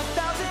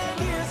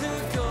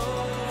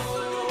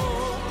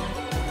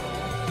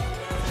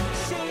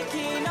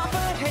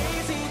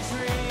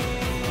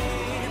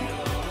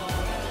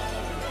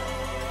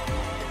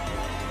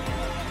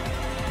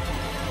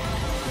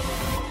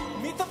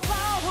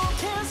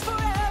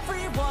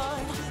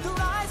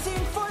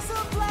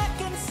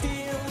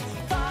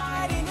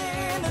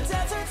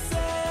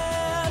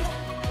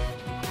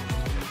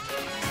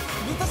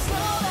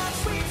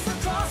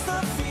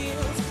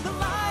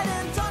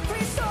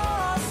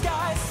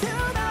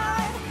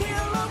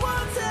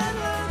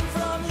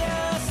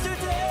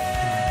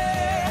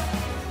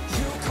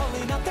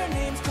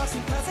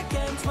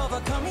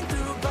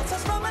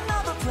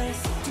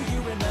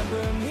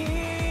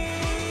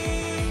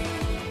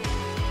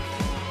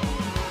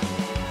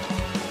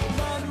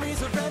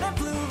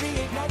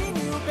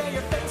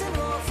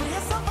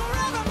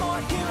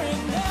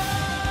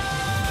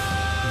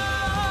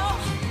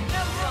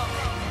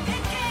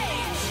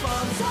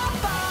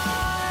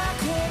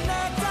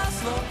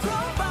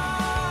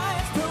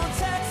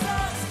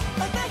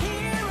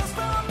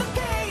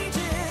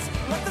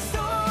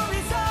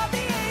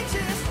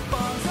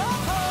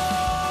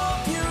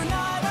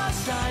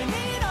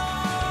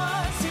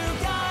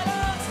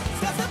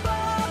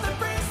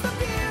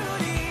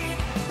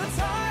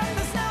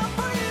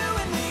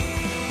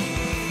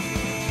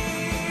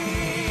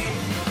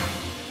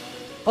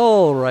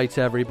 Alright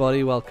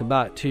everybody, welcome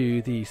back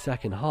to the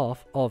second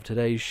half of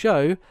today's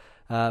show.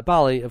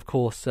 Bally, of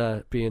course,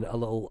 being a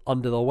little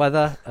under the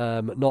weather,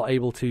 not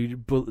able to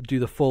do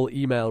the full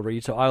email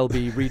read, so I'll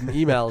be reading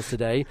emails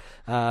today.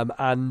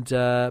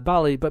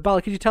 Bally,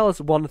 could you tell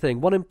us one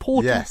thing, one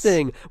important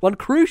thing, one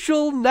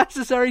crucial,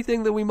 necessary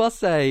thing that we must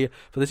say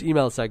for this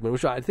email segment,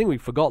 which I think we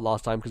forgot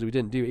last time because we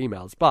didn't do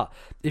emails. But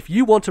if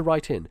you want to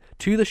write in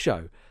to the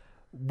show,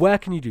 where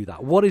can you do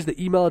that? What is the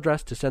email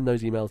address to send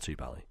those emails to,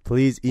 Bally?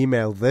 Please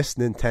email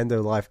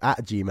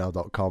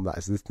thisnintendolife@gmail.com. That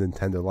is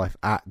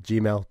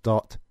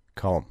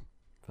thisnintendolife@gmail.com.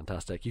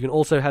 Fantastic. You can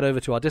also head over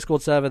to our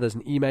Discord server. There's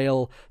an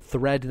email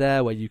thread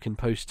there where you can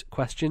post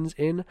questions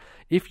in,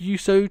 if you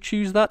so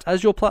choose that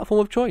as your platform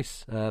of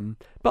choice.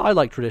 But I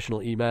like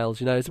traditional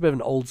emails. You know, it's a bit of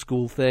an old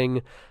school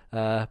thing,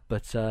 but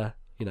it's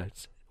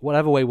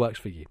whatever way works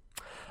for you.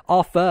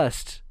 Our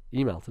first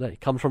email today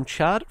comes from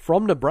Chad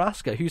from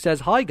Nebraska, who says,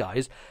 "Hi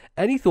guys,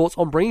 any thoughts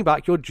on bringing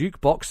back your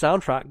jukebox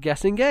soundtrack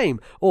guessing game?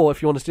 Or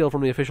if you want to steal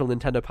from the official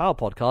Nintendo Power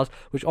podcast,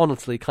 which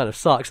honestly kind of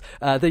sucks,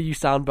 they use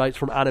sound bites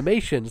from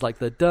animations like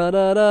the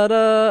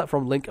da-da-da-da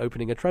from Link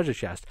opening a treasure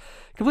chest.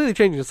 Completely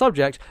changing the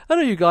subject, I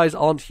know you guys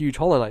aren't huge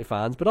Hollow Knight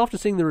fans, but after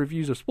seeing the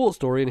reviews of Sports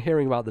Story and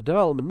hearing about the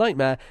development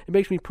nightmare, it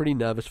makes me pretty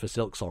nervous for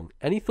Silksong.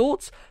 Any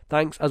thoughts?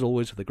 Thanks, as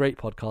always, for the great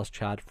podcast,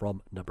 Chad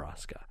from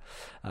Nebraska."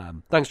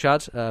 Thanks,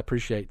 Chad.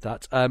 Appreciate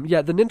that. The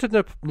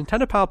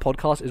Nintendo Power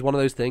podcast is one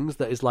of those things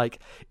that is like,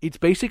 it's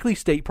basically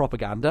state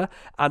propaganda,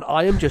 and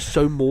I am just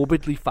so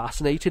morbidly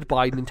fascinated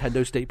by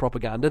Nintendo state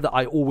propaganda that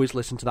I always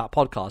listen to that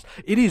podcast.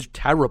 It is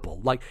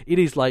terrible. Like, it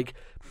is like...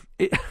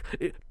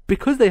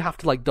 because they have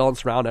to like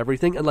dance around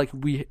everything, and like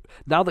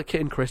now that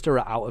Kit and Krista are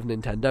out of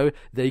Nintendo,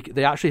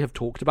 they actually have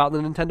talked about the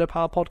Nintendo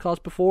Power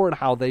podcast before and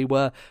how they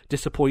were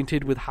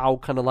disappointed with how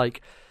kind of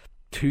like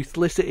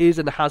toothless it is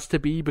and has to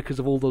be because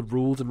of all the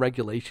rules and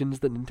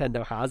regulations that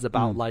Nintendo has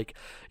about like,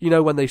 you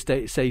know, when they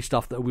say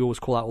stuff that we always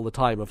call out all the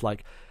time of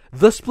like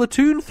the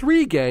Splatoon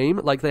 3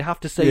 game, like they have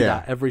to say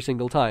that every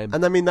single time.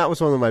 And I mean, that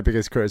was one of my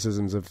biggest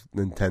criticisms of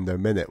Nintendo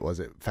Minute, was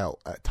it felt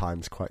at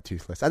times quite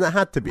toothless, and it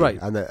had to be. Right,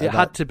 and it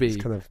had to be.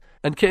 Kind of...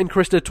 And Kit and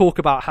Krista talk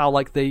about how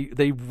like they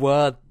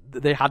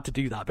had to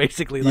do that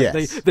basically.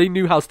 Like they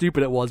knew how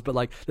stupid it was, but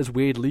like there's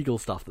weird legal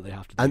stuff that they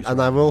have to do. And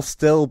I will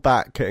still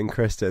back Kit and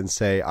Krista and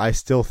say I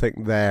still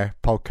think their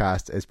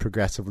podcast is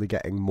progressively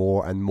getting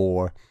more and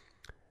more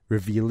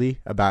reveal-y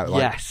about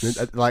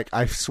like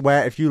I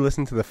swear if you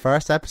listen to the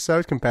first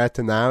episode compared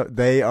to now,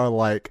 they are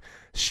like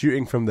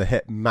shooting from the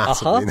hip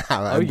massively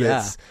now, and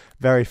it's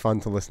very fun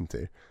to listen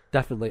to.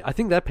 Definitely. I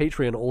think their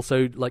Patreon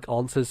also like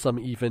answers some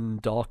even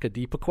darker,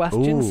 deeper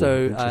questions.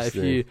 So if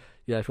you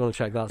want to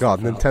check that.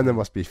 God, Nintendo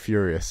must be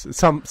furious.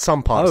 Some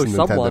parts of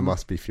Nintendo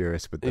must be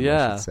furious with them.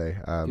 I should say.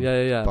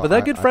 But they're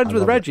good friends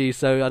with Reggie,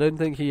 so I don't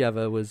think he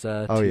ever was.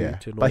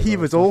 But he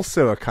was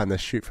also a kind of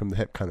shoot from the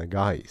hip kind of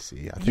guy. You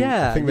see,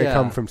 I think they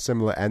come from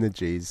similar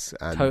energies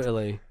and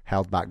totally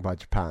held back by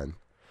Japan.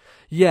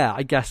 Yeah,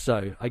 I guess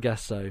so.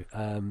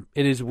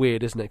 It is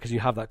weird, isn't it? Because you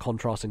have that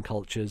contrast in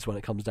cultures when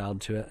it comes down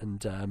to it,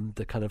 and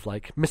the kind of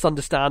like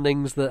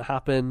misunderstandings that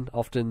happen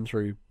often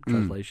through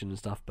translation and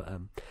stuff. But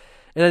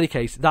in any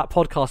case, that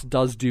podcast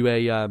does do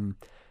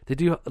they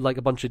do like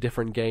a bunch of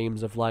different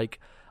games of like,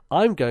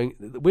 we're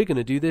going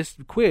to do this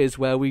quiz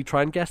where we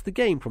try and guess the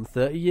game from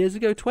 30 years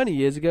ago, 20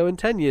 years ago, and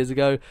 10 years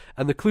ago,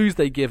 and the clues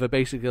they give are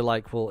basically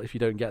like, well, if you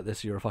don't get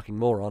this, you're a fucking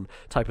moron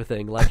type of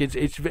thing. Like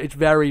it's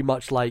very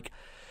much like.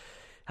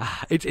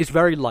 It's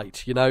very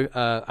light, you know,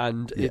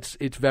 and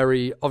it's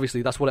very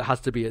obviously that's what it has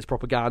to be. It's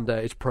propaganda,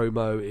 it's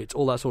promo, it's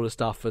all that sort of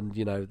stuff, and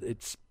you know,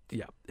 it's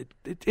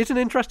an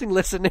interesting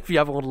listen if you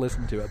ever want to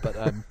listen to it. But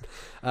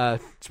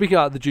speaking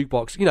about the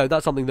jukebox, you know,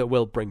 that's something that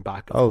we'll bring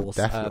back. Of course,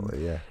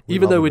 definitely,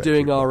 even though we're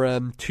doing our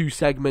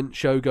 2-segment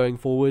show going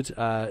forward,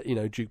 you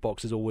know,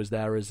 jukebox is always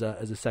there as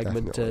a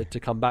segment to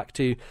come back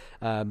to.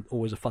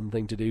 Always a fun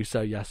thing to do.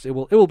 So yes, it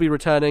will be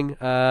returning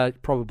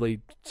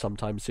probably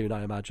sometime soon,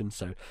 I imagine.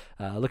 So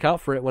look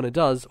out for it when it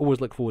does. Always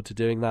look forward to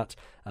doing that.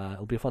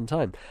 It'll be a fun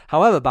time.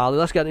 However, Bally,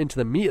 let's get into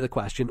the meat of the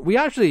question. We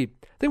actually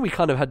think we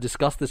kind of had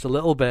discussed this a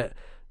little bit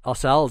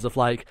ourselves of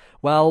like,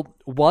 well,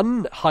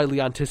 one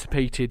highly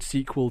anticipated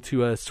sequel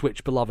to a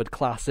Switch beloved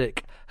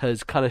classic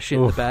has kind of shit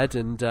the bed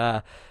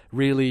and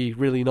really,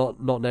 really not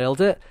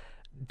nailed it.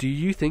 Do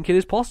you think it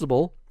is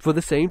possible for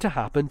the same to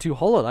happen to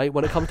Hollow Knight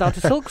when it comes down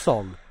to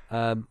Silksong?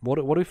 What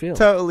do we feel?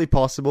 Totally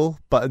possible,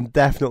 but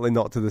definitely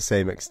not to the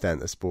same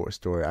extent as Sports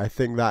Story. I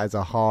think that is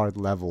a hard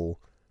level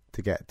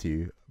to get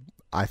to,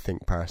 I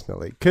think,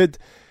 personally.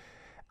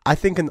 I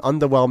think an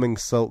underwhelming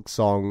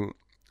Silksong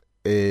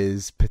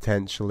is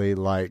potentially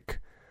like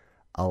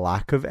a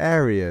lack of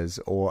areas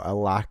or a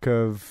lack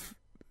of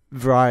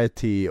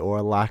variety or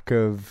a lack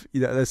of,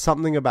 there's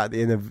something about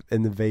the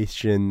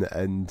innovation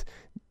and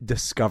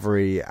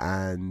discovery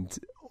and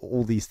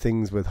all these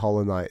things with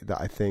Hollow Knight that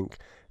I think,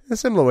 in a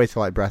similar way to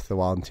like Breath of the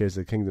Wild and Tears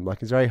of the Kingdom,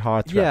 like it's very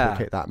hard to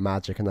replicate that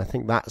magic. And I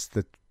think that's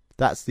the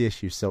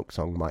issue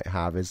Silksong might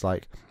have, is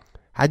like,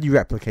 how do you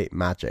replicate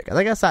magic? And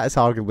I guess that is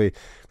arguably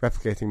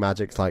replicating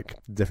magic's like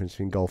the difference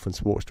between golf and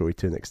Sports Story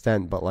to an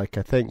extent. But like,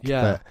 I think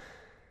that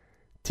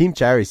Team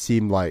Cherry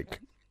seem like,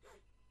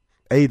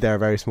 A, they're a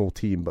very small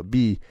team, but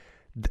B,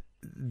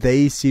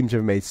 they seem to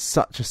have made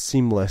such a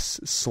seamless,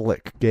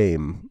 slick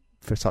game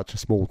for such a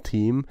small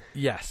team.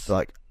 Yes.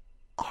 Like,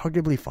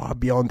 arguably far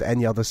beyond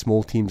any other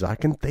small teams I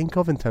can think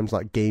of in terms of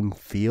like game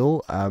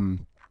feel. So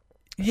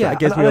it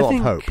gives me a lot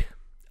of hope.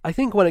 I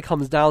think when it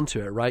comes down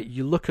to it, right,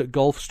 you look at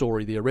Golf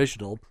Story, the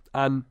original,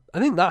 and I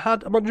think that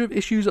had a bunch of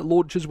issues at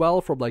launch as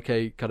well from like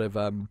a kind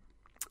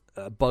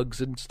of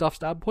bugs and stuff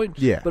standpoint.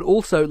 Yeah. But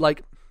also,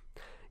 like,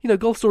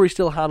 Golf Story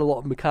still had a lot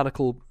of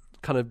mechanical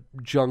kind of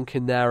junk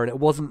in there, and it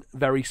wasn't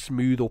very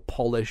smooth or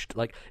polished.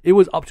 Like, it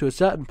was up to a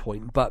certain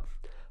point, but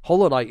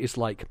Hollow Knight is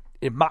like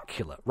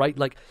immaculate, right?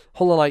 Like,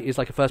 Hollow Knight is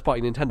like a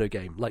first-party Nintendo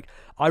game. Like,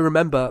 I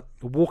remember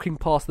walking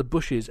past the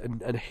bushes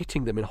and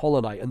hitting them in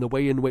Hollow Knight, and the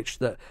way in which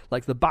the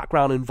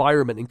background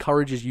environment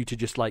encourages you to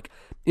just like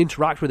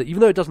interact with it, even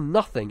though it does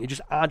nothing, it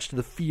just adds to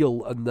the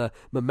feel and the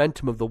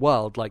momentum of the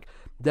world. Like,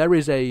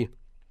 there's a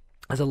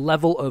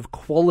level of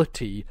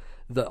quality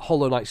that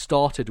Hollow Knight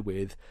started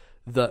with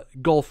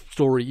that Golf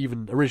Story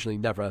even originally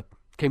never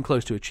came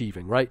close to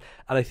achieving, right?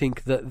 And I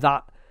think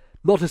that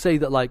not to say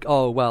that like,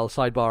 oh well,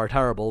 Sidebar are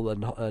terrible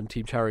and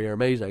Team Cherry are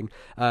amazing,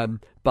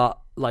 but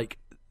like,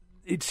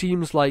 it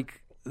seems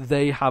like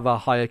they have a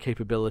higher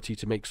capability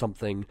to make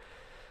something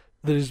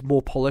that is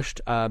more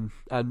polished and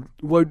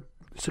won't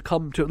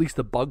succumb to at least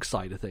the bug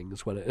side of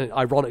things. When it,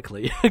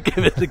 ironically,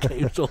 given the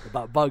game's all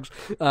about bugs,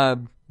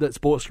 that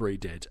Sports Story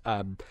did.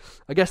 I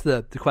guess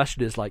the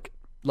question is like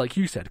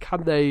you said,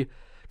 can they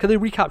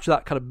recapture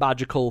that kind of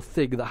magical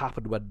thing that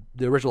happened when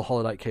the original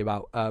Hollow Knight came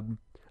out?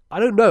 I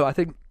don't know. I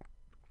think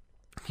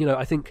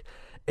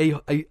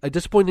a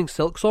disappointing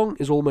Silksong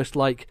is almost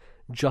like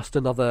just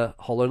another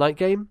Hollow Knight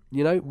game,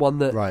 one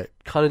that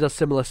kind of does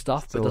similar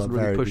stuff but doesn't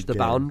really push the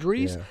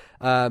boundaries.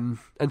 Yeah.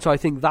 And so I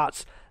think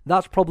that's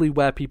probably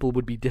where people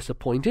would be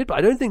disappointed, but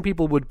I don't think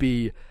people would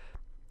be,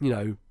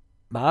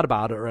 mad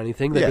about it or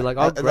anything. They'd be like,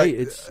 oh great,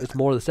 it's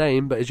more of the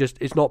same, but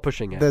it's not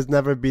pushing it. There's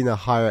never been a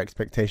higher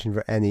expectation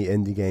for any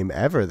indie game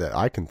ever that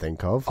I can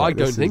think of. I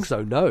don't think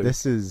so, no.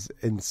 This is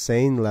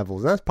insane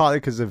levels, and that's partly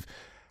because of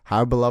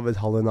how beloved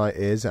Hollow Knight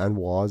is and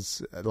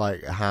was,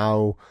 like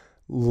how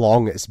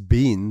long it's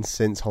been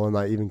since Hollow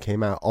Knight even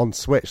came out on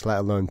Switch, let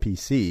alone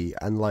PC,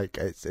 and like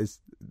it's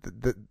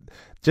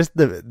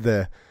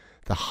the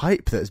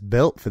hype that's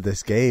built for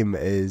this game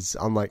is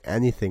unlike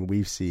anything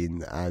we've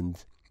seen,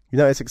 and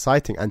it's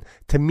exciting, and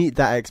to meet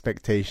that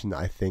expectation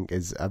I think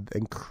is an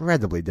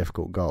incredibly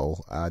difficult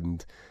goal,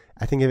 and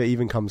I think if it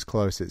even comes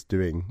close, it's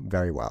doing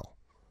very well.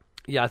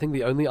 Yeah, I think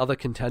the only other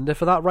contender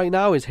for that right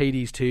now is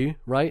Hades 2,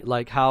 right?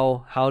 Like,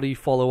 how do you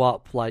follow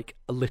up, like,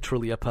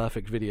 literally a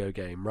perfect video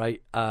game,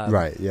 right?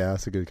 Right, yeah,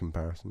 that's a good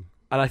comparison.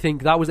 And I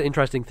think that was the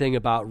interesting thing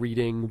about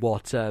reading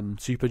what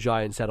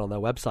Supergiant said on their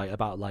website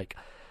about, like,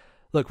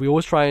 look, we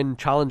always try and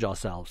challenge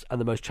ourselves, and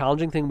the most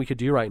challenging thing we could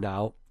do right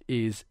now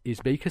is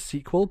make a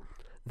sequel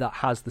that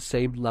has the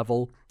same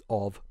level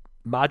of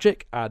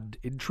magic and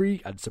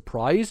intrigue and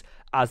surprise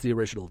as the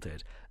original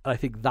did. And I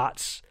think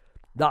that's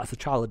the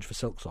challenge for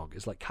Silksong,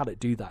 is like, can it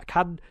do that?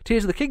 Can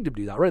Tears of the Kingdom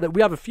do that, right? Like,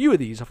 we have a few of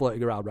these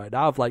floating around right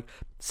now of like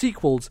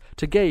sequels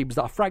to games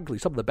that are frankly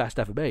some of the best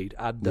ever made,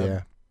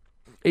 and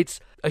it's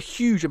a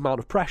huge amount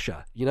of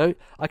pressure.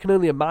 I can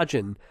only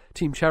imagine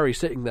Team Cherry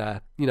sitting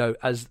there,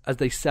 as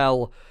they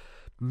sell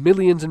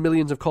millions and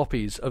millions of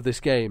copies of this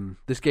game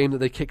that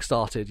they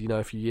kickstarted,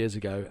 a few years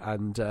ago,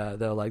 and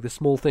they're like this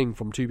small thing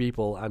from two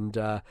people, and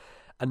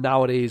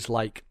now it is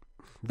like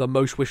the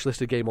most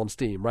wishlisted game on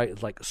Steam, right?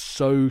 It's like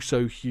so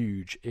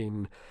huge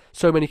in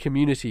so many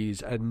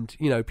communities, and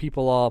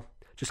people are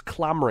just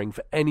clamoring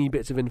for any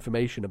bits of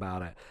information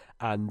about it.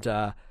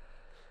 And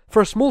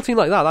for a small team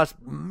like that, that's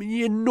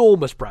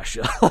enormous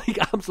pressure. Like,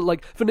 absolutely.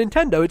 Like, for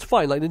Nintendo, it's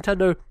fine. Like,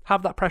 Nintendo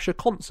have that pressure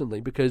constantly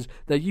because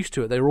they're used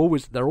to it. They're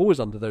always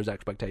under those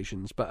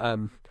expectations. But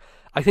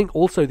I think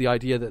also the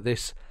idea that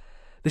this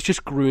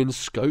just grew in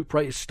scope,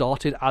 right? It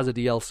started as a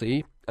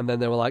DLC, and then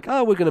they were like,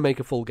 oh, we're going to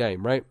make a full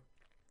game, right?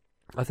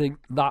 I think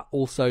that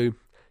also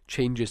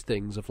changes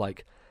things of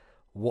like,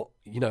 what,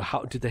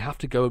 how did they have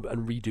to go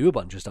and redo a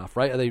bunch of stuff,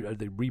 right? Are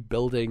they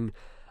rebuilding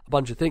a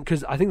bunch of things?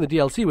 Because I think the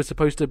DLC was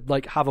supposed to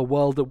like have a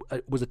world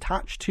that was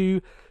attached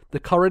to the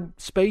current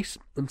space,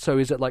 and so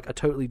is it like a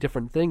totally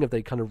different thing? Have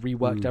they kind of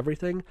reworked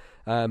everything?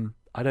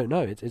 I don't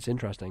know. It's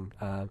interesting.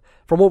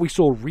 From what we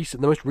saw the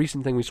most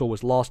recent thing we saw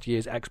was last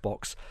year's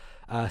Xbox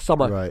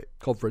summer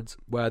conference,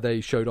 where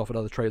they showed off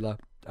another trailer,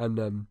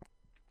 and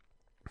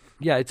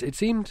it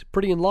seemed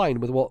pretty in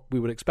line with what we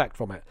would expect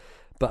from it.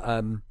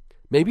 But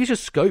maybe it's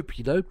just scope.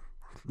 The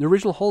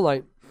original Hollow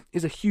Knight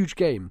is a huge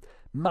game,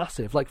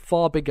 massive, like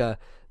far bigger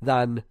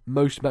than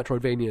most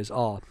Metroidvanias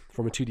are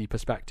from a 2D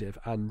perspective,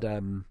 and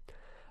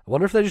I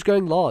wonder if they're just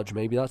going large.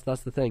 Maybe that's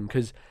the thing,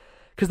 because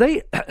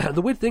they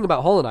the weird thing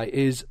about Hollow Knight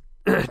is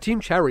Team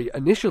Cherry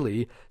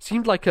initially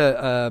seemed like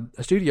a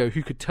studio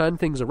who could turn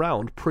things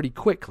around pretty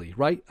quickly,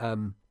 right?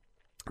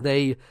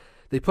 They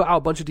put out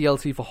a bunch of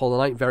DLC for Hollow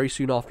Knight very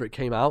soon after it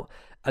came out,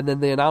 and then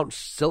they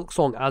announced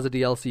Silksong as a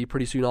DLC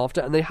pretty soon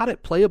after, and they had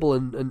it playable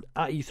and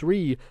at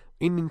E3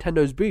 in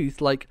Nintendo's booth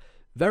like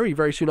very,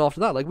 very soon after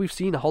that. Like, we've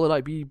seen Hollow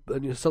Knight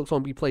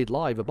Silksong be played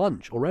live a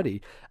bunch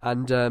already,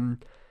 and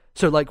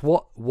so, like,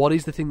 what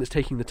is the thing that's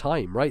taking the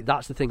time, right?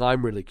 That's the thing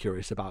I'm really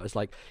curious about, is,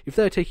 like, if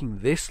they're taking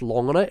this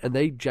long on it, and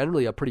they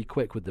generally are pretty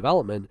quick with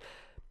development,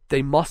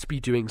 they must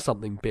be doing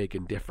something big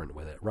and different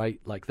with it,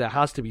 right? Like, there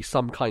has to be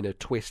some kind of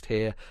twist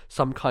here,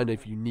 some kind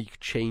of unique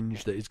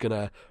change that is going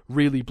to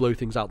really blow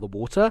things out the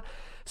water.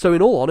 So,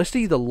 in all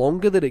honesty, the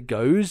longer that it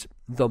goes,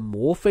 the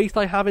more faith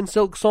I have in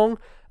Silksong,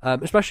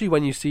 especially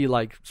when you see,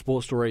 like,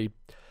 Sports Story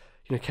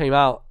came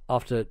out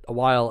after a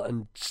while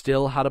and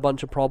still had a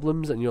bunch of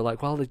problems, and you're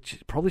like, well, they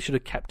probably should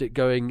have kept it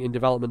going in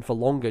development for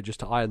longer just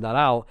to iron that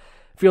out.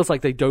 Feels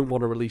like they don't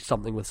want to release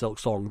something with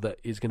Silksong that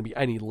is going to be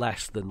any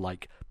less than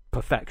like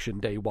perfection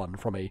day one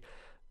from a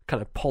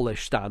kind of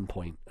polished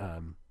standpoint.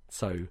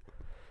 So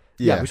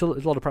we saw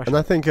a lot of pressure. And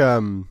I think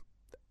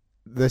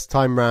this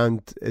time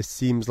round it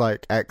seems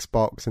like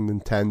Xbox and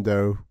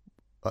Nintendo,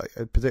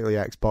 particularly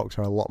Xbox,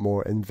 are a lot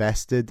more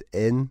invested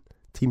in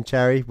Team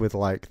Cherry with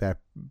like their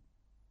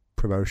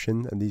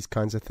promotion and these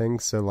kinds of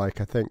things. So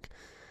like, I think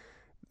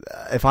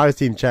if I was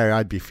Team Cherry,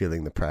 I'd be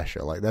feeling the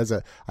pressure. Like,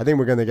 I think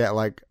we're going to get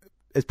like,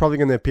 it's probably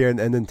going to appear in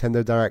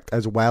Nintendo Direct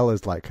as well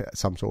as like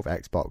some sort of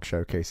Xbox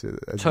showcase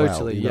as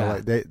totally, well.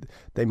 Like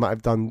they might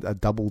have done a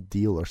double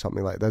deal or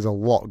something. Like, there's a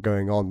lot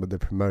going on with the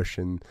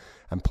promotion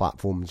and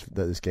platforms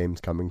that this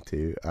game's coming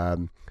to.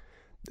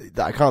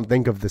 I can't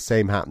think of the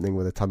same happening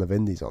with a ton of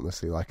indies,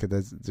 honestly. Like,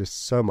 there's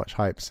just so much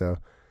hype. So.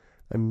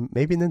 And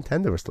maybe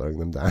Nintendo was slowing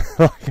them down.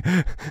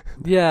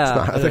 Yeah, it's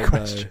not out of the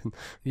question.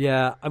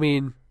 Yeah, I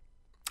mean,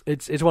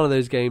 it's one of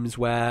those games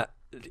where,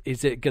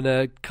 is it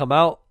gonna come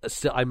out?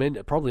 I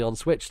mean, probably on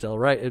Switch still,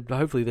 right?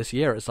 Hopefully this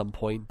year at some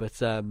point.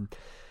 But I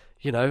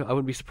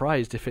wouldn't be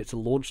surprised if it's a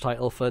launch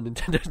title for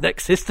Nintendo's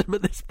next system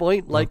at this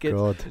point. Like,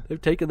 they've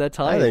taken their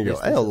time. I think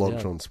it'll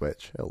launch on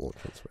Switch.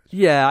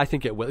 Yeah, I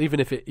think it will. Even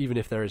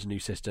if there is a new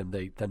system,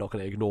 they're not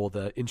going to ignore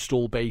the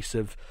install base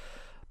of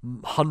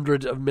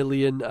hundreds of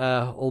million,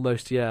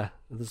 almost. Yeah,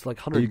 there's like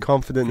 100. Are you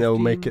confident they'll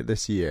make it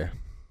this year?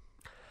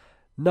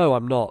 No,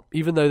 I'm not.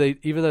 Even though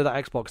that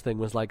Xbox thing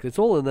was like, it's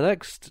all in the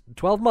next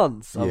 12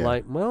 months. I'm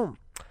like, well,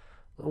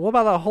 what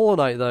about that Hollow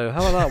Knight though?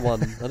 How about that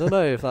one? I don't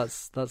know if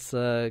that's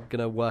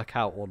gonna work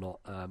out or not.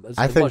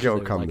 I think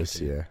it'll come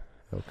this year.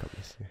 It'll come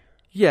this year.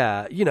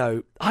 Yeah,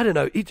 I don't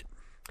know.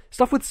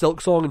 Stuff with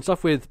Silksong and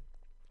stuff with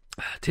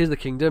Tears of the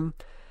Kingdom.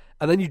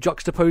 And then you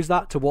juxtapose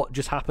that to what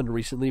just happened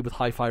recently with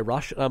Hi-Fi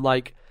Rush, and I'm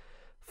like,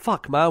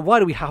 fuck, man, why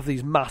do we have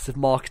these massive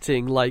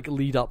marketing like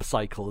lead-up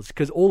cycles?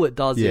 Because all it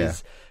does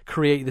is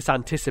create this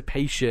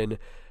anticipation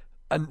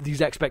and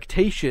these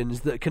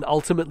expectations that can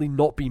ultimately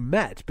not be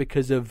met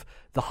because of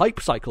the hype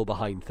cycle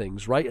behind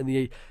things, right? And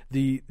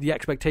the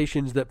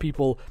expectations that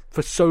people,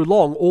 for so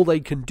long, all they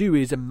can do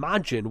is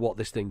imagine what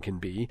this thing can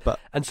be.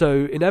 And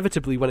so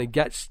inevitably, when it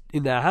gets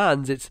in their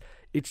hands,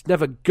 it's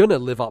never gonna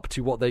live up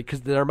to what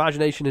because their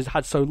imagination has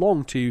had so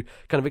long to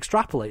kind of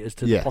extrapolate as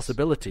to the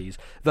possibilities,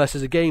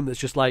 versus a game that's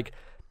just like,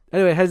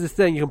 anyway, here's this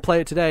thing, you can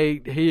play it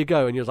today, here you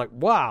go, and you're like,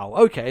 wow,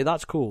 okay,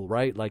 that's cool,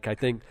 right? Like, I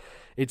think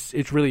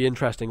it's really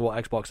interesting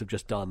what Xbox have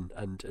just done,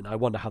 and I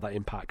wonder how that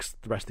impacts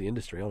the rest of the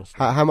industry, honestly.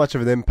 How much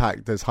of an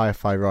impact does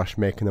Hi-Fi Rush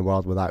make in a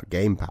world without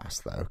Game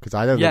Pass, though? Because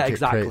I don't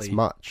think it creates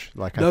much.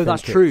 Like, I think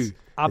that's true.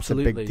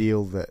 Absolutely. It's a big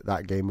deal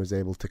that game was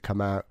able to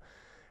come out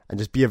and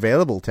just be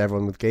available to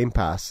everyone with Game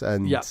Pass.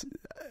 And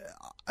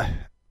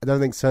I don't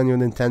think Sony or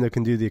Nintendo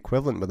can do the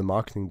equivalent with the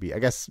marketing beat. I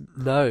guess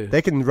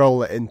they can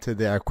roll it into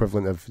their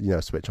equivalent of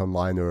Switch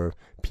Online or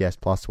PS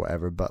Plus,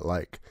 whatever. But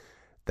like,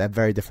 they're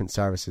very different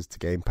services to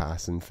Game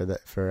Pass, and for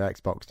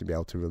Xbox to be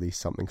able to release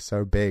something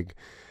so big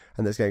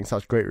and that's getting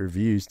such great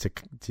reviews to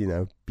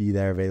be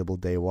there available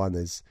day one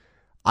is,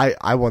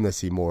 I want to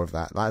see more of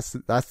that.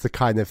 That's the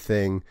kind of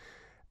thing.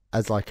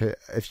 As like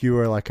if you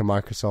were like a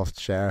Microsoft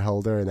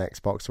shareholder in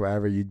Xbox or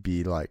whatever, you'd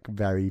be like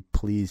very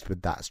pleased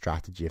with that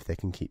strategy if they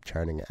can keep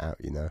churning it out,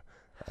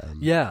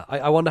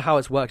 I wonder how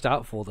it's worked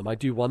out for them. I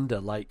do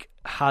wonder, like,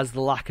 has the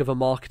lack of a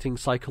marketing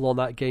cycle on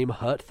that game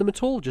hurt them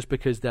at all? Just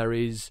because there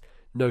is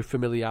no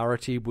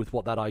familiarity with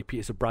what that IP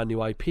is. A brand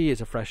new IP,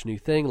 it's a fresh new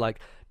thing. Like,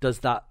 does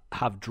that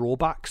have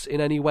drawbacks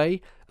in any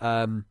way?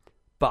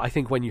 But I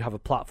think when you have a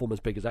platform as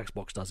big as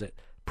Xbox does, it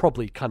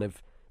probably kind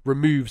of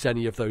removes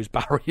any of those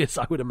barriers,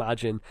 I would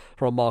imagine,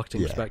 from a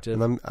marketing perspective.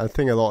 And I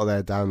think a lot of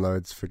their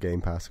downloads for Game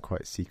Pass are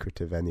quite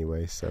secretive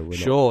anyway, so we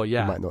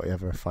might not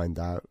ever find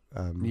out.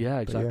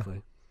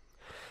 Exactly.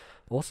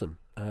 Awesome.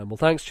 Well,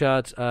 thanks,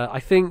 Chad. I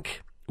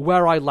think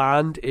where I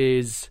land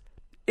is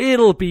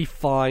it'll be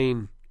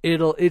fine.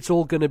 It's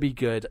all going to be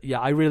good. Yeah,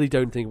 I really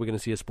don't think we're going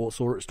to see a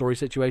sports story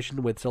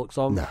situation with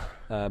Silksong,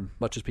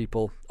 much as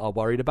people are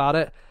worried about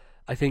it.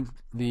 I think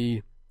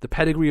the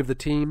pedigree of the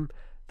team,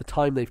 the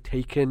time they've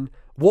taken,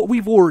 what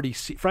we've already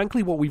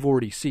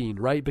seen,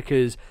 right?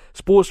 Because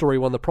Sports Story,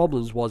 one of the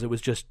problems was it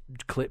was just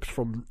clips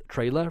from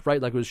trailer,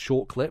 right? Like, it was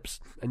short clips,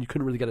 and you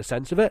couldn't really get a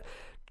sense of it.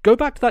 Go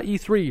back to that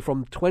E3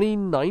 from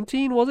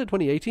 2019, was it?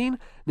 2018?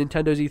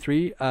 Nintendo's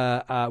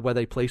E3, where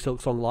they play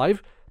Silksong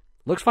live.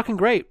 Looks fucking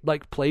great.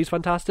 Like, plays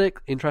fantastic,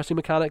 interesting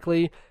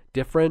mechanically,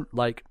 different.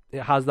 Like,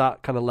 it has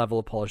that kind of level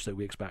of polish that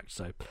we expect.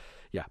 So,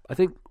 yeah, I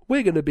think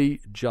we're going to be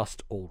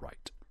just all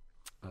right.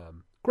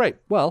 Great.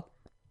 Well,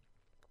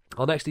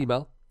 our next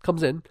email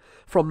comes in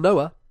from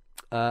Noah,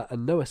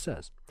 and Noah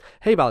says,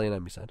 "Hey, Bally and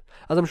Emmy said,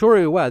 as I'm sure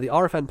you're aware, the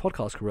RFN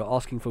podcast crew are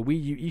asking for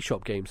Wii U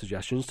eShop game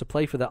suggestions to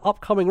play for their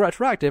upcoming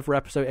retroactive for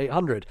episode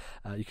 800.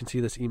 You can see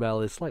this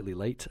email is slightly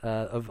late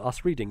of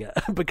us reading it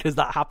because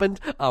that happened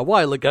a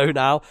while ago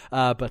now.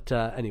 But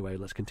anyway,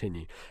 let's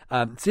continue.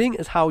 Seeing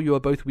as how you are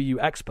both Wii U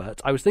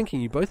experts, I was thinking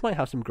you both might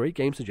have some great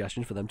game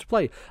suggestions for them to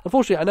play.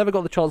 Unfortunately, I never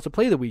got the chance to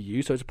play the Wii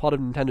U, so it's a part of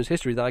Nintendo's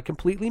history that I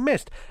completely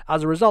missed.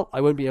 As a result,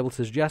 I won't be able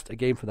to suggest a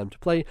game for them to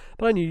play,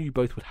 but I knew you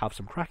both would have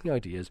some cracking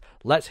ideas.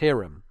 Let's hear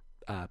them.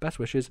 Best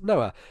wishes,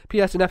 Noah.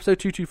 P.S. In episode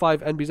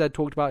 225, NBZ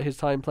talked about his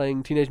time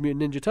playing Teenage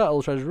Mutant Ninja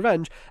Turtles Shredder's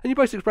Revenge, and you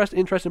both expressed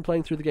interest in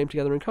playing through the game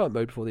together in co-op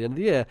mode before the end of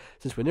the year.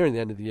 Since we're nearing the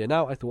end of the year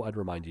now, I thought I'd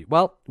remind you.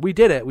 Well, we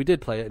did it. We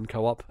did play it in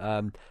co-op. I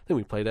think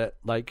we played it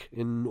like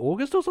in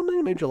August or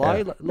something, maybe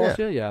July last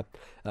year. Yeah.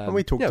 And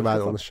we talked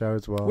about it on the show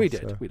as well. We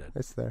did.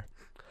 It's there.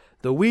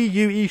 The Wii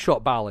U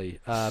eShop, Bally.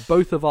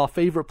 Both of our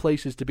favourite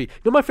places to be. You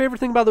know my favourite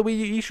thing about the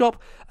Wii U eShop?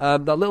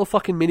 That little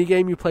fucking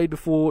minigame you played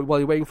before while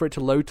you're waiting for it to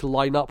load to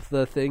line up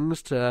the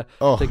things to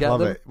get love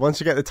them. It. Once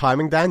you get the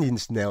timing down, you can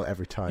just nail it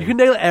every time. You can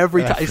nail it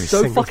every time. It's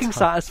so fucking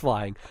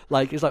satisfying.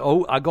 Like, it's like,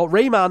 oh, I got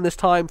Rayman this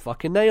time.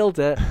 Fucking nailed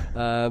it. It's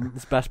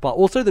the best part.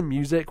 Also, the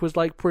music was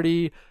like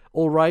pretty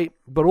all right,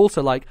 but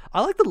also like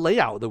I like the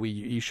layout of the Wii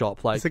U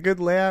eShop. Like, it's a good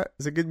layout,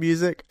 it's a good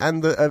music,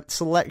 and the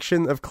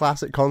selection of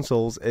classic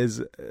consoles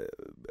is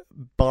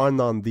bar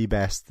none the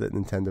best that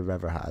Nintendo have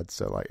ever had.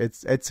 So like,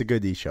 it's a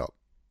good eShop.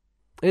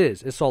 It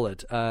is. It's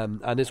solid,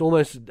 and it's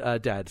almost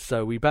dead.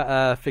 So we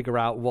better figure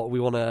out what we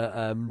want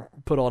to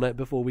put on it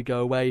before we go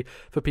away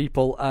for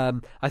people.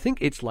 I think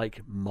it's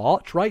like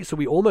March, right? So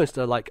we almost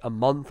are like a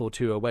month or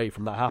two away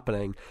from that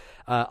happening.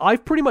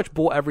 I've pretty much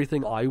bought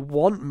everything I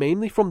want,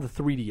 mainly from the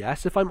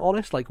 3DS, if I'm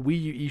honest. Like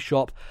Wii U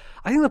eShop.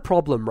 I think the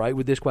problem, right,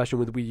 with this question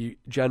with Wii U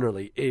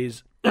generally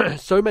is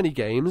so many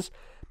games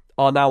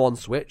are now on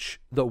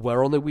Switch that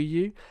were on the Wii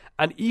U.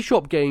 And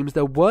eShop games,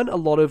 there weren't a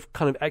lot of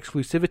kind of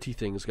exclusivity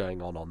things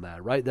going on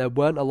there, right? There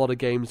weren't a lot of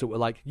games that were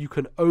like, you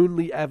can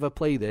only ever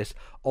play this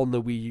on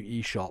the Wii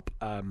U eShop.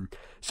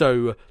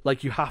 So,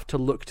 like, you have to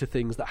look to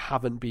things that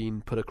haven't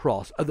been put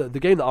across. The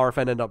game that RFN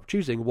ended up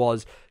choosing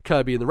was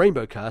Kirby and the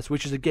Rainbow Curse,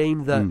 which is a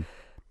game that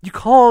you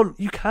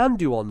can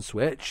do on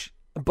Switch,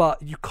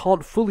 but you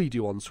can't fully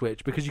do on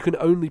Switch because you can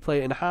only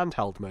play it in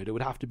handheld mode. It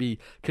would have to be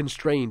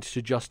constrained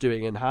to just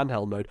doing it in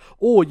handheld mode,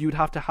 or you'd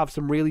have to have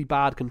some really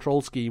bad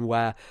control scheme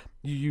where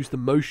you use the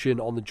motion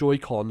on the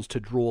Joy-Cons to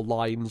draw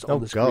lines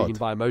on the screen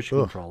via motion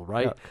control,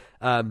 right?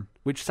 Yeah.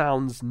 Which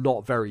sounds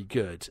not very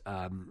good,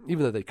 even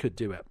though they could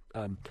do it.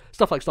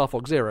 Stuff like Star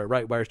Fox Zero,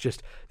 right, where it's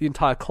just the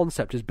entire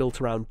concept is built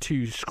around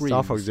two screens.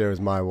 Star Fox Zero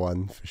is my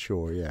one for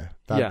sure, yeah.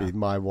 That'd be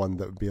my one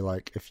that would be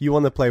like, if you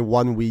want to play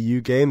one Wii U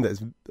game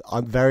that's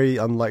very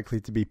unlikely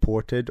to be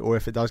ported, or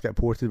if it does get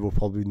ported, will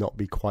probably not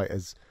be quite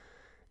as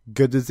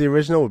good as the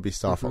original, would be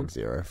Star Fox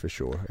Zero for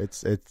sure.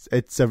 It's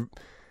a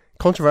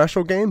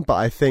controversial game, but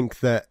I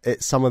think that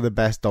it's some of the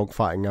best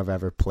dogfighting I've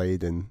ever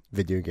played in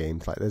video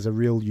games. Like, there's a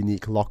real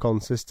unique lock-on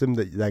system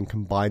that then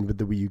combined with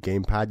the Wii U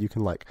gamepad, you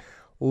can like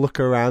look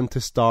around to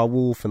Star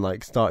Wolf and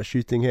like start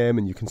shooting him,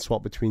 and you can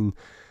swap between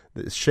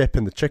the ship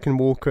and the chicken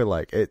walker.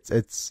 Like,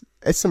 it's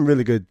some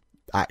really good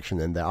action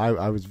in there.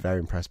 I was very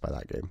impressed by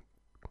that game.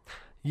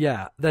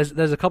 Yeah, there's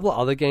a couple of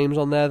other games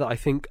on there that I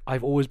think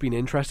I've always been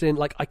interested in.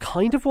 Like, I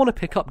kind of want to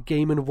pick up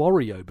Game &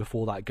 Wario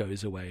before that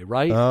goes away,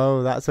 right?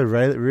 Oh, that's a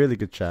really, really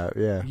good shout,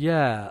 yeah.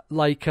 Yeah,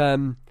 like,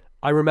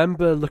 I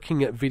remember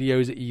looking at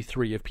videos at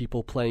E3 of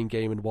people playing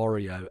Game &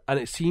 Wario, and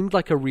it seemed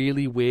like a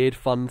really weird,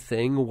 fun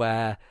thing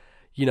where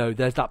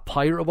there's that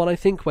pirate one, I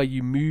think, where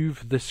you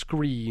move the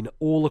screen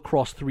all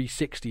across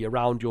 360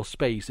 around your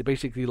space. It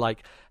basically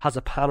like has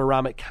a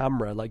panoramic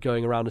camera like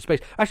going around a space.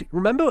 Actually,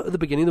 remember at the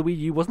beginning of the Wii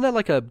U, wasn't there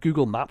like a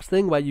Google Maps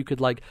thing where you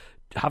could like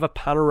have a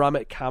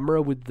panoramic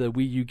camera with the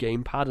Wii U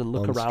gamepad and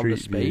look around the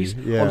space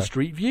on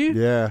Street View?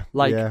 Yeah.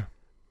 Like,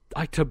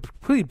 I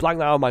completely blanked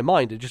that out of my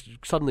mind. It just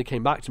suddenly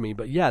came back to me.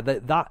 But yeah,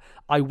 that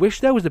I wish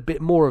there was a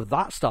bit more of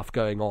that stuff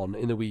going on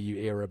in the Wii U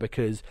era,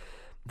 because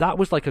that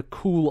was like a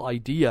cool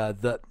idea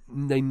that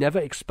they never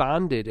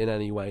expanded in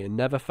any way and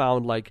never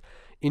found like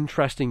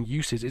interesting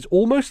uses. It's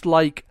almost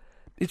like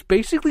it's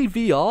basically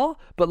VR,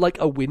 but like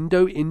a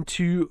window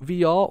into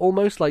VR,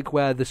 almost like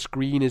where the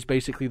screen is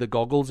basically the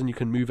goggles and you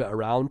can move it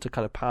around to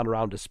kind of pan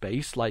around a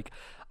space. Like,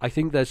 I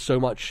think there's so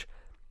much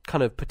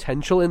kind of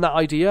potential in that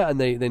idea,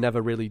 and they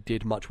never really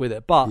did much with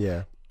it. But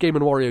Game &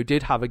 Wario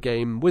did have a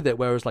game with it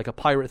where it was like a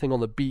pirate thing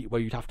on the beat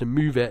where you'd have to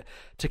move it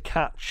to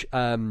catch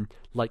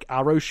like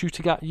arrows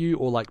shooting at you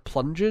or like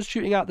plungers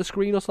shooting at the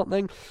screen or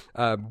something.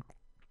 That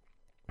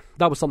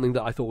was something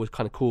that I thought was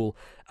kind of cool.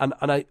 And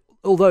I,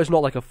 although it's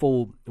not like a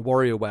full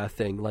WarioWare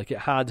thing, like it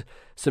had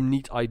some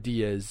neat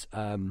ideas.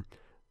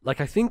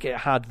 Like I think it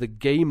had the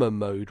gamer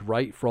mode,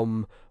 right,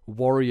 from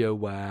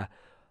WarioWare,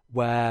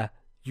 where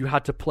you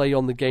had to play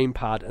on the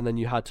gamepad and then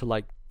you had to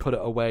like put it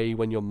away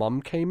when your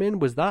mum came in.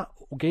 Was that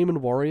Game &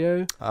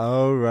 Wario?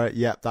 Oh, right.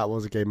 Yeah, that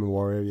was a Game &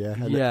 Wario, yeah.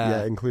 And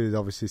it included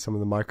obviously some of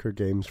the micro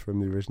games from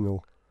the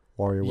original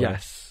WarioWare.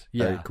 Yes,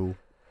 yeah. Very cool.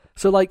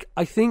 So like,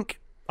 I think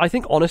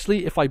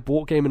honestly, if I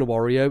bought Game &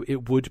 Wario,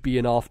 it would be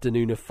an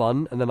afternoon of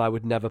fun and then I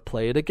would never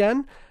play it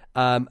again.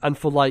 And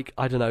for like,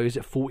 I don't know, is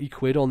it 40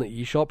 quid on the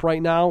eShop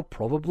right now?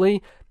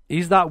 Probably.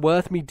 Is that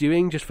worth me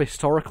doing just for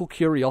historical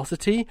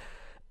curiosity?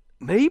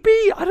 Maybe.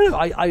 I don't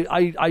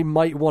know. I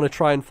might want to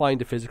try and find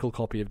a physical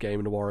copy of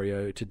Game &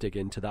 Wario to dig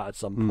into that at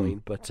some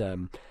point. But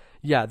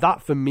yeah,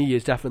 that for me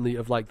is definitely,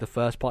 of like the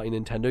first party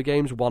Nintendo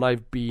games, one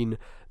I've been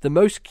the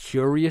most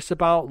curious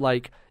about.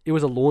 Like, it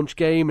was a launch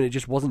game and it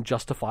just wasn't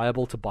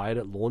justifiable to buy it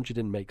at launch. It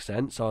didn't make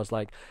sense. So I was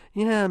like,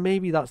 yeah,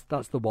 maybe that's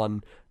the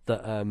one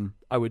that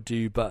I would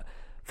do. But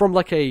from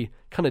like a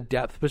kind of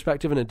depth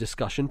perspective and a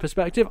discussion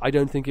perspective, I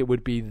don't think it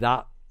would be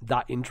that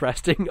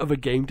interesting of a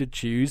game to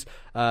choose,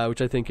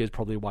 which I think is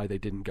probably why they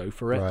didn't go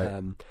for it.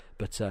 Right.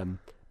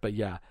 But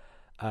yeah.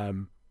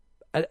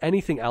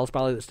 Anything else,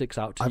 Bally, that sticks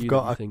out to you? I've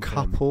got a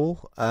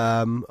couple.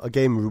 A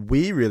game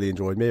we really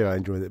enjoyed. Maybe I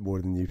enjoyed it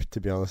more than you,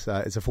 to be honest.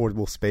 It's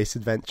Affordable Space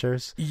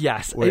Adventures.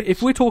 Yes.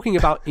 If we're talking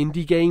about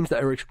indie games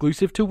that are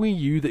exclusive to Wii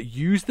U, that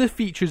use the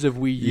features of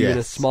Wii U in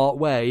a smart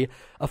way,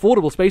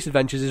 Affordable Space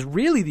Adventures is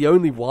really the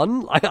only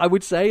one, I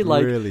would say.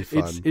 Like, really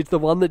fun. It's the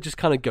one that just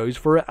kind of goes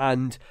for it.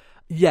 And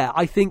yeah,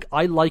 I think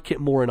I like it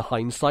more in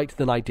hindsight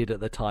than I did at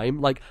the time.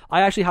 Like,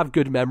 I actually have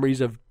good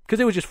memories of, because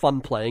it was just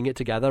fun playing it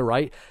together,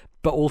 right?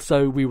 But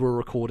also we were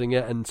recording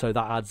it, and so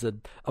that adds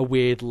a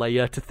weird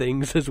layer to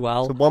things as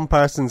well. So one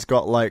person's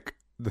got like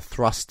the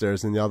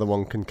thrusters and the other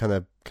one can kind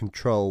of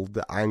control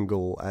the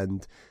angle,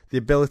 and the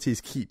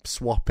abilities keep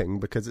swapping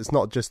because it's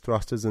not just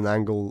thrusters and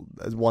angle.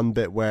 There's one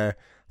bit where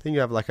I think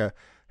you have like a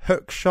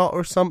hook shot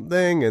or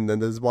something, and then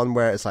there's one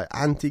where it's like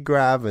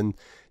anti-grav, and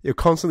you're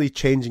constantly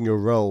changing your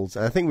roles.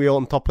 And I think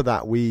on top of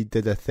that, we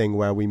did a thing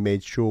where we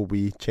made sure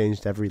we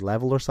changed every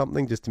level or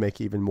something just to make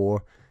it even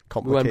more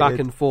complicated. We went back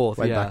and forth,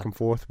 back and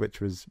forth, which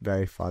was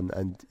very fun.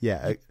 And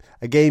yeah,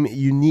 a game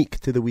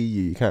unique to the Wii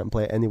U. You can't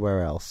play it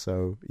anywhere else.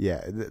 So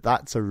yeah,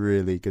 that's a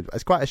really good.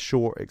 It's quite a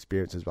short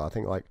experience as well. I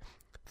think like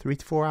 3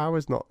 to 4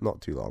 hours,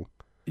 not too long.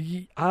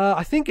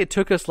 I think it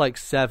took us like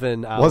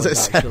 7 hours. Was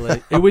it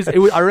actually? It was. I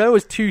remember it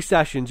was 2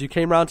 sessions. You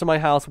came round to my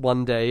house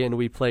one day and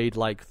we played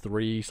like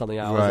 3 something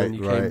hours, and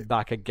you came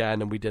back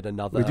again and we did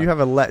another. We do have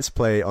a Let's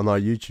Play on our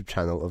YouTube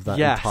channel of that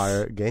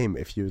entire game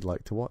if you would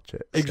like to watch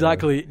it.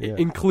 Exactly, so,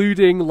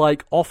 including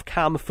like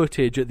off-cam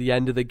footage at the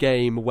end of the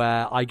game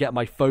where I get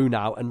my phone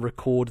out and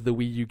record the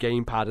Wii U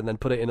gamepad and then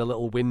put it in a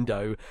little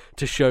window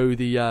to show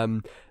the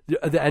end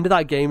of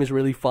that game is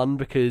really fun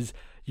because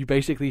you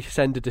basically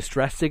send a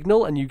distress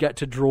signal and you get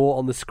to draw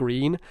on the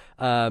screen,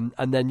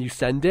 and then you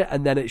send it,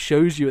 and then it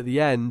shows you at the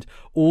end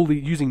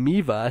using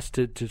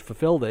Miiverse to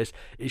fulfill this.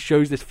 It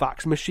shows this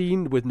fax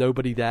machine with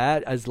nobody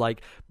there as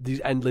like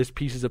these endless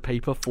pieces of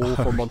paper fall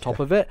from on top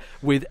of it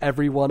with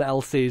everyone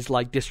else's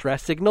like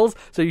distress signals.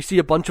 So you see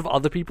a bunch of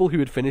other people who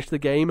had finished the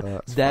game,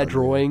 their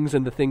drawings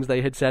and the things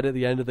they had said at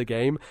the end of the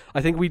game.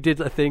 I think we did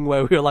a thing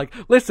where we were like,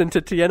 listen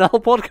to TNL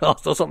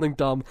podcast or something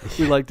dumb.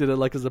 We like did it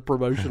like as a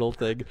promotional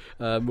thing,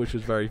 which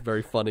was very,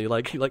 very funny.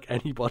 Like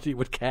anybody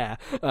would care.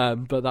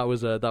 But that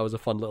was a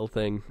fun little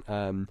thing.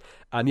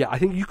 And yeah, I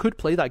think you could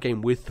play that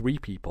game with 3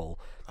 people.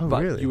 Oh,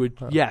 but really? You would,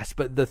 yes,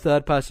 but the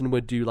third person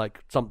would do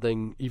like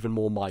something even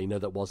more minor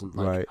that wasn't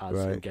like as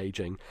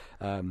engaging.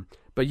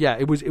 But yeah,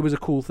 it was a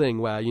cool thing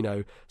where, you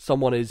know,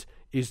 someone is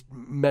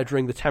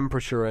measuring the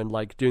temperature and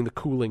like doing the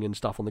cooling and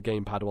stuff on the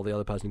gamepad while the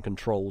other person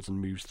controls and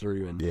moves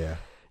through. And it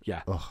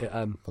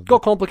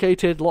got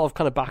complicated, a lot of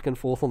kind of back and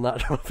forth on that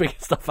trying to figure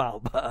stuff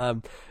out.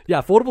 But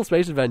Affordable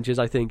Space Adventures,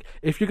 I think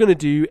if you're going to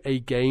do a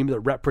game that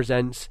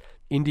represents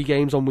indie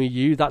games on Wii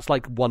U, that's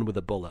like one with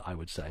a bullet, I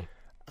would say.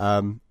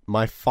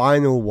 My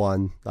final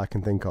one I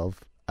can think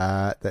of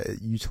that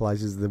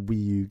utilizes the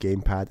Wii U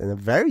gamepad in a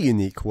very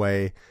unique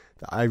way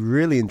that I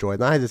really enjoyed.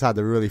 And I just had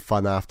a really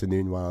fun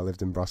afternoon while I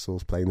lived in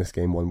Brussels playing this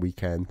game one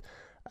weekend.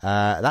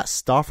 That's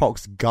Star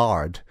Fox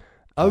Guard.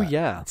 Oh,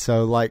 yeah.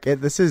 So, like,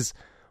 this is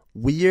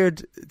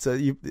weird. It's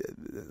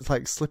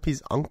like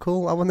Slippy's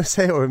uncle, I want to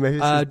say, or maybe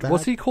it's his dad.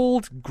 What's he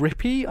called?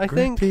 Grippy, I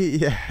think? Grippy,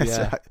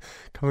 yeah.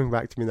 Coming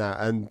back to me now.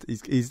 And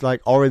he's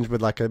like orange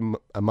with like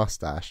a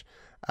mustache.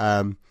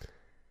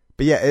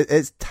 But yeah,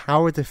 it's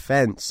tower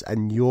defense,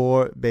 and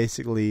you're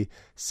basically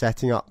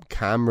setting up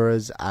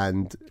cameras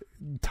and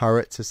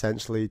turrets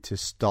essentially to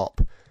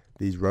stop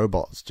these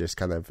robots just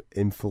kind of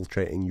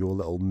infiltrating your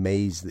little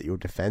maze that you're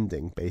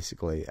defending,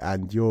 basically.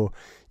 And you're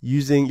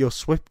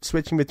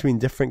switching between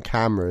different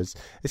cameras.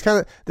 It's kind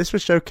of, this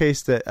was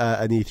showcased at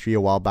an E3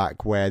 a while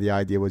back, where the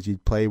idea was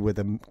you'd play with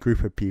a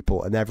group of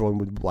people and everyone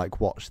would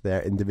like watch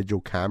their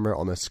individual camera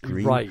on a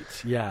screen.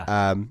 Right,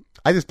 yeah.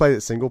 I just played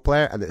it single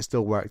player and it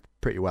still worked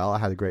pretty well. I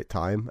had a great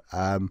time.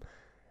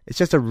 It's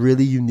just a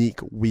really unique,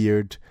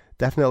 weird,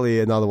 definitely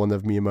another one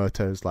of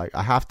Miyamoto's, like,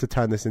 I have to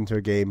turn this into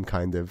a game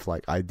kind of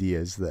like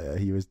ideas that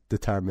he was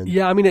determined.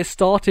 Yeah, I mean, it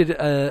started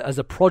as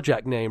a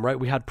project name, right?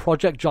 We had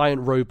Project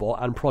Giant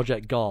Robot and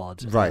Project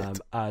Guard. Right.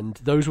 And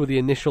those were the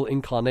initial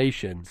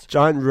incarnations.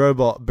 Giant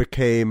Robot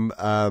became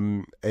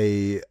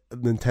a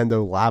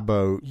Nintendo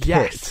Labo kit.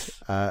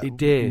 Yes, it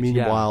did.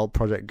 Meanwhile,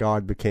 Project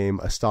Guard became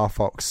a Star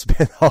Fox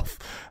spin-off.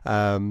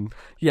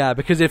 Yeah,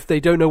 because if they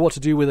don't know what to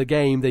do with a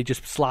game, they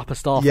just slap a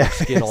Star Fox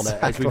skin on it,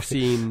 as we've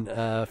seen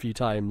a few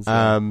times.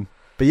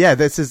 But yeah,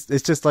 it's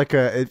just like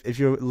if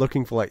you're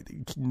looking for like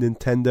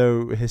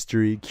Nintendo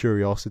history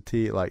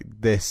curiosity, like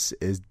this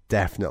is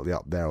definitely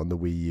up there on the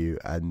Wii U,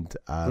 and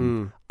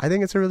I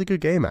think it's a really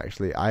good game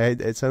actually.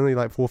 It's only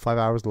like 4 or 5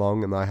 hours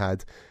long, and I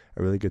had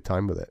a really good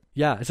time with it.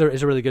 Yeah, it's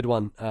a really good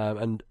one,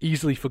 and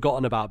easily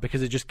forgotten about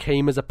because it just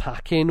came as a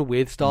pack-in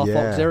with Star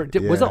Fox Zero.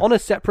 Was it on a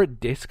separate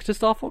disc to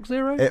Star Fox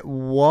Zero? It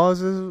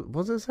was it?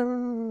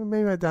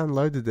 Maybe I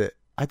downloaded it.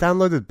 I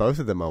downloaded both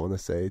of them, I want to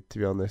say, to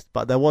be honest.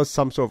 But there was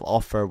some sort of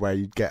offer where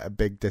you'd get a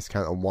big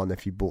discount on one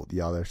if you bought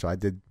the other. So I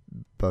did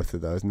both of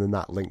those. And then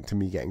that linked to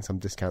me getting some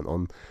discount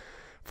on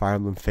Fire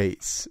Emblem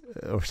Fates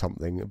or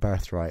something,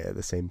 Birthright at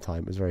the same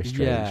time. It was very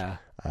strange.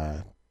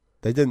 Yeah.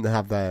 They didn't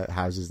have their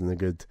houses in a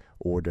good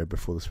order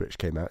before the Switch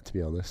came out, to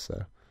be honest.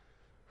 So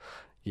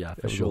yeah,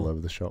 it was all over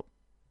the shop.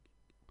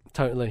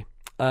 Totally.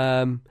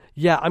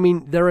 Yeah, I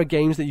mean, there are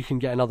games that you can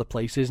get in other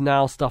places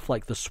now. Stuff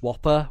like The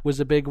Swapper was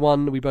a big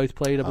one we both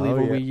played, I believe,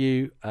 on Wii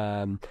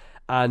U.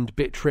 And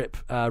Bit Trip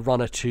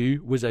Runner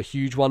 2 was a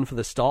huge one for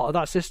the start of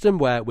that system,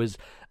 where it was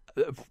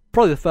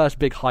probably the first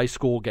big high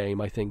score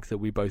game I think that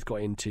we both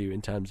got into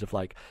in terms of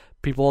like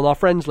people on our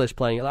friends list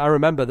playing it. I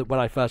remember that when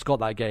I first got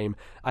that game,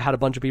 I had a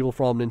bunch of people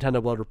from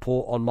Nintendo World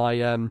Report on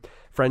my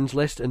friends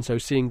list, and so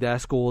seeing their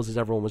scores as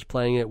everyone was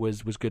playing it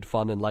was good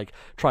fun, and like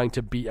trying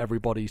to beat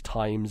everybody's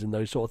times and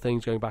those sort of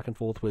things going back and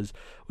forth was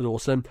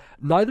awesome.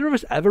 Neither of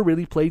us ever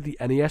really played the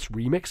NES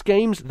remix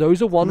games.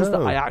 Those are ones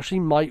that I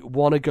actually might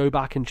want to go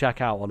back and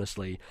check out,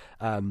 honestly.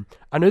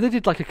 I know they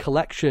did like a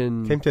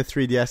collection. Came to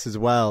 3DS as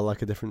well,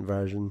 like a different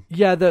version.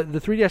 Yeah, the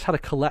 3DS had a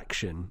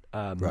collection,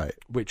 right,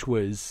 which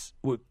was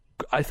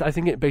I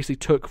think it basically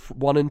took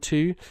 1 and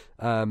 2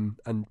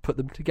 and put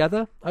them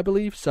together, I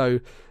believe. So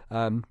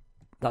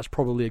that's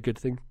probably a good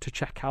thing to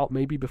check out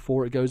maybe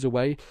before it goes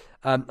away.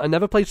 I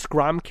never played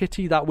Scram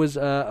Kitty. That was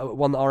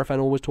one that RFN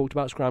always talked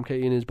about. Scram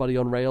Kitty and his buddy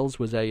on Rails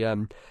was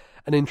an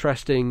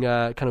interesting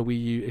kind of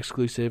Wii U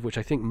exclusive, which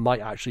I think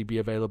might actually be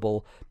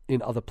available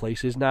in other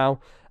places now.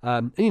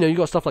 And, you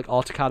got stuff like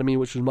Art Academy,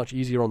 which was much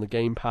easier on the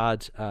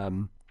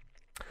gamepad.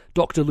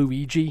 Dr.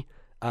 Luigi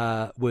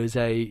was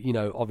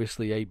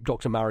obviously a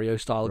Dr. Mario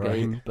style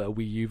game, but a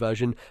Wii U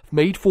version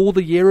made for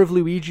the year of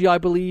Luigi, I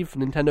believe.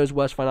 Nintendo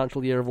worst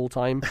financial year of all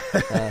time.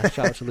 Shout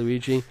out to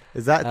Luigi.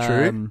 Is that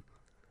true?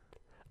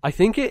 I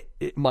think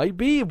it might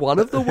be one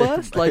of the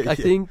worst. Like I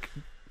think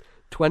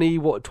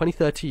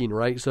 2013,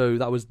 right? So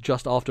that was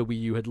just after Wii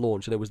U had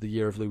launched, and it was the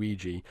year of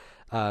Luigi.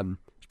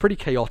 It's pretty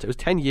chaotic. It was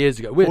 10 years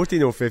ago.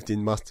 14 or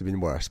 15 must have been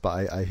worse,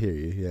 but I hear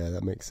you. Yeah,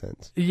 that makes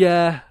sense.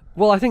 Yeah.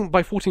 Well, I think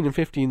by 14 and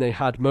 15 they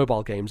had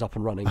mobile games up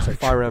and running, so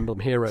Fire Emblem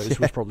Heroes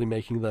was probably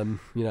making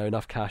them,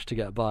 enough cash to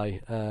get by.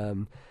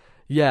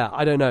 Yeah,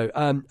 I don't know.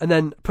 And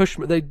then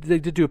they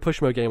did do a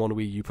Pushmo game on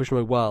Wii U,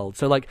 Pushmo World.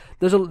 So like,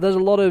 there's a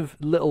lot of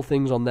little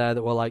things on there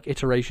that were like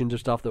iterations of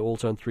stuff that were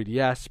also on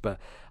 3DS, but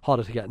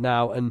harder to get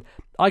now. And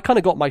I kind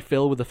of got my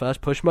fill with the first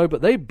Pushmo,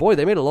 but they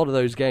made a lot of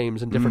those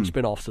games and different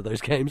spin-offs of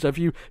those games. So if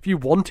you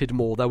wanted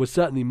more, there was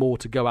certainly more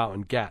to go out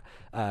and get.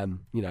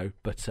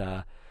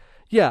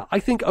 Yeah, I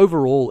think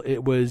overall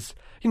it was,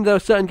 there were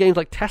certain games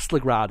like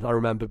Teslagrad I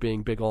remember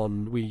being big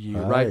on Wii U,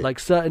 right? Like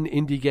certain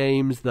indie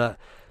games that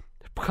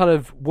kind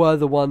of were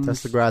the ones...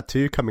 Teslagrad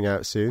 2 coming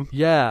out soon.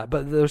 Yeah,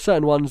 but there were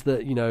certain ones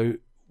that,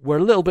 were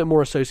a little bit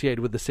more associated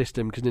with the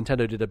system because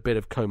Nintendo did a bit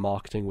of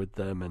co-marketing with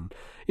them, and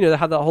they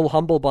had that whole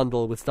Humble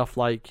Bundle with stuff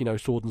like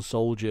Sword and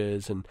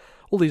Soldiers and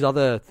all these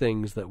other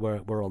things that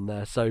were on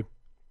there. So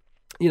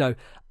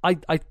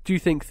I do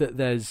think that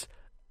there's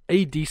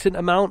a decent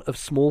amount of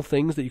small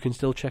things that you can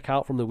still check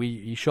out from the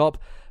Wii U eShop,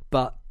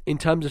 but in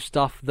terms of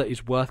stuff that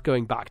is worth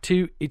going back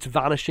to, it's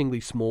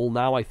vanishingly small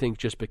now, I think,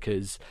 just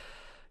because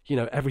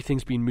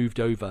everything's been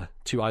moved over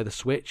to either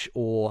Switch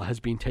or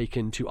has been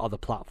taken to other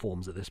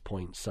platforms at this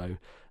point. So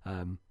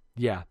I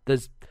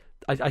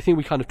think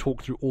we kind of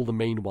talked through all the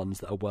main ones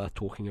that are worth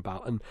talking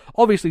about, and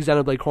obviously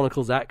Xenoblade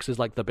Chronicles X is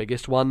like the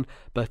biggest one,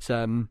 but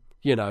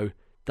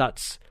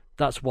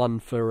that's one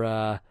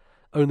for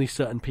only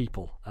certain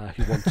people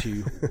who want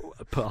to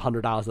put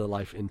 100 hours of their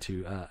life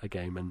into a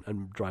game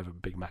and drive a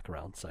Big Mac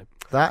around. So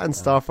that and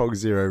Star Fox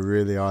Zero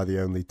really are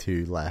the only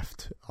two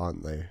left,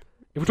 aren't they?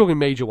 If we're talking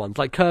major ones,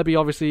 like Kirby,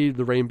 obviously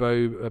the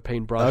Rainbow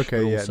Paintbrush,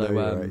 okay, but yeah, also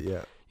right,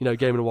 yeah.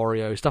 Game &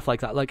 Wario, stuff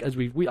like that. Like as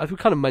we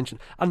kind of mentioned,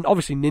 and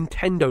obviously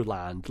Nintendo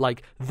Land,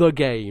 like the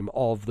game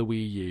of the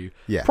Wii U.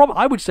 Yeah,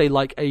 I would say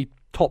like a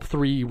top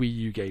 3 Wii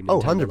U game.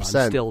 Nintendo 100%.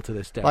 Land, still to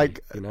this day.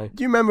 Like, do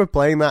you remember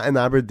playing that in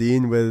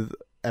Aberdeen with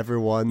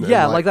everyone?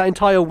 Yeah, like that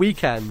entire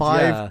weekend.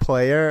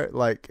 5-player,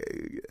 like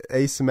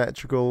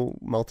asymmetrical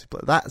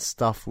multiplayer. That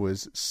stuff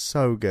was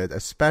so good,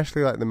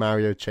 especially like the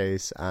Mario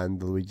Chase and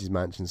the Luigi's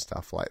Mansion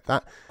stuff like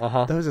that.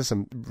 Those are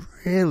some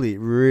really,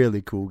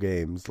 really cool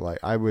games. Like,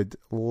 I would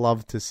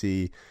love to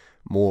see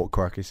more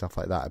quirky stuff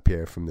like that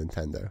appear from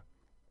Nintendo.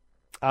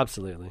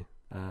 Absolutely.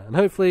 And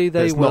hopefully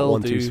they will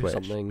do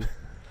something.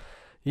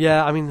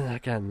 Yeah, I mean,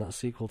 again, that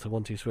sequel to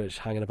 1-2 Switch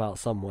hanging about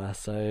somewhere,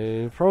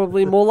 so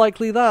probably more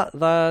likely that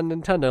than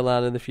Nintendo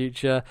Land in the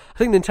future. I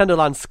think Nintendo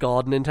Land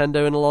scarred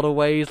Nintendo in a lot of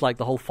ways, like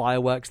the whole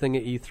fireworks thing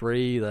at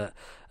E3, that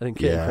I think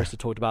Kit and Chris have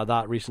talked about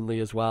that recently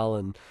as well,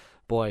 and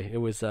boy, it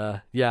was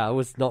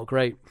not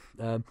great.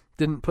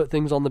 Didn't put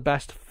things on the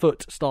best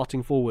foot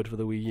starting forward for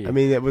the Wii U. I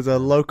mean, it was a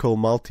local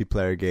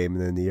multiplayer game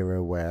in an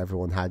era where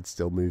everyone had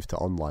still moved to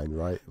online,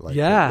 right? Like,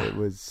 yeah.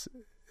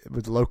 It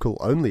was local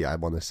only, I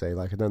want to say.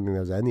 Like, I don't think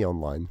there was any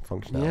online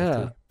functionality.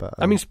 Yeah. But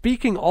I mean,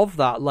 speaking of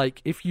that,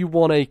 like, if you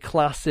want a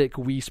classic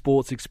Wii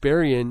Sports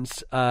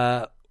experience,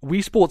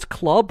 Wii Sports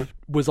Club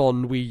was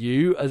on Wii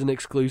U as an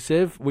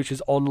exclusive, which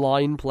is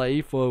online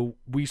play for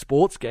Wii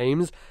Sports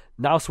games.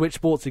 Now Switch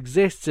Sports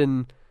exists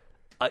and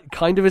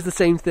kind of is the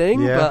same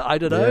thing, but I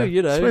don't know,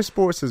 Switch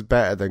Sports is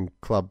better than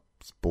Club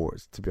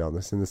Sports, to be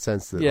honest, in the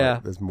sense that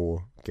like, there's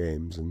more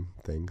games and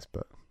things,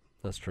 but...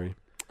 That's true.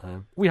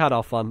 We had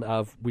our fun out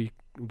of Wii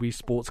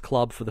Sports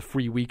Club for the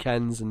free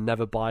weekends and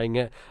never buying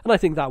it, and I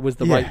think that was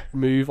the right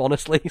move,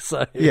 honestly.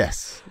 So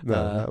yes, we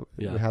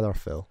had our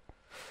fill.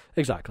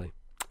 Exactly.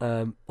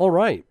 All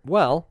right.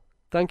 Well,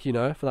 thank you,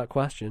 Noah, for that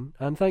question,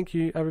 and thank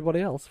you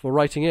everybody else for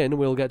writing in.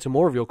 We'll get to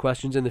more of your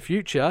questions in the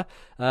future,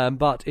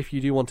 but if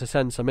you do want to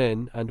send some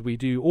in, and we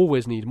do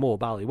always need more,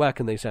 Bally, where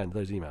can they send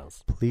those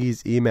emails?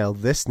 Please email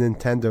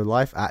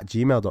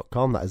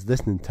thisnintendolife@gmail.com. That is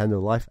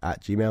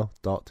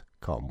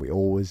thisnintendolife@gmail.com. We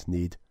always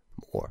need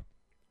more.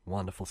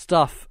 Wonderful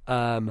stuff.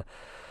 I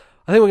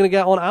think we're going to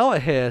get on out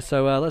of here,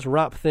 so let's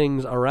wrap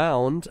things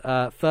around.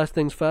 First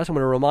things first, I'm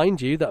going to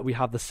remind you that we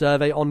have the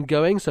survey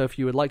ongoing, so if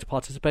you would like to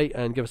participate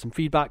and give us some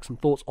feedback, some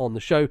thoughts on the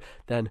show,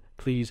 then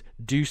please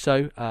do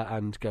so,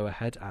 and go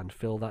ahead and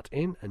fill that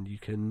in, and you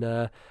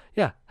can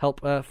help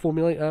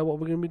formulate what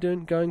we're going to be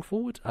doing going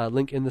forward.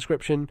 Link in the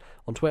description,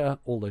 on Twitter,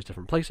 all those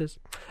different places.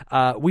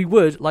 We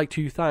would like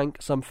to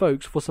thank some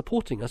folks for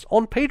supporting us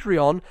on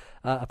Patreon,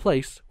 a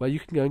place where you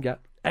can go and get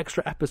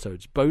extra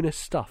episodes, bonus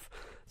stuff,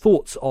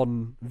 thoughts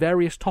on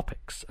various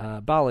topics.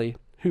 Bally,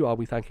 who are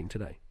we thanking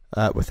today?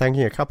 We're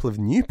thanking a couple of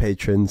new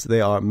patrons.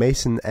 They are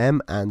Mason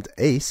M and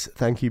Ace.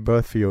 Thank you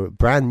both for your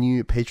brand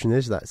new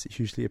patronage. That's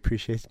hugely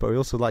appreciated. But we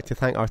also like to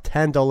thank our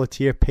 $10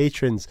 tier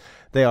patrons.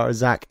 They are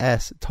Zach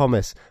S,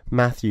 Thomas,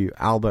 Matthew,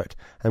 Albert,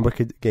 and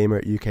Wicked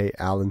Gamer UK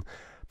Alan.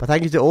 But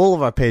thank you to all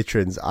of our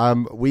patrons.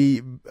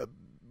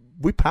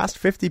 We passed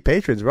 50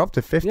 patrons. We're up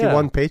to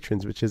 51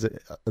 patrons, which is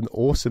an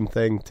awesome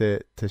thing to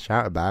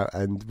shout about.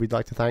 And we'd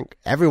like to thank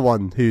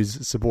everyone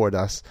who's supported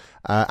us.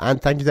 And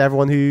thank you to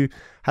everyone who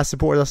has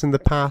supported us in the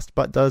past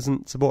but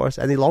doesn't support us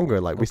any longer.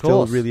 Like, we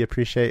still really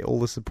appreciate all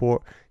the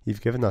support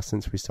you've given us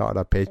since we started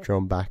our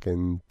Patreon back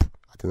in,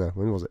 I don't know,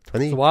 when was it?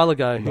 It's a while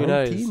ago. Who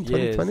knows?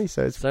 2020.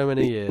 So it's so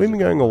many years. We've been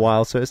going a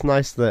while, so it's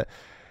nice that,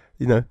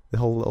 you know, the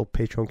whole little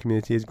Patreon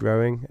community is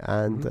growing,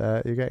 and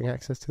you're getting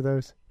access to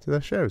those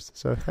shows.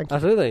 So thank you.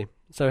 Absolutely.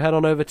 So head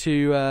on over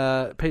to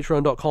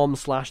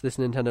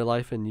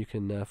patreon.com/thisnintendolife, and you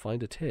can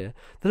find a tier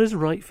that is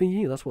right for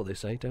you. That's what they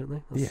say, don't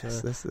they? That's,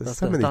 yes, there's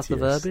so many tiers. That's the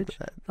verbiage.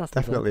 That's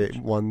definitely the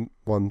verbiage.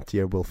 One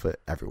tier will fit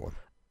everyone.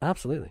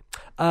 Absolutely.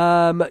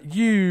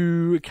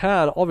 You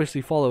can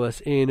obviously follow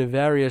us in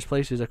various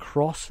places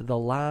across the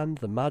land,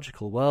 the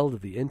magical world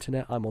of the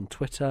internet. I'm on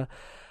Twitter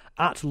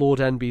at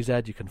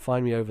LordNBZ. You can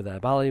find me over there.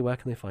 Bally, where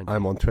can they find you?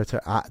 I'm on Twitter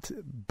at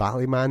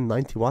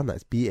Ballyman91.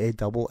 That's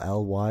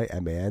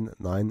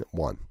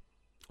BALLYMAN91.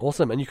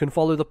 Awesome. And you can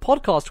follow the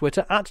podcast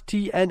Twitter at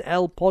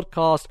TNL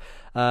Podcast.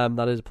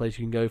 That is a place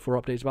you can go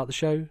for updates about the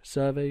show,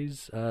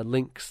 surveys,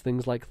 links,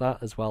 things like that,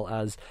 as well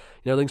as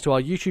links to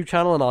our YouTube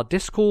channel and our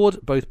Discord.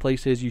 Both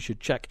places you should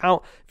check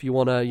out if you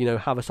want to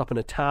have us up in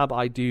a tab.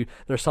 There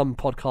are some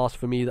podcasts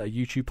for me that are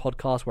YouTube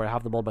podcasts where I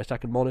have them on my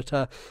second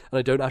monitor and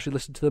I don't actually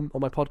listen to them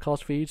on my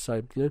podcast feed.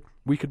 So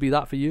we could be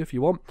that for you if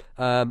you want,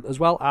 as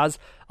well as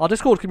our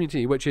Discord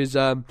community, which is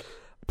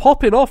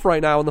popping off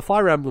right now in the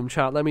Fire Emblem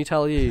chat, let me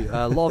tell you.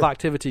 A lot of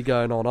activity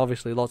going on.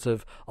 Obviously, lots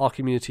of our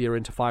community are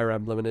into Fire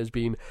Emblem, and it's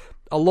been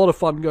a lot of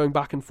fun going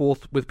back and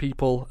forth with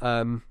people,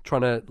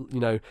 trying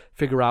to,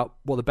 figure out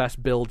what the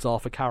best builds are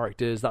for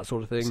characters, that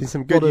sort of thing. Seen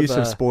some good use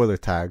of spoiler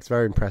tags.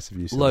 Very impressive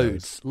use of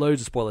those.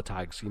 Loads of spoiler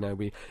tags.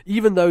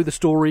 Even though the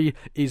story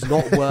is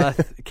not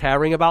worth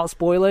caring about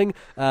spoiling,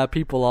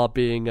 people are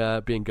being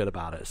good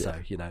about it. So,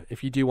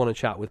 if you do want to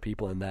chat with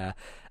people in there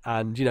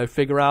and,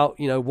 figure out,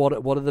 what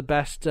are the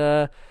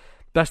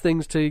best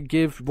things to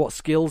give, what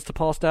skills to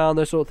pass down,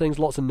 those sort of things.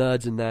 Lots of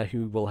nerds in there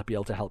who will be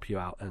able to help you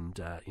out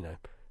and,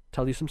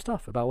 tell you some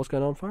stuff about what's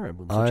going on in Fire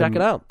Emblem. So check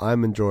it out.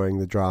 I'm enjoying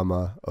the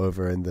drama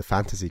over in the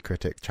Fantasy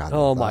Critic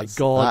channel. Oh my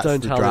God, don't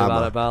tell me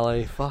about it,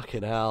 Bally.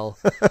 Fucking hell.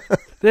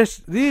 These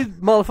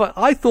motherfuckers,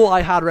 I thought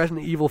I had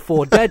Resident Evil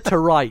 4 dead to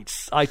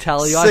rights, I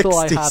tell you. I thought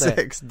I had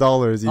it.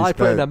 $66 I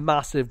put in a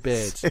massive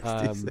bid.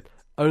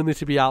 Only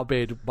to be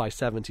outbid by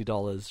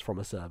 $70 from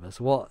a service.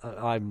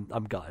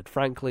 I'm gutted.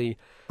 Frankly,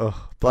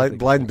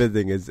 blind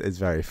bidding is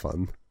very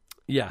fun.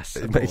 Yes,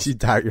 it makes you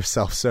doubt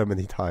yourself so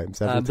many times.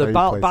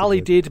 Bally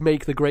did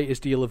make the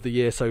greatest deal of the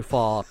year so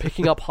far,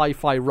 picking up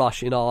Hi-Fi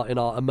Rush in our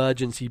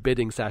emergency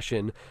bidding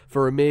session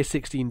for a mere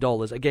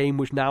 $16. A game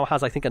which now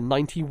has, I think, a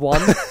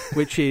 91,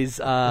 which is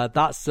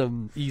that's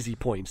some easy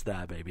points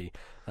there, baby.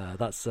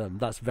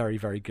 That's very,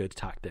 very good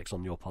tactics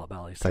on your part,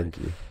 Bally. So Thank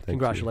you.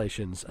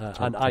 Congratulations.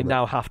 And I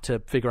now have to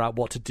figure out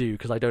what to do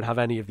because I don't have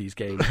any of these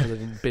games because I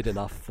didn't bid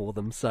enough for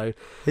them. So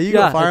you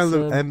got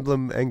Fire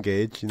Emblem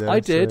Engage. I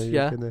did.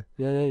 Yeah.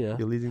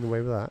 You're leading the way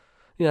with that.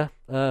 Yeah.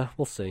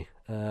 We'll see.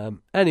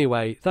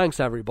 Anyway, thanks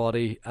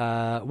everybody.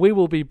 We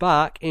will be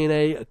back in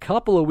a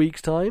couple of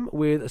weeks' time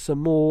with some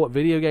more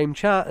video game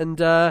chat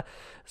and.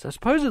 So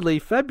supposedly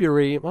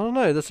February, I don't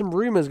know, there's some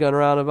rumors going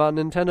around about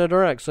Nintendo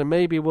Direct, so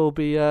maybe we'll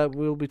be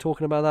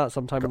talking about that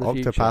sometime in the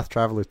future. Octopath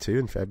Traveler 2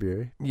 in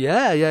February.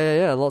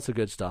 Yeah, lots of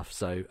good stuff.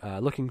 So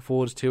looking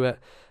forward to it.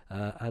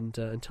 And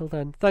until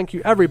then, thank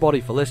you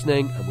everybody for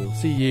listening, and we'll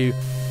see you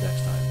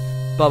next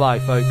time. Bye-bye,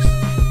 folks.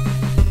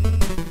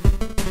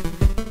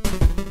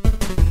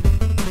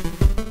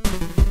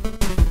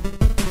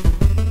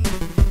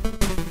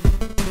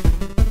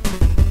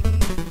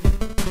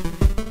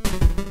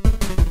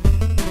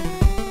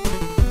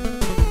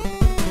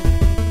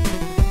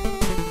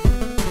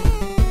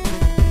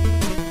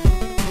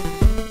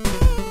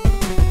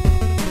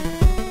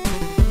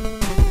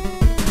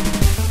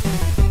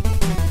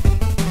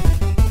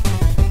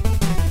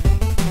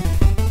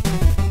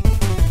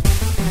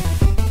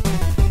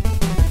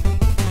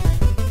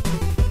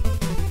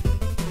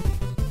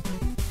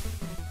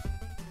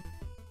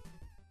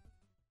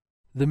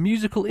 The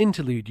musical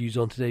interlude used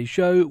on today's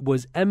show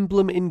was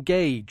Emblem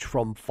Engage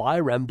from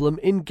Fire Emblem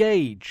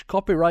Engage,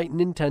 copyright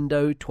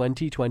Nintendo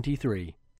 2023.